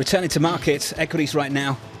 Returning to markets, equities right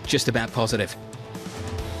now, just about positive.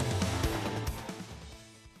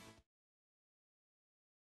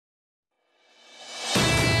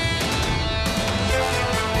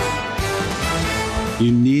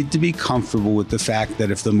 You need to be comfortable with the fact that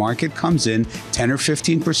if the market comes in 10 or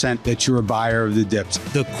 15%, that you're a buyer of the dips.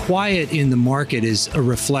 The quiet in the market is a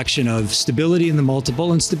reflection of stability in the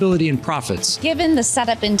multiple and stability in profits. Given the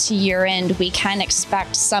setup into year end, we can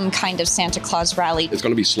expect some kind of Santa Claus rally. It's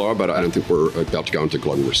going to be slower, but I don't think we're about to go into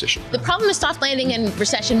global recession. The problem with soft landing and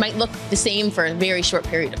recession might look the same for a very short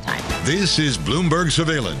period of time. This is Bloomberg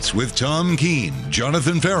Surveillance with Tom Keene,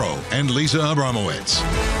 Jonathan Ferro, and Lisa Abramowicz.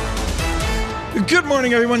 Good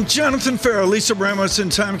morning, everyone. Jonathan Ferro, Lisa Abramowicz, and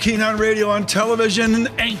Tom Keene on radio, on television. And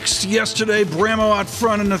angst yesterday. Bramo out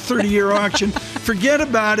front in a 30-year auction. Forget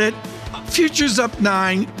about it. Futures up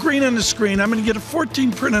 9, green on the screen. I'm going to get a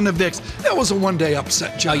 14 print on the VIX. That was a one-day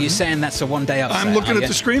upset, John. Are you saying that's a one-day upset? I'm looking at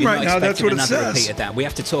the screen right now. That's what it says. Repeat of that. We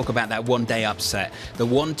have to talk about that one-day upset. The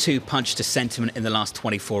 1-2 punch to sentiment in the last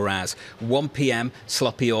 24 hours. 1 p.m.,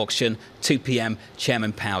 sloppy auction. 2 p.m.,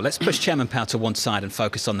 Chairman Powell. Let's push Chairman Powell to one side and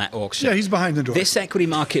focus on that auction. Yeah, he's behind the door. This equity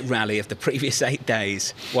market rally of the previous 8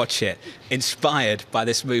 days, watch it, inspired by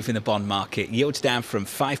this move in the bond market. Yields down from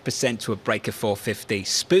 5% to a break of 450.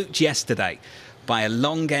 Spooked yesterday by a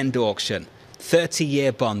long-end auction.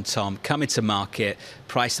 30-year bond, Tom, coming to market,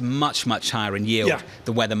 priced much, much higher in yield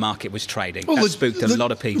than where the market was trading. That spooked a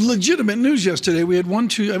lot of people. Legitimate news yesterday. We had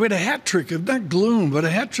we had a hat trick of, not gloom, but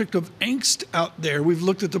a hat trick of angst out there. We've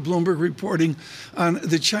looked at the Bloomberg reporting on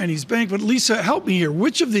the Chinese bank. But Lisa, help me here.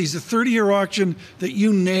 Which of these, the 30-year auction that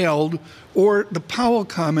you nailed, or the Powell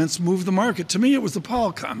comments, moved the market? To me, it was the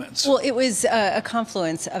Powell comments. Well, it was a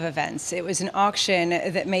confluence of events. It was an auction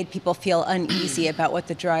that made people feel uneasy about what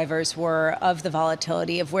the drivers were of the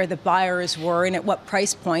volatility, of where the buyers were and at what price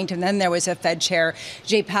point. And then there was a Fed chair,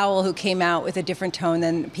 Jay Powell, who came out with a different tone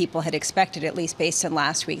than people had expected, at least based on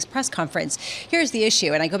last week's press conference. Here's the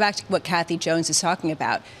issue, and I go back to what Kathy Jones is talking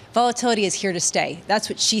about. Volatility is here to stay. That's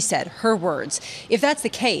what she said, her words. If that's the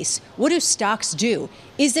case, what do stocks do?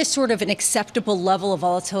 Is this sort of an acceptable level of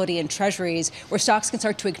volatility in treasuries where stocks can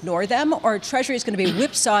start to ignore them, or are treasuries going to be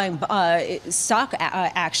whipsawing stock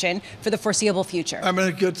action for the foreseeable future? I'm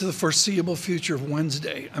going to get to the foreseeable future of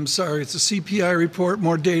Wednesday. I'm sorry, it's a CPI report,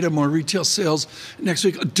 more data, more retail sales next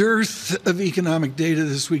week. A dearth of economic data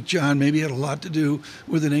this week, John. Maybe had a lot to do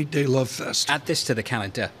with an 8-day love fest. Add this to the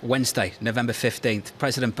calendar. Wednesday, November 15th,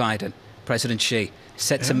 President Biden, President Xi,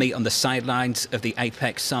 set to meet on the sidelines of the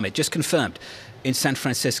APEC summit, just confirmed, in San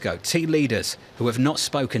Francisco. Key leaders who have not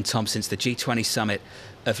spoken, Tom, since the G20 summit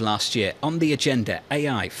of last year. On the agenda,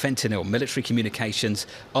 AI, fentanyl, military communications,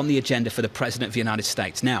 on the agenda for the President of the United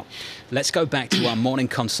States. Now, let's go back to our morning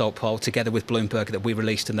consult poll together with Bloomberg that we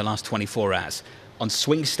released in the last 24 hours on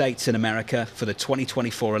swing states in America for the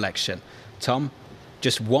 2024 election. Tom,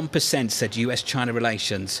 just 1% said US-China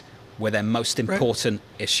relations were their most important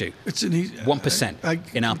issue. It's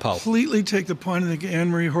 1% in our poll. I completely take the point. I think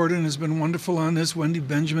Anne-Marie Horton has been wonderful on this. Wendy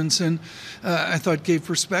Benjaminson, I thought, gave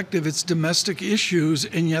perspective. It's domestic issues,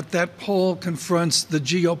 and yet that poll confronts the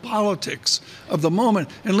geopolitics of the moment.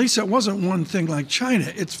 And Lisa, it wasn't one thing like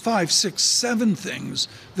China. It's 5, 6, 7 things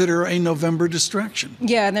that are a November distraction.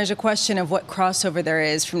 Yeah, and there's a question of what crossover there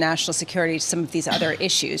is from national security to some of these other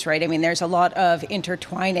issues, right? I mean, there's a lot of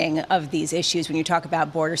intertwining of these issues when you talk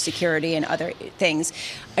about border security and other things.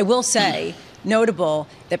 I will say, notable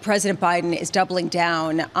that President Biden is doubling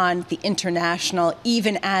down on the international,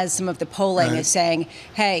 even as some of the polling is saying,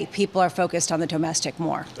 hey, people are focused on the domestic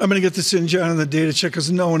more. I'm going to get this in, John, on the data check,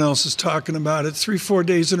 because no one else is talking about it. 3-4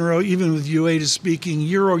 days in a row, even with Ueda speaking,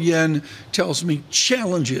 Euro-yen tells me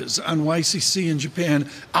challenges on YCC in Japan.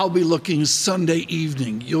 I'll be looking Sunday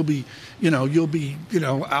evening. You'll be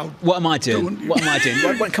out. What am I doing? What am I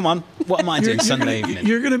doing? Come on. What am I doing Sunday evening?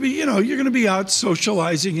 You're going to be out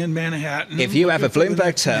socializing in Manhattan. If you have a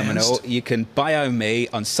Bloomberg terminal, you can bio me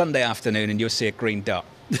on Sunday afternoon and you'll see a green dot.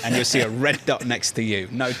 And you'll see a red dot next to you.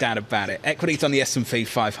 No doubt about it. Equities on the S&P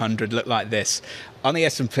 500 look like this. On the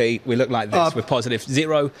S&P, we look like this. We're positive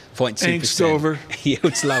 0.2%. Angst over.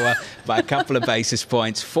 Yields lower by a couple of basis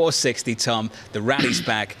points. 460, Tom. The rally's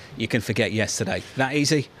back. You can forget yesterday. That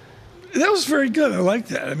easy? That was very good. I like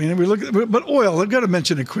that. I mean, we look at, but oil, I've got to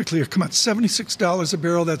mention it quickly. Come on, $76 a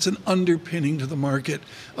barrel. That's an underpinning to the market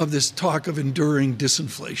of this talk of enduring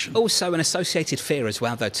disinflation. Also, an associated fear as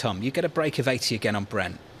well, though, Tom. You get a break of 80 again on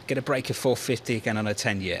Brent. get a break of 450 again on a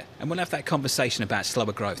 10-year, and we'll have that conversation about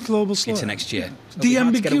slower growth into next year. The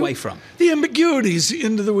hard to get away from. The ambiguities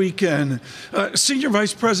into the weekend. Senior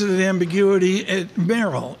Vice President Ambiguity at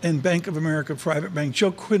Merrill and Bank of America Private Bank,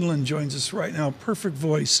 Joe Quinlan, joins us right now. Perfect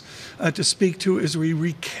voice to speak to as we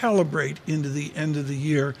recalibrate into the end of the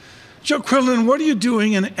year. Joe Quinlan, what are you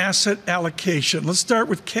doing in asset allocation? Let's start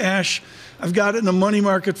with cash. I've got it in a money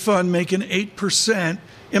market fund making 8%.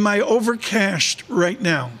 Am I overcashed right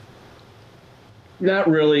now? Not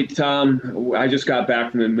really, Tom. I just got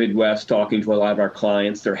back from the Midwest talking to a lot of our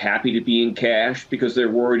clients. They're happy to be in cash because they're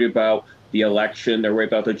worried about the election. They're worried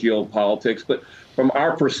about the geopolitics. But from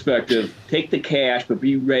our perspective, take the cash, but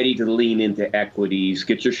be ready to lean into equities.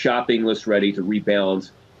 Get your shopping list ready to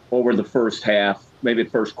rebalance over the first half, maybe the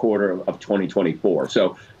first quarter of 2024.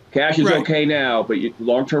 So cash is okay now, but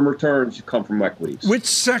long-term returns come from equities. Which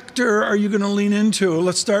sector are you going to lean into?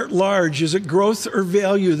 Let's start large. Is it growth or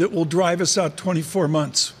value that will drive us out 24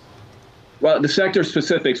 months? Well, the sector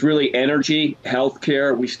specifics, really energy,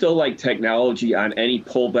 healthcare. We still like technology. On any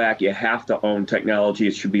pullback, you have to own technology.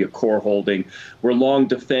 It should be a core holding. We're long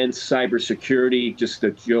defense, cybersecurity, just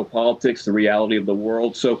the geopolitics, the reality of the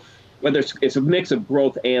world. So whether it's a mix of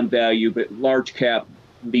growth and value, but large cap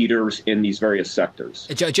leaders in these various sectors.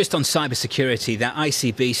 Joe, just on cybersecurity, that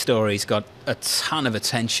ICB story's got a ton of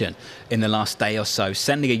attention in the last day or so,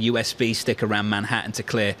 sending a USB stick around Manhattan to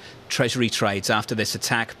clear Treasury trades after this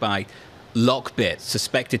attack by Lockbit,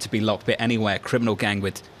 suspected to be Lockbit anyway, a criminal gang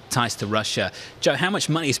with ties to Russia. Joe, how much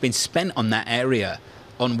money has been spent on that area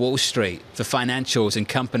on Wall Street for financials and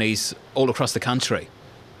companies all across the country?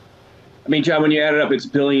 I mean, John, when you add it up, it's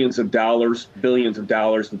billions of dollars,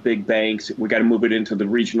 the big banks. We got to move it into the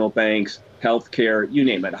regional banks, healthcare, you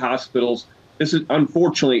name it, hospitals. This is,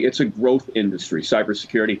 unfortunately, it's a growth industry,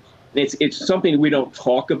 cybersecurity. It's something we don't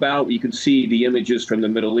talk about. You can see the images from the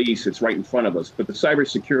Middle East. It's right in front of us. But the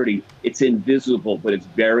cybersecurity, it's invisible, but it's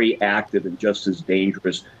very active and just as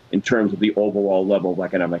dangerous in terms of the overall level of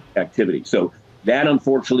economic activity. So that,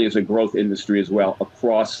 unfortunately, is a growth industry as well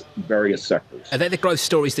across various sectors. Are they the growth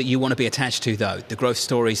stories that you want to be attached to, though? The growth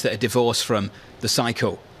stories that are divorced from the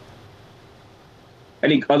cycle?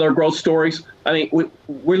 Any other growth stories? I mean,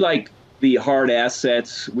 we like the hard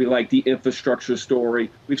assets. We like the infrastructure story.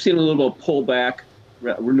 We've seen a little bit of pullback,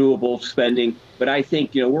 renewable spending. But I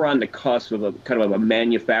think, we're on the cusp of a kind of a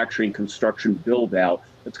manufacturing construction build out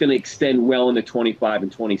that's going to extend well into 25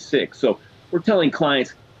 and 26. So we're telling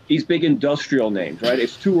clients, these big industrial names, right?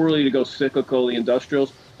 It's too early to go cyclical, the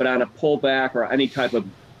industrials, but on a pullback or any type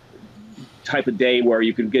of day where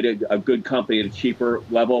you can get a good company at a cheaper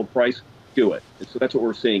level of price, do it. And so that's what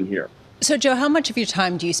we're seeing here. So, Joe, how much of your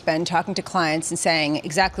time do you spend talking to clients and saying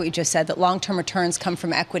exactly what you just said, that long-term returns come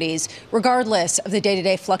from equities, regardless of the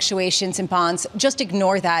day-to-day fluctuations in bonds? Just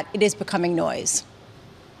ignore that. It is becoming noise.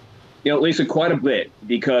 Lisa, quite a bit,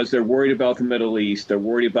 because they're worried about the Middle East. They're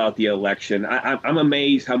worried about the election. I'm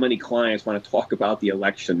amazed how many clients want to talk about the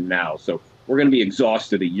election now. So we're going to be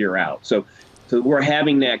exhausted a year out. So we're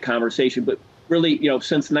having that conversation. But really,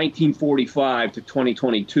 since 1945 to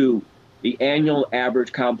 2022, the annual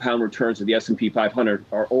average compound returns of the S&P 500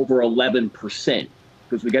 are over 11%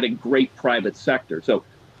 because we got a great private sector. So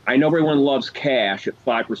I know everyone loves cash at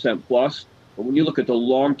 5% plus. But when you look at the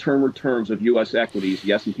long-term returns of U.S. equities,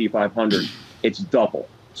 the S&P 500, it's double.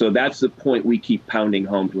 So that's the point we keep pounding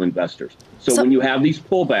home to investors. So when you have these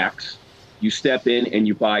pullbacks, you step in and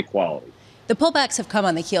you buy quality. The pullbacks have come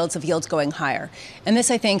on the heels of yields going higher. And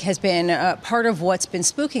this, I think, has been part of what's been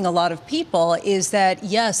spooking a lot of people is that,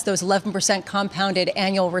 yes, those 11% compounded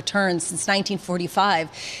annual returns since 1945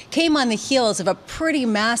 came on the heels of a pretty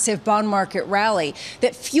massive bond market rally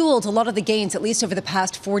that fueled a lot of the gains, at least over the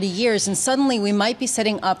past 40 years. And suddenly we might be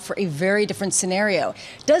setting up for a very different scenario.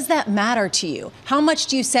 Does that matter to you? How much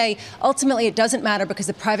do you say ultimately it doesn't matter because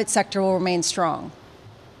the private sector will remain strong?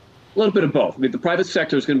 A little bit of both. I mean, the private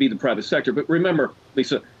sector is going to be the private sector. But remember,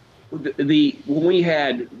 Lisa, when we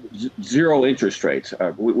had zero interest rates,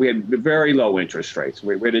 we had very low interest rates.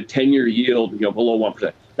 We had a 10-year yield below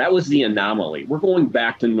 1%. That was the anomaly. We're going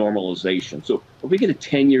back to normalization. So if we get a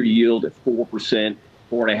 10-year yield at 4%,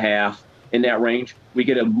 4.5%, in that range, we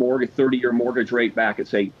get a 30-year mortgage rate back at,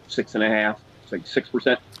 say, 6.5%, say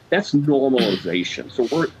 6%. That's normalization. So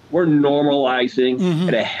we're normalizing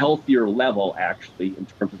at a healthier level, actually, in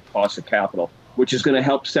terms of cost of capital, which is going to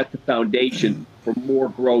help set the foundation for more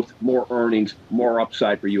growth, more earnings, more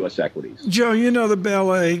upside for U.S. equities. Joe, you know the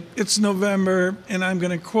ballet. It's November, and I'm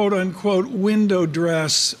going to quote-unquote window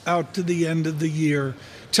dress out to the end of the year.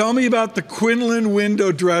 Tell me about the Quinlan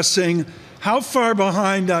window dressing. How far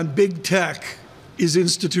behind on big tech is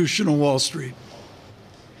institutional Wall Street?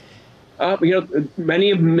 Many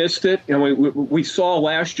have missed it. We saw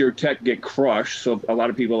last year tech get crushed. So a lot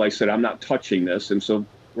of people, like I said, I'm not touching this. And so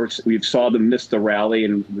we saw them miss the rally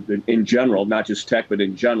and in general, not just tech, but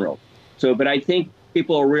in general. But I think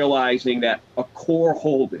people are realizing that a core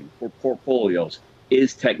holding for portfolios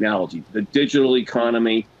is technology, the digital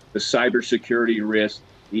economy, the cybersecurity risk,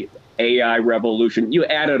 the AI revolution. You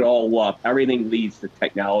add it all up, everything leads to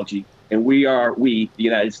technology. And we, the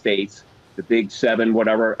United States, the big seven,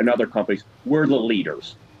 whatever, and other companies, we're the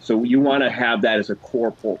leaders. So you want to have that as a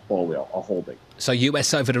core portfolio, a holding. So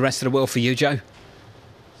US over the rest of the world for you, Joe?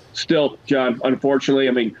 Still, John,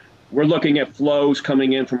 unfortunately, we're looking at flows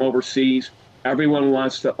coming in from overseas. Everyone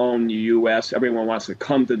wants to own the U.S. Everyone wants to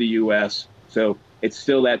come to the U.S. So it's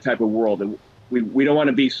still that type of world. And we don't want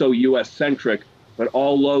to be so U.S.-centric, but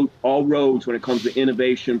all roads when it comes to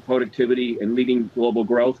innovation, productivity, and leading global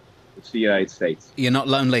growth, it's the United States. You're not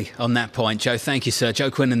lonely on that point, Joe. Thank you, sir. Joe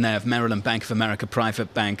Quinlan there of Maryland Bank of America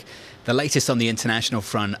Private Bank. The latest on the international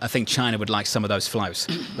front, I think China would like some of those flows.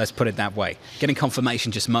 Let's put it that way. Getting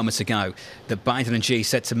confirmation just moments ago that Biden and Xi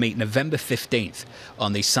set to meet November 15th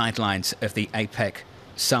on the sidelines of the APEC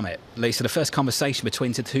summit. Lisa, the first conversation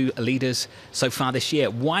between the two leaders so far this year,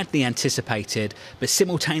 widely anticipated, but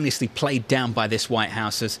simultaneously played down by this White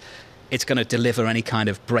House as it's going to deliver any kind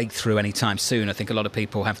of breakthrough anytime soon. I think a lot of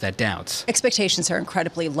people have their doubts. Expectations are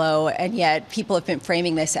incredibly low, and yet people have been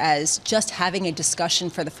framing this as just having a discussion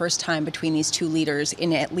for the first time between these two leaders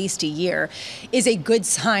in at least a year is a good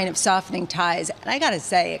sign of softening ties. And I got to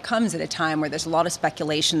say, it comes at a time where there's a lot of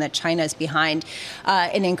speculation that China is behind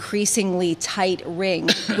an increasingly tight ring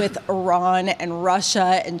with Iran and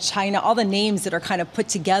Russia and China, all the names that are kind of put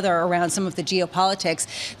together around some of the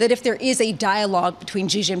geopolitics, that if there is a dialogue between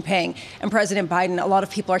Xi Jinping and President Biden, a lot of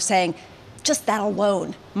people are saying just that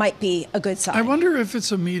alone might be a good sign. I wonder if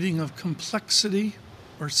it's a meeting of complexity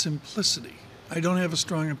or simplicity. I don't have a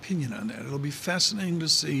strong opinion on that. It'll be fascinating to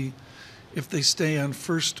see if they stay on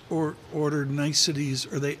first order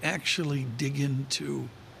niceties or they actually dig into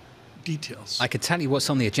details. I could tell you what's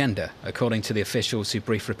on the agenda, according to the officials who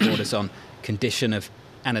brief reporters on condition of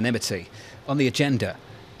anonymity. On the agenda,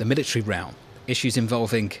 the military realm, issues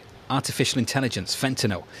involving artificial intelligence,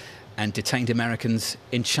 fentanyl, and detained Americans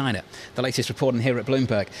in China. The latest reporting here at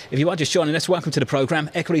Bloomberg. If you are just joining us, welcome to the programme.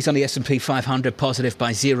 Equities on the S&P 500 positive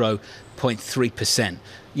by 0.3%.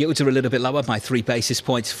 Yields are a little bit lower by 3 basis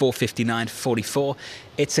points, 459.44.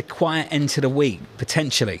 It's a quiet end to the week,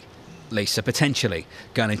 potentially. Lisa, potentially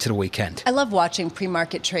going into the weekend. I love watching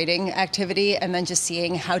pre-market trading activity and then just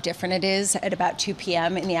seeing how different it is at about 2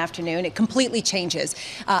 p.m. in the afternoon. It completely changes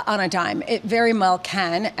on a dime. It very well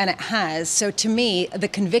can, and it has. So to me, the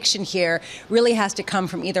conviction here really has to come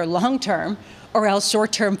from either long-term or else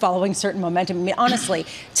short-term following certain momentum. I mean, honestly,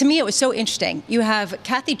 to me, it was so interesting. You have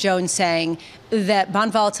Kathy Jones saying that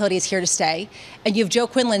bond volatility is here to stay, and you have Joe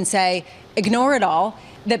Quinlan say, ignore it all,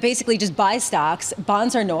 that basically just buy stocks,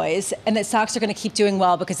 bonds are noise, and that stocks are going to keep doing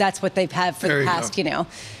well because that's what they've had for the past,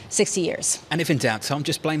 60 years. And if in doubt, Tom,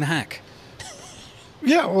 just blame the hack.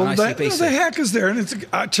 Yeah, well, the hack is there, and it's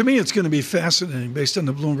to me, it's going to be fascinating based on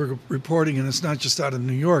the Bloomberg reporting, and it's not just out of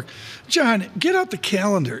New York. John, get out the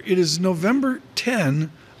calendar. It is November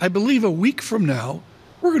 10, I believe a week from now,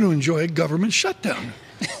 we're going to enjoy a government shutdown.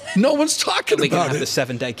 No one's talking about it. We're going to have the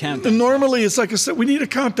 7-day countdown. Normally, it's like we need a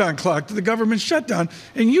countdown clock to the government shutdown,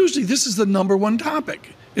 and usually this is the number one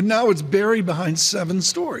topic. And now it's buried behind 7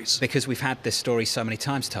 stories. Because we've had this story so many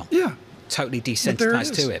times, Tom. Yeah. Totally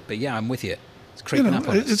desensitized to it. But yeah, I'm with you. It's creeping up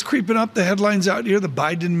on us. It's creeping up. The headlines out here, the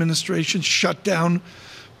Biden administration shutdown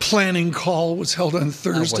planning call was held on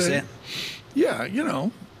Thursday. Oh, was it? Yeah,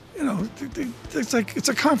 it's like it's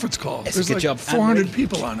a conference call. It's There's a good job. 400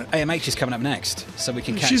 people on it. AMH is coming up next, so we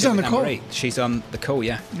can catch She's up on with the call. Anne-Marie. She's on the call,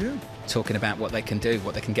 yeah. Yeah. Talking about what they can do,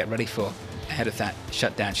 what they can get ready for ahead of that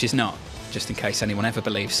shutdown. She's not, just in case anyone ever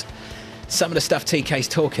believes some of the stuff TK's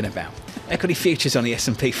talking about. Equity futures on the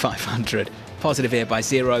S&P 500, positive here by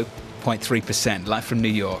 0.3%. Live from New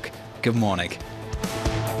York. Good morning.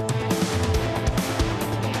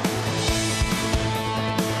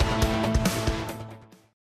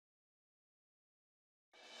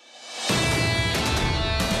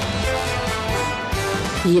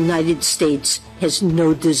 The United States has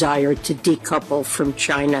no desire to decouple from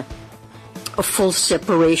China. A full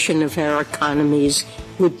separation of our economies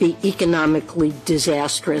would be economically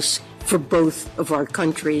disastrous for both of our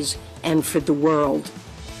countries and for the world.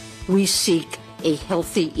 We seek a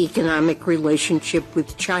healthy economic relationship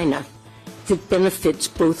with China that benefits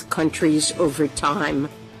both countries over time.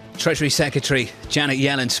 Treasury Secretary Janet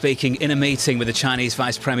Yellen speaking in a meeting with the Chinese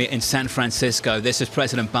Vice Premier in San Francisco. This is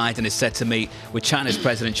President Biden is set to meet with China's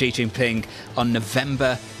President Xi Jinping on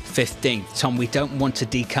November 15th. Tom, we don't want to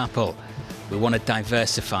decouple. We want to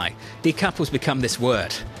diversify. Decouple's become this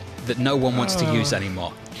word that no one wants to use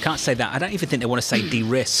anymore. Can't say that. I don't even think they want to say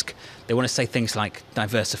de-risk. They want to say things like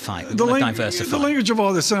diversify. The language of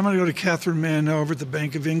all this, I'm going to go to Catherine Mann now over at the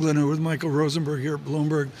Bank of England, who with Michael Rosenberg here at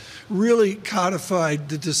Bloomberg, really codified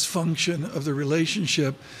the dysfunction of the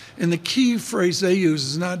relationship. And the key phrase they use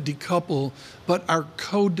is not decouple, but our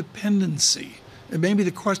codependency. And maybe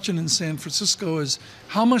the question in San Francisco is,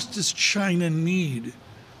 how much does China need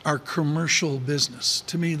our commercial business?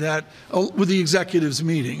 To me, that, with the executives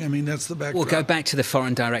meeting, I mean, that's the backdrop. We'll go back to the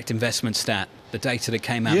foreign direct investment stat, the data that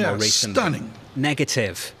came out more recently. Stunning.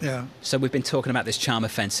 Negative. Yeah. So we've been talking about this charm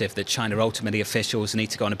offensive, that China ultimately officials need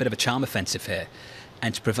to go on a bit of a charm offensive here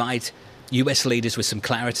and to provide US leaders with some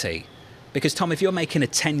clarity. Because, Tom, if you're making a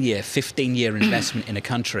 10-year, 15-year investment in a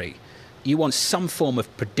country, you want some form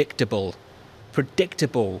of predictable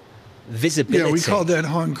visibility. Yeah, we call that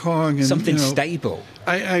Hong Kong. And, something stable.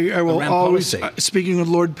 I will always, policy. Speaking with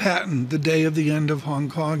Lord Patton, the day of the end of Hong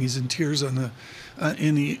Kong, he's in tears on the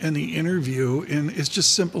in the interview, and it's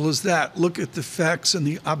just simple as that. Look at the facts and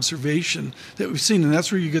the observation that we've seen, and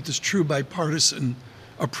that's where you get this true bipartisan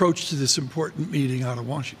approach to this important meeting out of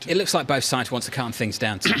Washington. It looks like both sides want to calm things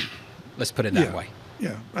down, Tom. Let's put it that way.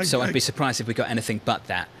 Yeah. I'd be surprised if we got anything but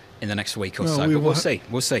that in the next week or so, but we'll see.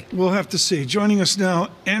 We'll see. We'll have to see. Joining us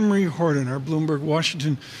now, Anne-Marie Horton, our Bloomberg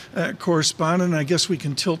Washington correspondent. I guess we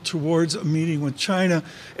can tilt towards a meeting with China.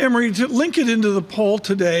 Anne-Marie, to link it into the poll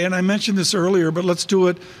today, and I mentioned this earlier, but let's do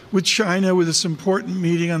it with China with this important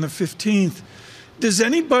meeting on the 15th. Does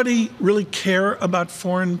anybody really care about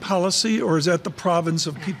foreign policy, or is that the province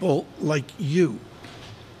of people like you?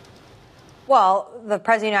 Well, the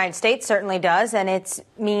President of the United States certainly does, and it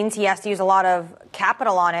means he has to use a lot of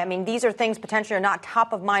capital on it. I mean, these are things potentially are not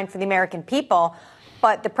top of mind for the American people,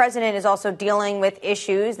 but the president is also dealing with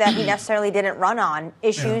issues that he necessarily didn't run on,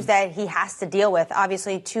 issues that he has to deal with.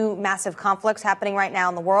 Obviously, two massive conflicts happening right now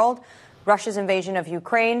in the world. Russia's invasion of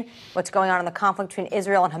Ukraine, what's going on in the conflict between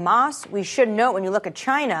Israel and Hamas. We should note, when you look at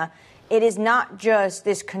China, it is not just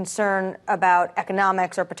this concern about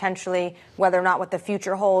economics or potentially whether or not what the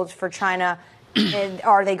future holds for China.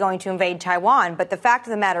 Are they going to invade Taiwan? But the fact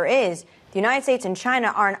of the matter is, the United States and China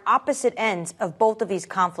are on opposite ends of both of these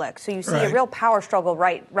conflicts. So you see a real power struggle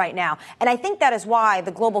right now. And I think that is why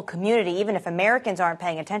the global community, even if Americans aren't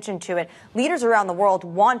paying attention to it, leaders around the world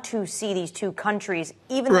want to see these two countries,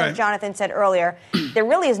 even though Jonathan said earlier, there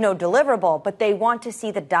really is no deliverable, but they want to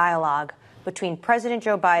see the dialogue between President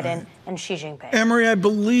Joe Biden and Xi Jinping. Anne-Marie, I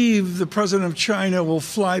believe the president of China will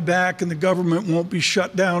fly back and the government won't be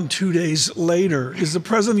shut down 2 days later. Is the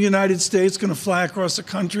president of the United States going to fly across the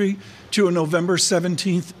country to a November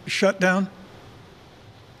 17th shutdown?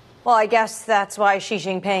 Well, I guess that's why Xi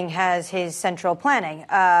Jinping has his central planning.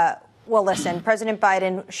 Well, listen, President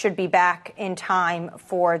Biden should be back in time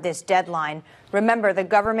for this deadline. Remember, the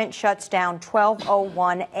government shuts down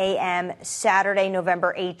 12:01 a.m. Saturday,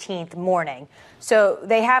 November 18th morning. So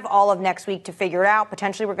they have all of next week to figure it out.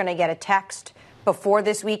 Potentially, we're going to get a text before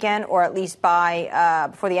this weekend, or at least by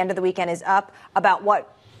before the end of the weekend is up, about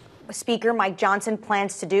what Speaker Mike Johnson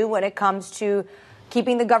plans to do when it comes to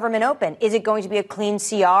keeping the government open. Is it going to be a clean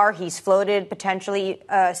CR? He's floated potentially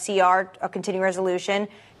a CR, a continuing resolution,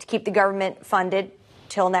 to keep the government funded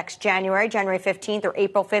till next January 15th or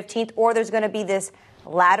April 15th, or there's going to be this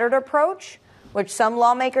laddered approach, which some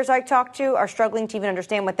lawmakers I talked to are struggling to even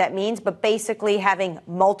understand what that means, but basically having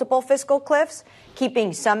multiple fiscal cliffs,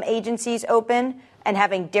 keeping some agencies open and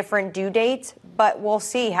having different due dates. But we'll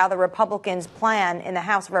see how the Republicans plan in the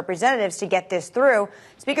House of Representatives to get this through.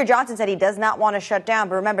 Speaker Johnson said he does not want to shut down,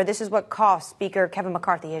 but remember, this is what cost Speaker Kevin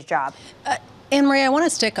McCarthy his job. Anne-Marie, I want to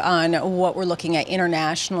stick on what we're looking at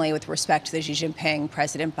internationally with respect to the Xi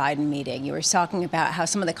Jinping-President Biden meeting. You were talking about how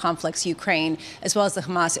some of the conflicts, Ukraine, as well as the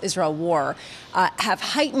Hamas-Israel war, have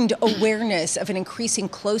heightened awareness of an increasing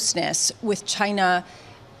closeness with China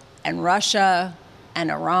and Russia and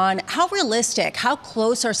Iran. How realistic, how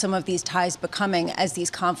close are some of these ties becoming as these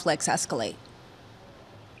conflicts escalate?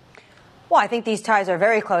 Well, I think these ties are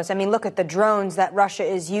very close. I mean, look at the drones that Russia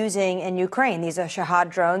is using in Ukraine. These are Shahad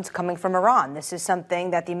drones coming from Iran. This is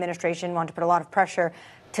something that the administration wanted to put a lot of pressure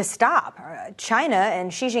to stop. China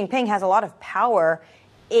and Xi Jinping has a lot of power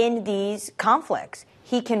in these conflicts.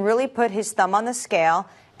 He can really put his thumb on the scale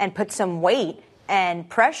and put some weight and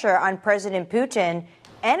pressure on President Putin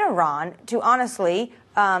and Iran to honestly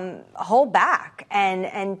hold back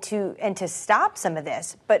and to stop some of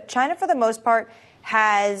this. But China, for the most part,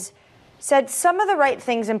 has said some of the right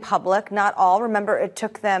things in public, not all. Remember, it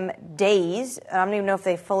took them days. I don't even know if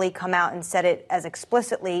they fully come out and said it as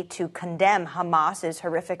explicitly to condemn Hamas's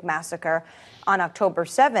horrific massacre on October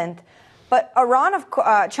 7th. But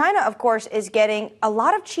China, of course, is getting a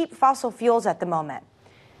lot of cheap fossil fuels at the moment.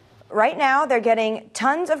 Right now, they're getting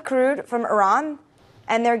tons of crude from Iran,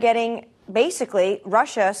 and they're getting basically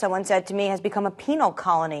Russia, someone said to me, has become a penal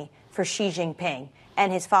colony for Xi Jinping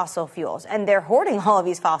and his fossil fuels. And they're hoarding all of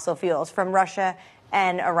these fossil fuels from Russia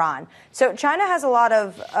and Iran. So China has a lot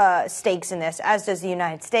of stakes in this, as does the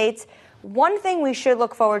United States. One thing we should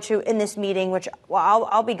look forward to in this meeting, which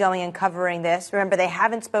I'll be going and covering this. Remember, they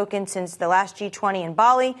haven't spoken since the last G20 in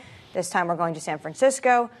Bali. This time we're going to San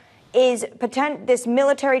Francisco. Is this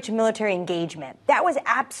military-to-military engagement. That was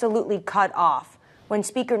absolutely cut off when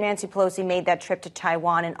Speaker Nancy Pelosi made that trip to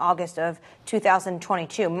Taiwan in August of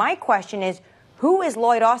 2022. My question is, who is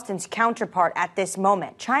Lloyd Austin's counterpart at this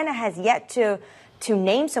moment? China has yet to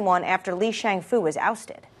name someone after Li Shangfu was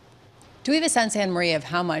ousted. Do we have a sense, Anne-Marie, of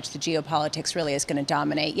how much the geopolitics really is going to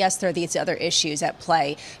dominate? Yes, there are these other issues at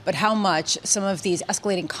play, but how much some of these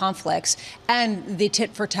escalating conflicts and the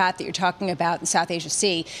tit-for-tat that you're talking about in South Asia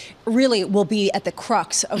Sea really will be at the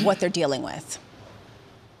crux of what they're dealing with?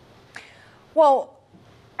 Well,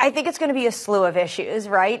 I think it's going to be a slew of issues,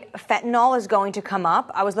 right? Fentanyl is going to come up.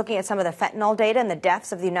 I was looking at some of the fentanyl data and the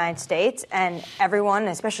deaths of the United States, and everyone,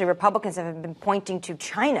 especially Republicans, have been pointing to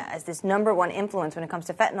China as this number one influence when it comes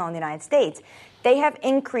to fentanyl in the United States. They have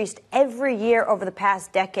increased every year over the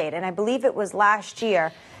past decade, and I believe it was last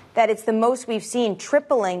year that it's the most we've seen,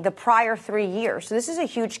 tripling the prior 3 years. So this is a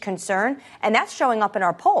huge concern, and that's showing up in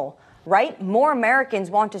our poll. Right? More Americans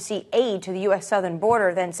want to see aid to the U.S. southern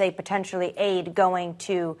border than, say, potentially aid going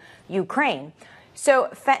to Ukraine. So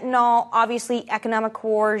fentanyl, obviously economic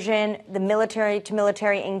coercion, the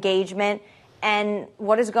military-to-military engagement, and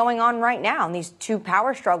what is going on right now in these two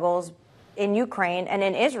power struggles in Ukraine and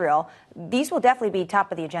in Israel, these will definitely be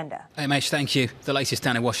top of the agenda. Hey, Mesh, thank you. The latest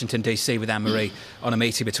down in Washington, D.C. with Anne-Marie on a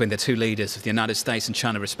meeting between the two leaders of the United States and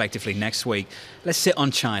China, respectively, next week. Let's sit on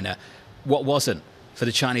China. What wasn't for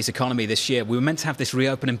the Chinese economy this year? We were meant to have this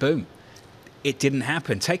reopening boom. It didn't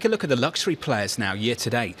happen. Take a look at the luxury players now year to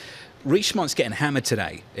date. Richemont's getting hammered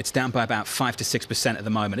today. It's down by about 5 to 6% at the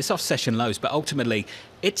moment. It's off session lows, but ultimately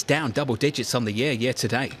it's down double digits on the year to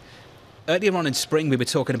date. Earlier on in spring, we were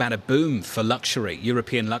talking about a boom for luxury,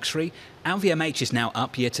 European luxury. LVMH is now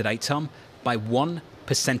up year to date, Tom, by 1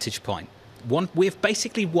 percentage point. We've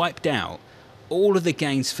basically wiped out all of the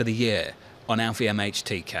gains for the year on LVMH,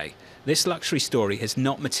 TK. This luxury story has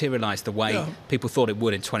not materialized the way people thought it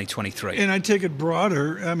would in 2023. And I'd take it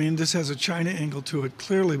broader. I mean, this has a China angle to it,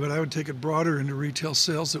 clearly, but I would take it broader into retail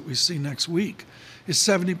sales that we see next week. It's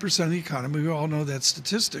 70% of the economy. We all know that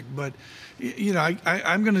statistic. But, you know,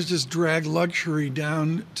 I'm going to just drag luxury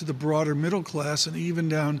down to the broader middle class and even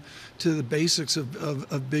down to the basics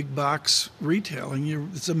of big box retailing.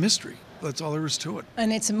 It's a mystery. That's all there is to it.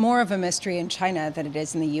 And it's more of a mystery in China than it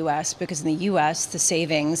is in the U.S. because in the U.S., the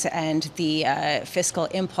savings and the fiscal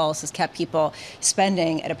impulse has kept people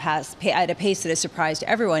spending at a pace that has surprised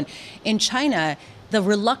everyone. In China, the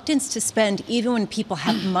reluctance to spend, even when people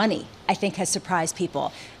have money, I think has surprised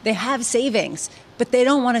people. They have savings, but they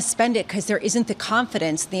don't want to spend it because there isn't the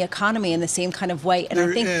confidence in the economy in the same kind of way. And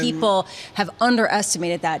I think people have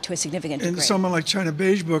underestimated that to a significant degree. And someone like China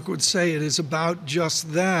Beige Book would say it is about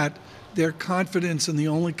just that. Their confidence in the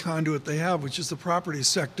only conduit they have, which is the property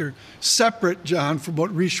sector, separate, John, from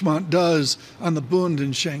what Richemont does on the Bund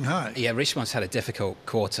in Shanghai. Yeah, Richemont's had a difficult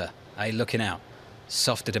quarter. Looking out.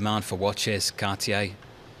 Softer demand for watches, Cartier.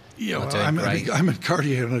 Yeah, well, I'm at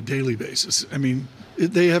Cartier on a daily basis. I mean,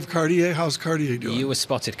 they have Cartier. How's Cartier doing? You were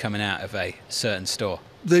spotted coming out of a certain store.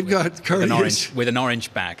 They've got Cartier with an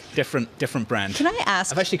orange bag, different brand. Can I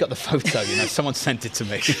ask? I've actually got the photo. Someone sent it to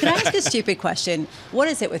me. Can I ask a stupid question? What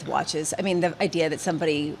is it with watches? I mean, the idea that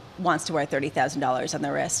somebody wants to wear $30,000 on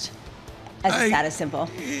their wrist as a status symbol.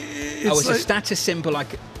 It's a status symbol.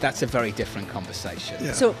 That's a very different conversation.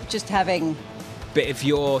 Yeah. So just having. But if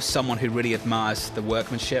you're someone who really admires the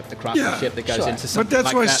workmanship, the craftsmanship that goes into something but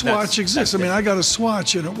that's like why Swatch exists. I mean, I got a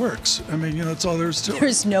Swatch and it works. I mean, that's all there is to it.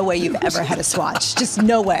 There's no way you've ever had a Swatch. Just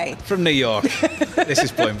no way. From New York, this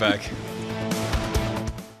is Bloomberg.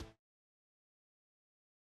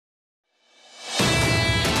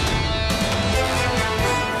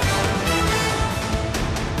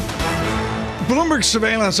 Bloomberg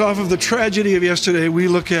Surveillance, off of the tragedy of yesterday, we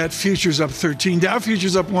look at futures up 13, Dow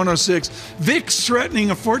futures up 106, VIX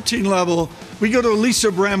threatening a 14 level. We go to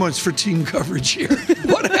Lisa Abramowicz for team coverage here.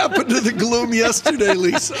 What happened to the gloom yesterday,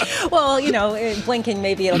 Lisa? Well, blinking,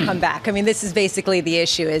 maybe it'll come back. I mean, this is basically the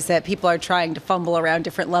issue, is that people are trying to fumble around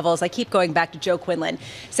different levels. I keep going back to Joe Quinlan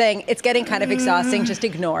saying it's getting kind of exhausting, just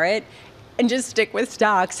ignore it. And just stick with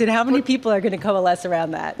stocks. And how many people are going to coalesce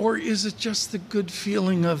around that? Or is it just the good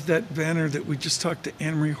feeling of that banner that we just talked to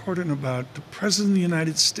Anne-Marie Horton about? The President of the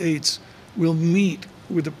United States will meet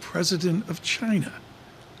with the President of China.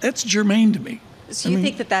 That's germane to me. So you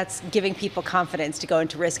think that that's giving people confidence to go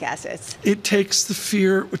into risk assets? It takes the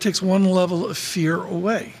fear, it takes one level of fear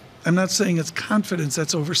away. I'm not saying it's confidence,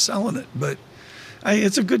 that's overselling it, but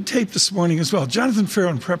it's a good tape this morning as well. Jonathan Ferro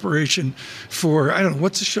in preparation for, I don't know,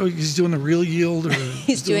 what's the show? He's doing the real yield? Or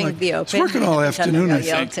he's doing the open. He's working all afternoon, I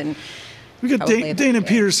think. We got Dana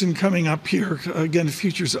Peterson coming up here. Again, the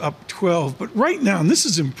futures up 12. But right now, and this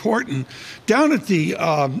is important, down at the,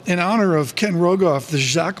 in honor of Ken Rogoff, the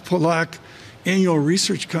Jacques Polak annual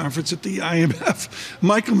research conference at the IMF,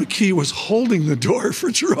 Michael McKee was holding the door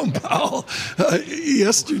for Jerome Powell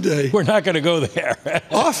yesterday. We're not going to go there.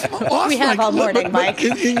 off we have all morning, Mike.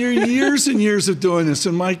 In your years and years of doing this,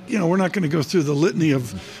 and Mike, we're not going to go through the litany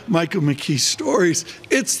of Michael McKee's stories.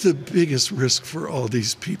 It's the biggest risk for all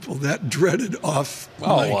these people, that dreaded off.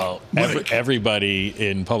 Everybody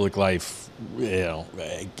in public life,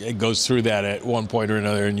 it goes through that at one point or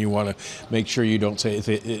another, and you want to make sure you don't say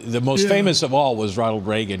it. The most famous of all was Ronald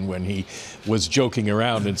Reagan, when he was joking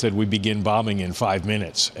around and said, "We begin bombing in 5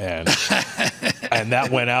 minutes," and that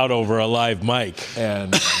went out over a live mic,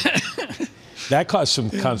 and that caused some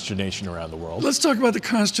consternation around the world. Let's talk about the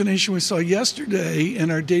consternation we saw yesterday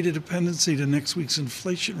and our data dependency to next week's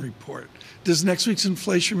inflation report. Does next week's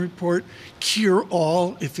inflation report cure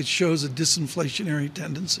all if it shows a disinflationary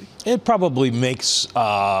tendency? It probably makes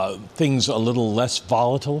things a little less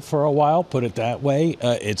volatile for a while, put it that way.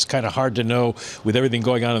 It's kind of hard to know, with everything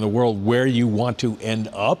going on in the world, where you want to end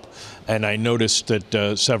up. And I noticed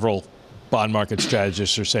that several bond market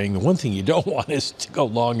strategists are saying the one thing you don't want is to go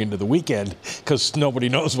long into the weekend, because nobody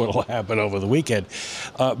knows what will happen over the weekend.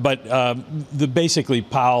 Basically,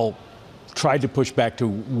 Powell tried to push back to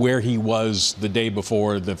where he was the day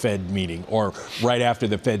before the Fed meeting, or right after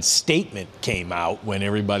the Fed statement came out, when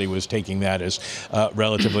everybody was taking that as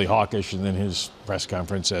relatively hawkish, and then his press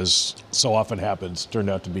conference, as so often happens, turned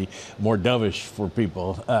out to be more dovish for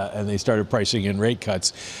people, and they started pricing in rate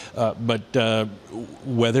cuts.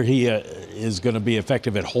 Whether he is going to be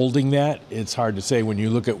effective at holding that, it's hard to say when you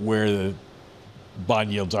look at where the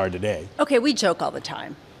bond yields are today. Okay, we joke all the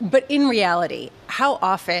time. But in reality, how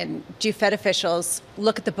often do Fed officials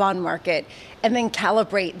look at the bond market and then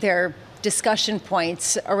calibrate their discussion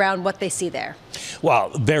points around what they see there? Well,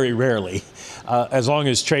 very rarely. As long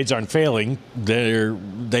as trades aren't failing,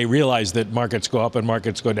 they realize that markets go up and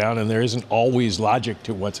markets go down, and there isn't always logic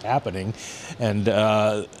to what's happening. And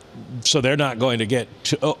so they're not going to get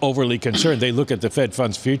overly concerned. They look at the Fed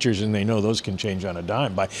funds futures, and they know those can change on a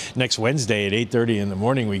dime. By next Wednesday at 8:30 in the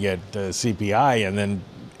morning, we get CPI, and then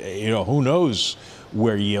who knows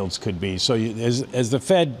where yields could be. So as the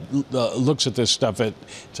Fed looks at this stuff,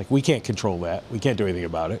 it's like, we can't control that. We can't do anything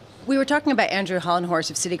about it. We were talking about Andrew Hollenhorst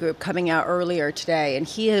of Citigroup coming out earlier today, and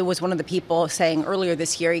he was one of the people saying earlier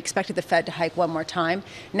this year he expected the Fed to hike one more time.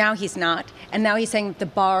 Now he's not, and now he's saying that the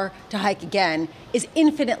bar to hike again is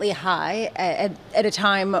infinitely high at a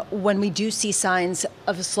time when we do see signs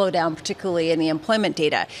of a slowdown, particularly in the employment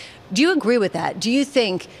data. Do you agree with that? Do you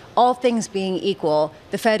think, all things being equal,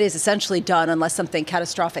 the Fed is essentially done unless something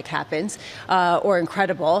catastrophic happens or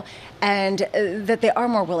incredible, and that they are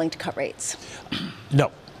more willing to cut rates?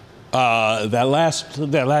 No. That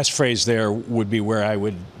last phrase there would be where I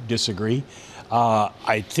would disagree.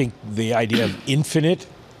 I think the idea of infinite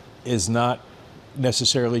is not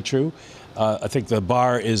necessarily true. I think the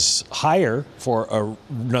bar is higher for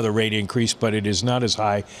another rate increase, but it is not as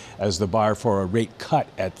high as the bar for a rate cut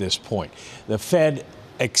at this point. The Fed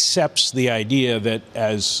accepts the idea that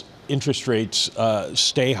as interest rates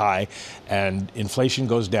stay high and inflation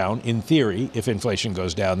goes down, in theory, if inflation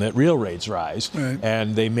goes down, that real rates rise. Right.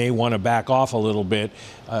 And they may want to back off a little bit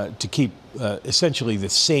to keep essentially the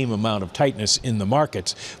same amount of tightness in the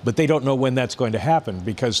markets. But they don't know when that's going to happen,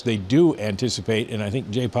 because they do anticipate, and I think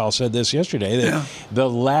Jay Powell said this yesterday, that the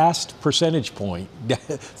last percentage point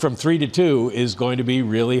from 3 to 2 is going to be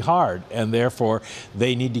really hard, and therefore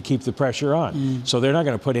they need to keep the pressure on. So they're not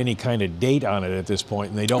going to put any kind of date on it at this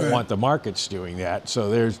point, and they don't want the markets doing that. So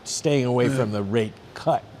they're staying away from the rate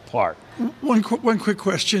cut par. One quick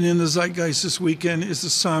question in the zeitgeist this weekend is the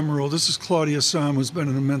Somm rule. This is Claudia Somm, who's been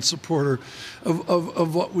an immense supporter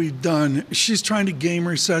of what we've done. She's trying to game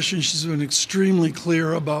recession. She's been extremely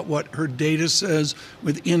clear about what her data says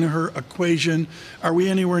within her equation. Are we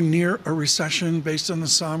anywhere near a recession based on the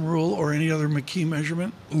Somm rule or any other key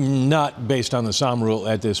measurement? Not based on the Somm rule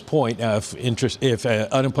at this point. If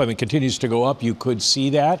unemployment continues to go up, you could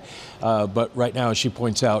see that. But right now, as she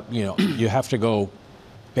points out, you have to go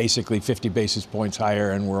basically 50 basis points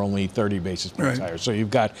higher, and we're only 30 basis points higher. So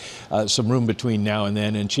you've got some room between now and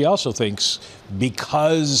then. And she also thinks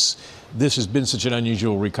because this has been such an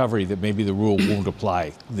unusual recovery that maybe the rule won't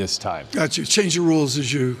apply this time. Got you. Change the rules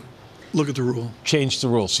as you look at the rule. Change the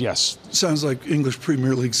rules, yes. Sounds like English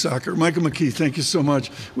Premier League soccer. Michael McKee, thank you so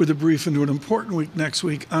much. With a brief into an important week next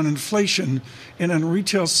week on inflation and on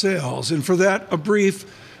retail sales. And for that, a brief,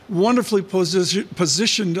 wonderfully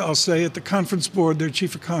positioned, I'll say, at the conference board, their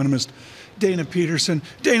chief economist, Dana Peterson.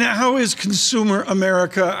 Dana, how is consumer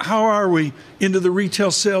America? How are we into the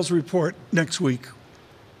retail sales report next week?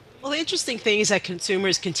 Well, the interesting thing is that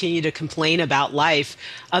consumers continue to complain about life.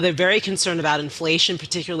 They're very concerned about inflation,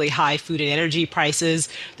 particularly high food and energy prices.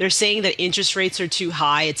 They're saying that interest rates are too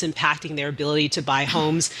high. It's impacting their ability to buy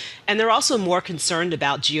homes. And they're also more concerned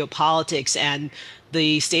about geopolitics and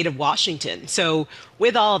the state of Washington. So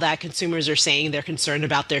with all of that, consumers are saying they're concerned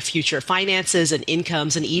about their future finances and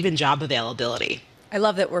incomes and even job availability. I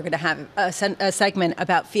love that we're going to have a segment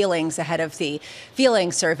about feelings ahead of the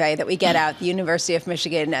feelings survey that we get out, the University of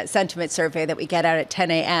Michigan sentiment survey that we get out at 10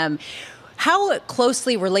 a.m. How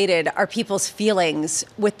closely related are people's feelings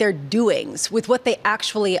with their doings, with what they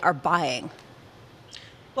actually are buying?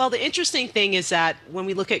 Well, the interesting thing is that when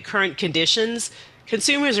we look at current conditions,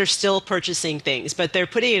 consumers are still purchasing things, but they're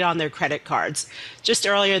putting it on their credit cards. Just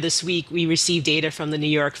earlier this week, we received data from the New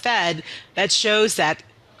York Fed that shows that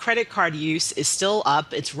credit card use is still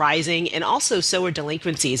up, it's rising, and also so are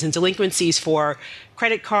delinquencies. And delinquencies for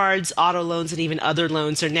credit cards, auto loans, and even other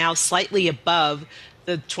loans are now slightly above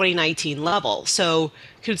the 2019 level. So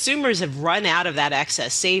consumers have run out of that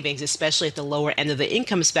excess savings, especially at the lower end of the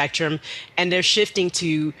income spectrum, and they're shifting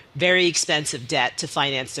to very expensive debt to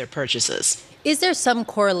finance their purchases. Is there some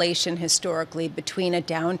correlation historically between a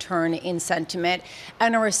downturn in sentiment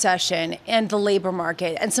and a recession and the labor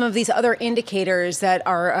market and some of these other indicators that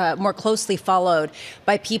are more closely followed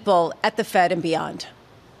by people at the Fed and beyond?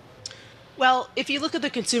 Well, if you look at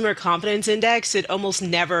the Consumer Confidence Index, it almost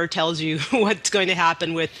never tells you what's going to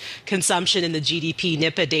happen with consumption in the GDP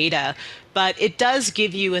NIPA data. But it does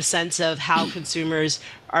give you a sense of how consumers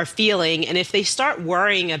are feeling. And if they start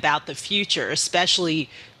worrying about the future, especially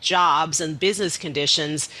jobs and business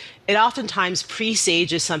conditions, it oftentimes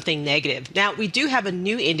presages something negative. Now, we do have a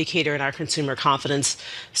new indicator in our consumer confidence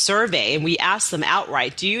survey, and we asked them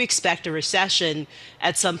outright, do you expect a recession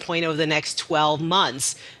at some point over the next 12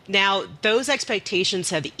 months? Now, those expectations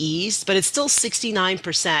have eased, but it's still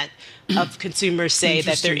 69% of consumers say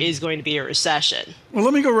that there is going to be a recession. Well,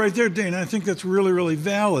 let me go right there, Dana. I think that's really, really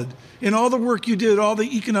valid. In all the work you did, all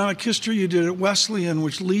the economic history you did at Wesleyan,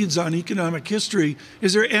 which leads on economic history,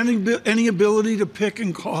 is there any ability to pick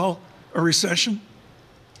and call a recession?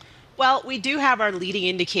 Well, we do have our leading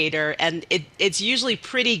indicator, and it's usually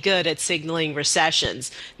pretty good at signaling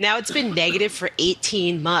recessions. Now, it's been negative for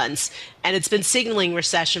 18 months, and it's been signaling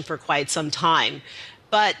recession for quite some time.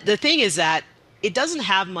 But the thing is that it doesn't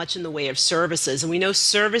have much in the way of services. And we know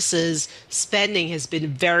services spending has been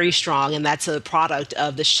very strong, and that's a product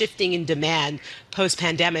of the shifting in demand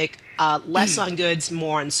post-pandemic, less on goods,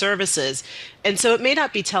 more on services. And so it may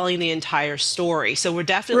not be telling the entire story. So we're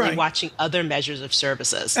definitely watching other measures of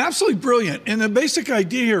services. Absolutely brilliant. And the basic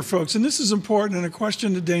idea here, folks, and this is important, and a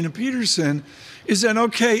question to Dana Peterson, is that,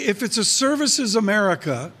 okay, if it's a services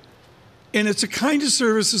America, and it's a kind of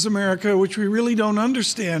services America which we really don't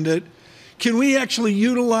understand it, can we actually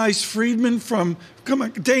utilize Friedman from, come on,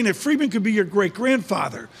 Dana, Friedman could be your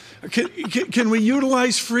great-grandfather. Can we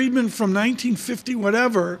utilize Friedman from 1950,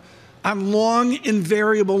 whatever, on long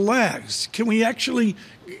invariable lags? Can we actually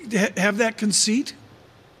have that conceit?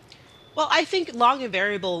 Well, I think long and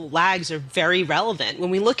variable lags are very relevant. When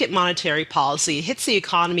we look at monetary policy, it hits the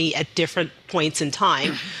economy at different points in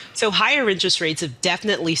time. So higher interest rates have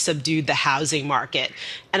definitely subdued the housing market.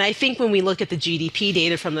 And I think when we look at the GDP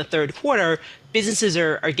data from the third quarter, businesses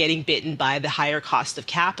are getting bitten by the higher cost of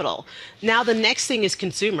capital. Now, the next thing is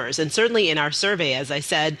consumers. And certainly in our survey, as I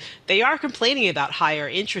said, they are complaining about higher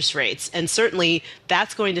interest rates. And certainly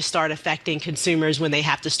that's going to start affecting consumers when they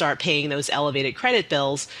have to start paying those elevated credit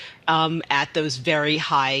bills at those very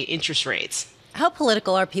high interest rates. How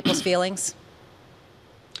political are people's feelings?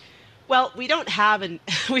 Well, we don't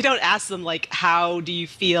ask them like, how do you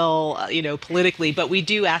feel, politically, but we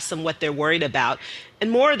do ask them what they're worried about.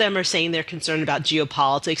 And more of them are saying they're concerned about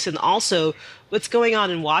geopolitics and also what's going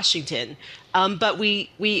on in Washington. But we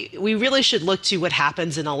really should look to what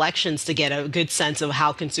happens in elections to get a good sense of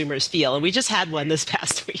how consumers feel. And we just had one this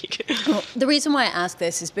past week. Well, the reason why I ask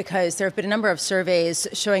this is because there have been a number of surveys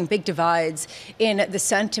showing big divides in the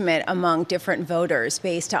sentiment among different voters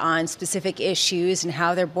based on specific issues and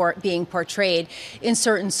how they're being portrayed in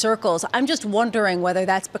certain circles. I'm just wondering whether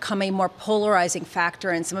that's become a more polarizing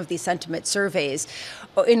factor in some of these sentiment surveys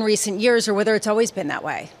in recent years, or whether it's always been that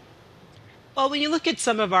way. Well, when you look at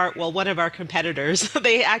one of our competitors,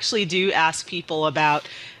 they actually do ask people about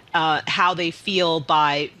how they feel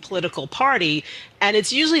by political party. And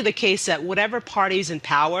it's usually the case that whatever party's in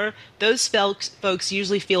power, those folks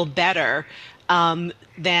usually feel better than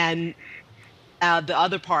the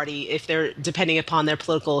other party if they're depending upon their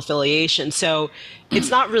political affiliation. So it's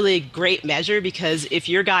not really a great measure, because if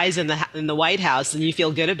your guy's in the White House, then you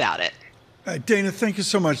feel good about it. Dana, thank you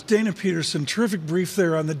so much. Dana Peterson, terrific brief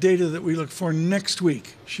there on the data that we look for next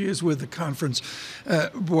week. She is with the conference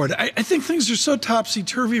board. I think things are so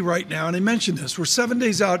topsy-turvy right now, and I mentioned this. We're 7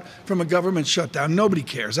 days out from a government shutdown. Nobody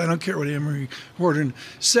cares. I don't care what Anne-Marie Horton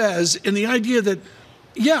says. And the idea that,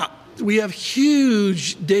 we have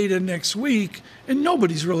huge data next week, and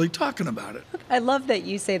nobody's really talking about it. I love that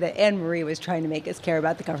you say that Anne-Marie was trying to make us care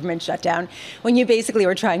about the government shutdown, when you basically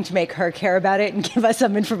were trying to make her care about it and give us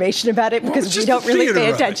some information about it, because we don't really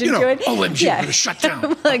pay attention to it. OMG, we're going to shut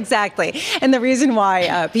down. Exactly. And the reason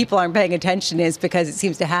why people aren't paying attention is because it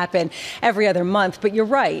seems to happen every other month. But you're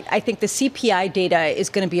right. I think the CPI data is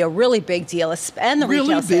going to be a really big deal, and the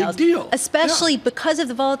retail sales, especially because of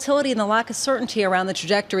the volatility and the lack of certainty around the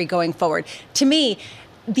trajectory going forward. To me,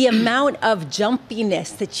 the amount of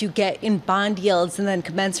jumpiness that you get in bond yields and then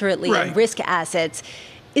commensurately in risk assets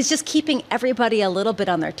is just keeping everybody a little bit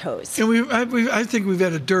on their toes. And I think we've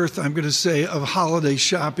had a dearth, I'm going to say, of holiday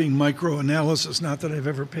shopping microanalysis. Not that I've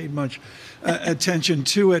ever paid much attention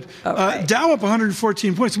to it. Dow up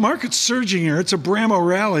 114 points. Market's surging here. It's a Bramo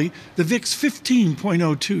rally. The VIX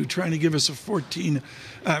 15.02, trying to give us a 14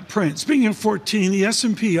 print. Speaking of 14, the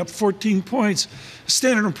S&P up 14 points.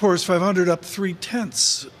 Standard & Poor's 500 up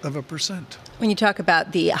 0.3%. When you talk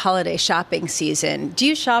about the holiday shopping season, do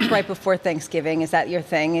you shop right before Thanksgiving? Is that your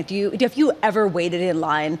thing? Have you ever waited in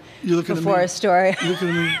line before a store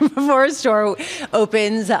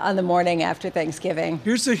opens on the morning after Thanksgiving?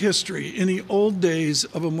 Here's the history. In the old days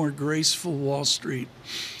of a more graceful Wall Street,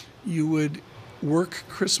 you would work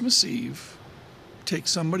Christmas Eve, take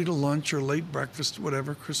somebody to lunch or late breakfast,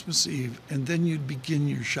 whatever, Christmas Eve, and then you'd begin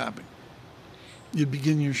your shopping. You'd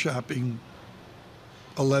begin your shopping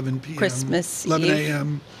 11 p.m., Christmas 11 Eve.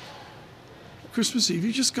 a.m. Christmas Eve.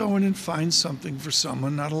 You just go in and find something for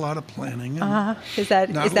someone, not a lot of planning. Is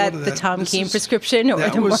that the Tom Keene prescription, or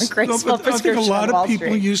the more graceful prescription? I think a lot of Wall of people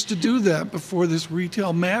Street used to do that before this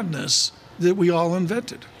retail madness that we all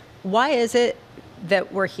invented. Why is it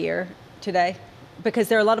that we're here today? Because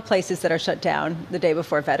there are a lot of places that are shut down the day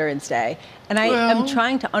before Veterans Day. And I'm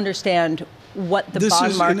trying to understand what the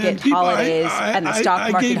bond market holidays and the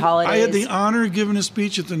stock market holidays. I had the honor of giving a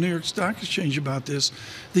speech at the New York Stock Exchange about this.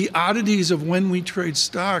 The oddities of when we trade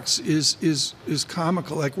stocks is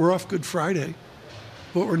comical. Like, we're off Good Friday,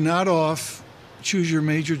 but we're not off choose your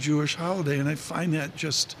major Jewish holiday. And I find that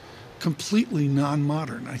just completely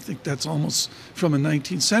non-modern. I think that's almost from the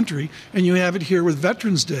 19th century. And you have it here with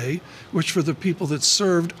Veterans Day, which for the people that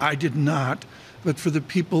served, I did not. But for the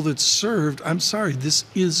people that served, I'm sorry, this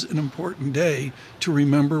is an important day to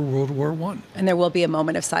remember World War I. And there will be a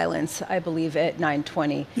moment of silence, I believe, at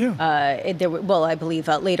 9:20. Yeah. I believe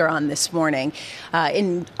later on this morning,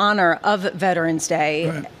 in honor of Veterans Day.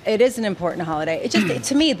 Right. It is an important holiday. It just,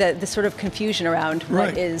 to me, the sort of confusion around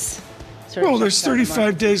what is. Well, there's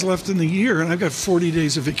 35 days left in the year, and I've got 40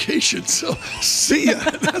 days of vacation, so see ya.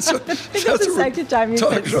 That's the second time you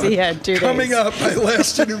said see ya in 2 days. Coming up, my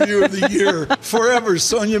last interview of the year, forever,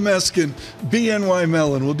 Sonia Meskin, BNY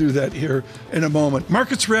Mellon. We'll do that here in a moment.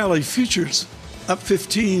 Markets rally, futures up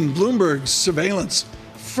 15, Bloomberg Surveillance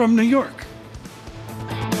from New York.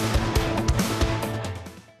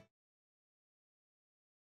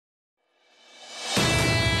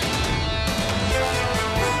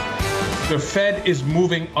 The Fed is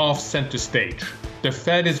moving off center stage. The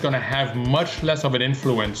Fed is going to have much less of an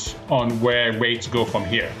influence on where rates go from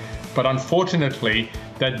here. But unfortunately,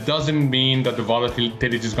 that doesn't mean that the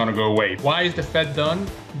volatility is going to go away. Why is the Fed done?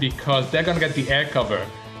 Because they're going to get the air cover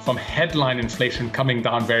from headline inflation coming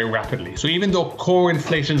down very rapidly. So even though core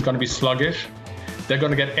inflation is going to be sluggish, they're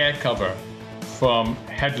going to get air cover from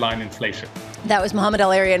headline inflation. That was Mohamed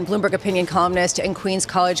El-Arian, Bloomberg opinion columnist and Queen's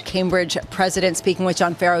College Cambridge president, speaking with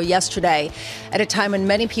John Ferro yesterday at a time when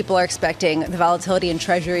many people are expecting the volatility in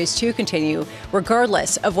treasuries to continue,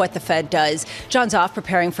 regardless of what the Fed does. John's off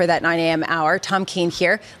preparing for that 9 a.m. hour. Tom Keene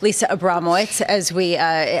here, Lisa Abramowicz, as we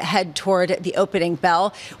head toward the opening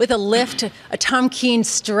bell with a lift, a Tom Keene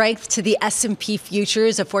strength to the S&P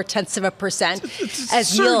futures of 0.4%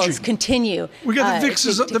 as yields continue. We got the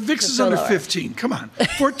VIX is under 15. Come on,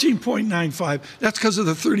 14.95. That's because of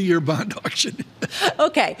the 30-year bond auction.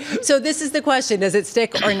 Okay, so this is the question. Does it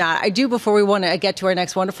stick or not? I do, before we want to get to our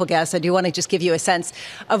next wonderful guest, I do want to just give you a sense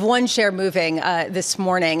of one share moving this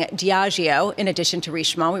morning. Diageo, in addition to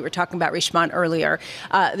Richemont. We were talking about Richemont earlier,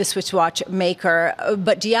 the Swiss watch maker.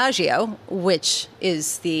 But Diageo, which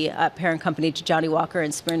is the parent company to Johnnie Walker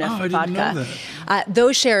and Smirnoff vodka. Didn't know that.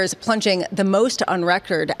 Those shares plunging the most on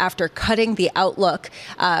record after cutting the outlook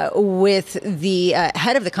with the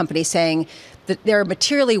head of the company saying that there are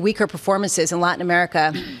materially weaker performances in Latin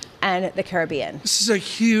America and the Caribbean. This is a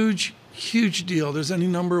huge deal. There's any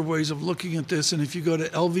number of ways of looking at this. And if you go to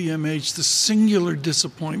LVMH, the singular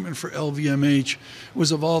disappointment for LVMH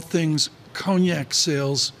was, of all things, cognac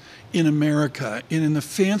sales in America. And in the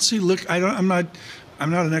fancy liquor, I'm not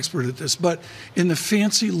an expert at this, but in the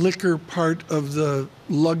fancy liquor part of the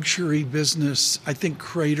luxury business, I think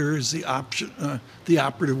crater is the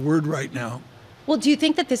operative word right now. Well, do you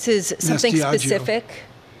think that this is something specific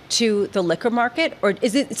to the liquor market, or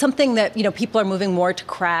is it something that people are moving more to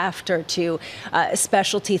craft or to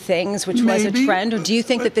specialty things, which was a trend, or do you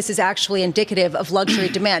think that this is actually indicative of luxury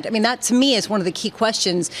demand? I mean, that to me is one of the key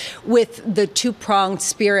questions with the two-pronged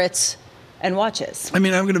spirits and watches. I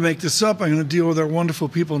mean, I'm going to make this up. I'm going to deal with our wonderful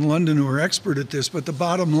people in London who are expert at this, but the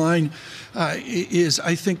bottom line is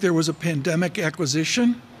I think there was a pandemic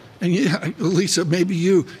acquisition. And Lisa, maybe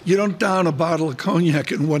you don't down a bottle of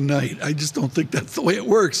cognac in one night. I just don't think that's the way it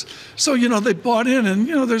works. So, they bought in, and,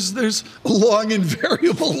 there's a long and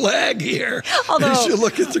variable lag here. Although, as you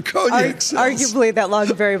look at the cognac sales. Arguably, that long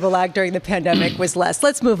and variable lag during the pandemic was less.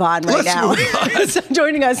 Let's move on now. So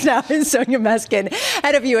joining us now is Sonia Meskin,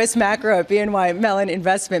 head of U.S. Macro at BNY Mellon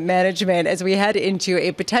Investment Management, as we head into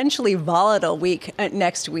a potentially volatile week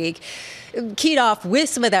next week. Keyed off with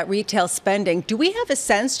some of that retail spending, do we have a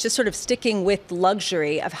sense, just sort of sticking with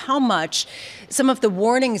luxury, of how much some of the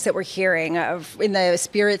warnings that we're hearing in the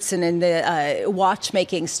spirits and in the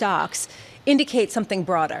watchmaking stocks indicate something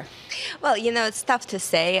broader? Well, it's tough to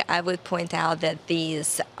say. I would point out that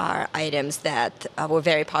these are items that were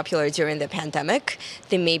very popular during the pandemic.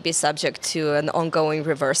 They may be subject to an ongoing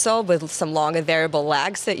reversal with some long and variable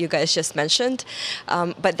lags that you guys just mentioned.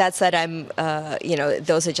 But that said,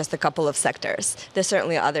 those are just a couple of sectors. There's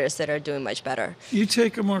certainly others that are doing much better. You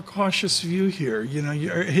take a more cautious view here.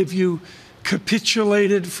 Have you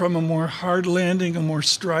capitulated from a more hard landing, a more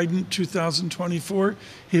strident 2024?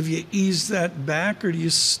 Have you eased that back, or do you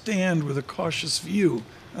stand with a cautious view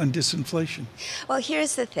on disinflation? Well,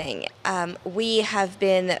 here's the thing. We have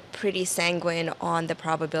been pretty sanguine on the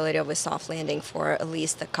probability of a soft landing for at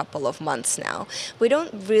least a couple of months now. We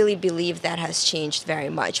don't really believe that has changed very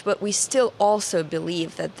much, but we still also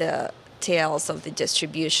believe that the tails of the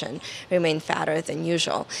distribution remain fatter than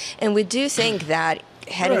usual. And we do think that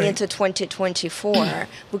heading into 2024,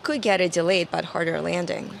 we could get a delayed but harder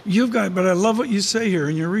landing. But I love what you say here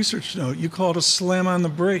in your research note. You call it a slam on the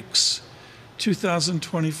brakes,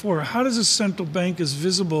 2024. How does a central bank as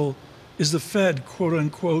visible as the Fed, quote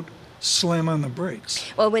unquote, slam on the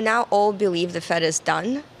brakes? Well, we now all believe the Fed is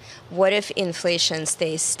done. What if inflation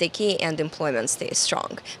stays sticky and employment stays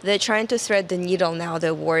strong? They're trying to thread the needle now.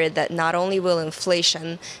 They're worried that not only will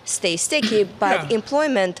inflation stay sticky, but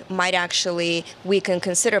employment might actually weaken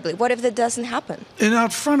considerably. What if that doesn't happen? And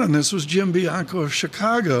out front on this was Jim Bianco of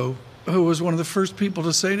Chicago, who was one of the first people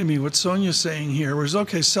to say to me, what Sonia's saying here was,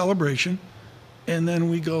 okay, celebration, and then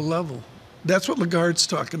we go level. That's what Lagarde's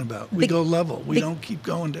talking about. We go level. We don't keep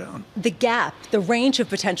going down. The gap, the range of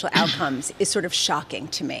potential outcomes is sort of shocking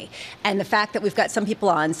to me. And the fact that we've got some people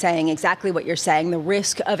on saying exactly what you're saying, the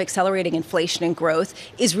risk of accelerating inflation and growth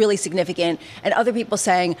is really significant, and other people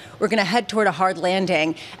saying we're going to head toward a hard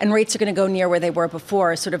landing and rates are going to go near where they were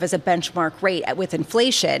before, sort of as a benchmark rate with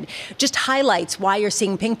inflation, just highlights why you're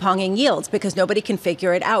seeing ping-ponging yields, because nobody can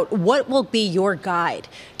figure it out. What will be your guide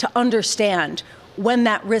to understand when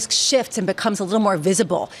that risk shifts and becomes a little more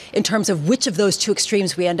visible in terms of which of those two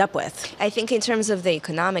extremes we end up with? I think in terms of the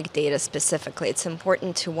economic data specifically, it's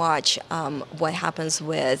important to watch what happens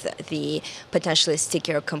with the potentially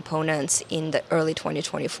stickier components in the early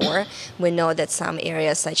 2024. We know that some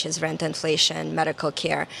areas such as rent inflation, medical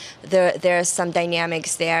care, there are some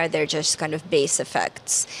dynamics there. They're just kind of base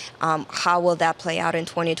effects. How will that play out in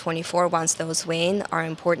 2024 once those wane are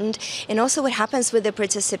important. And also what happens with the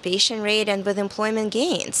participation rate and with employment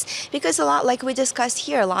gains. Because a lot, like we discussed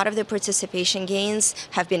here, a lot of the participation gains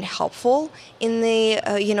have been helpful in the,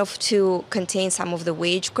 to contain some of the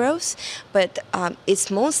wage growth, but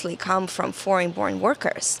it's mostly come from foreign-born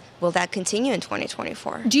workers. Will that continue in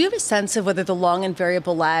 2024? Do you have a sense of whether the long and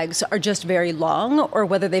variable lags are just very long or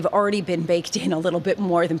whether they've already been baked in a little bit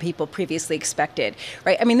more than people previously expected,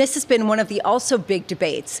 right? I mean, this has been one of the also big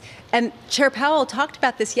debates. And Chair Powell talked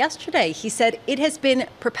about this yesterday. He said it has been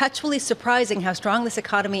perpetually surprising how strong this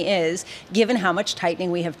economy is, given how much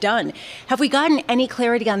tightening we have done. Have we gotten any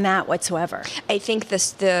clarity on that whatsoever? I think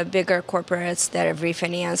the bigger corporates that have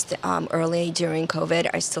refinanced early during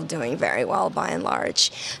COVID are still doing very well by and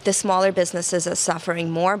large. The smaller businesses are suffering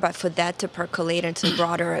more, but for that to percolate into the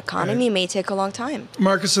broader economy may take a long time.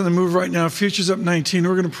 Markets on the move right now. Futures up 19.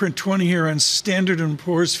 We're going to print 20 here on Standard &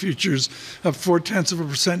 Poor's futures up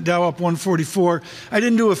 0.4%. Dow up 144. I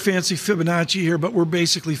didn't do a fancy Fibonacci here, but we're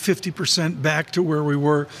basically 50% back to where we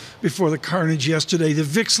were before the carnage yesterday. The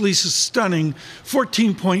VIX, Lisa, stunning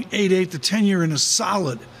 14.88. The 10-year in a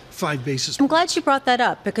solid 5 basis points. I'm glad you brought that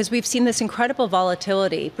up because we've seen this incredible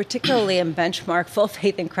volatility, particularly in benchmark full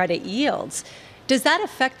faith and credit yields. Does that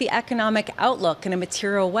affect the economic outlook in a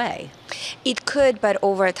material way? It could, but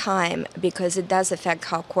over time, because it does affect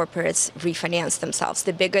how corporates refinance themselves.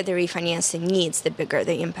 The bigger the refinancing needs, the bigger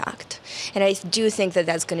the impact. And I do think that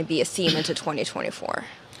that's going to be a theme into 2024.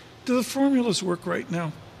 Do the formulas work right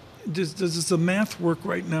now? Does the math work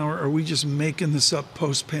right now, or are we just making this up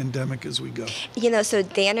post-pandemic as we go? So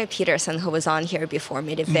Dana Peterson, who was on here before,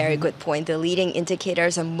 made a very good point. The leading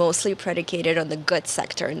indicators are mostly predicated on the goods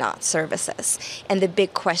sector, not services. And the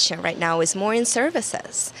big question right now is more in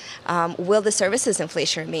services. Will the services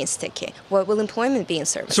inflation remain sticky? What will employment be in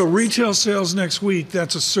services? So retail sales next week,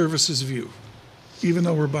 that's a services view, even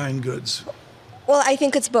though we're buying goods. Well, I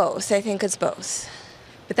think it's both.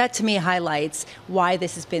 But that, to me, highlights why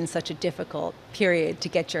this has been such a difficult period to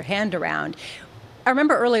get your hand around. I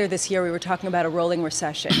remember earlier this year we were talking about a rolling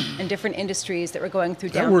recession and different industries that were going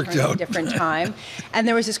through downturns at a different time. And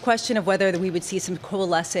there was this question of whether we would see some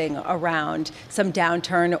coalescing around some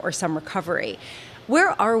downturn or some recovery.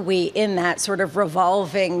 Where are we in that sort of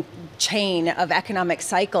revolving chain of economic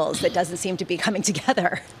cycles that doesn't seem to be coming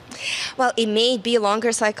together? Well, it may be a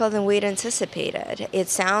longer cycle than we'd anticipated. It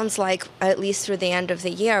sounds like, at least through the end of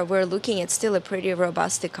the year, we're looking at still a pretty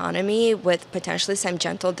robust economy with potentially some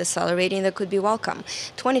gentle decelerating that could be welcome.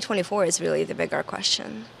 2024 is really the bigger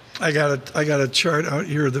question. I got a chart out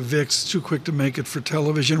here of the VIX. Too quick to make it for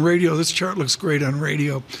television. Radio, this chart looks great on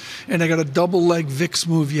radio. And I got a double leg VIX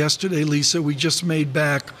move yesterday, Lisa. We just made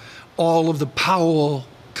back all of the Powell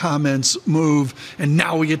comments move, and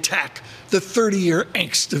now we attack the 30-year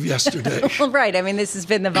angst of yesterday. Well, right. I mean, this has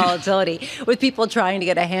been the volatility with people trying to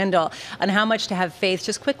get a handle on how much to have faith.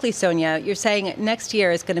 Just quickly, Sonia, you're saying next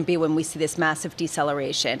year is going to be when we see this massive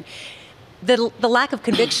deceleration. The lack of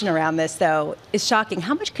conviction around this, though, is shocking.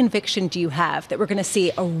 How much conviction do you have that we're going to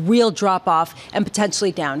see a real drop-off and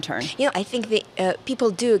potentially downturn? I think people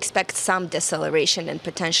do expect some deceleration and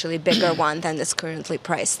potentially bigger one than is currently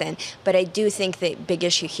priced in. But I do think the big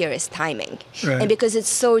issue here is timing. Right. And because it's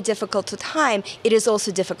so difficult to time, it is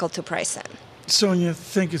also difficult to price in. Sonia,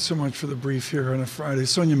 thank you so much for the brief here on a Friday.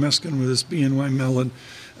 Sonia Meskin with us, BNY Mellon,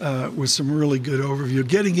 with some really good overview.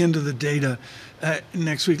 Getting into the data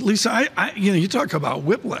next week. Lisa, you talk about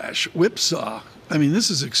whiplash, whipsaw. I mean, this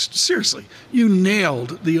is seriously, you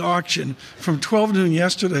nailed the auction from 12 noon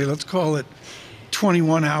yesterday. Let's call it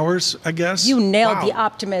 21 hours, I guess. You nailed the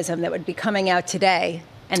optimism that would be coming out today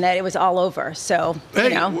and that it was all over. So,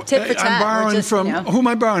 tip for tat. I'm borrowing from, who am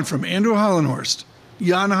I borrowing from? Andrew Hollenhorst,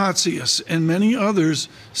 Jan Hatzius, and many others.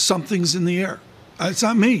 Something's in the air. It's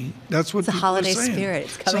not me. That's what it's a holiday spirit.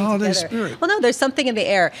 It's coming holiday together. Spirit. Well, no, there's something in the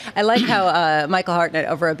air. I like how Michael Hartnett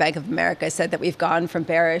over at Bank of America said that we've gone from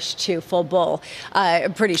bearish to full bull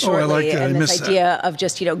pretty shortly. I like that. And this idea of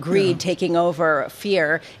just greed taking over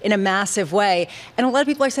fear in a massive way. And a lot of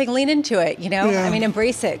people are saying lean into it. I mean,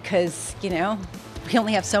 embrace it because we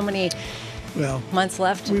only have so many months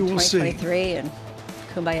left in 2023 and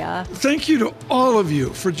kumbaya. Thank you to all of you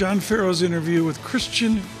for John Ferro's interview with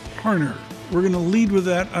Christian Harner. We're going to lead with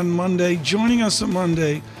that on Monday. Joining us on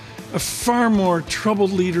Monday a far more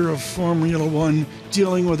troubled leader of Formula One,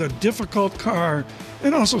 dealing with a difficult car,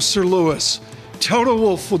 and also Sir Lewis. Toto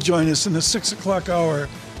Wolff will join us in the 6 o'clock hour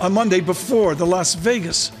on Monday before the Las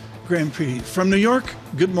Vegas Grand Prix. From New York,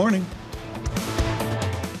 good morning.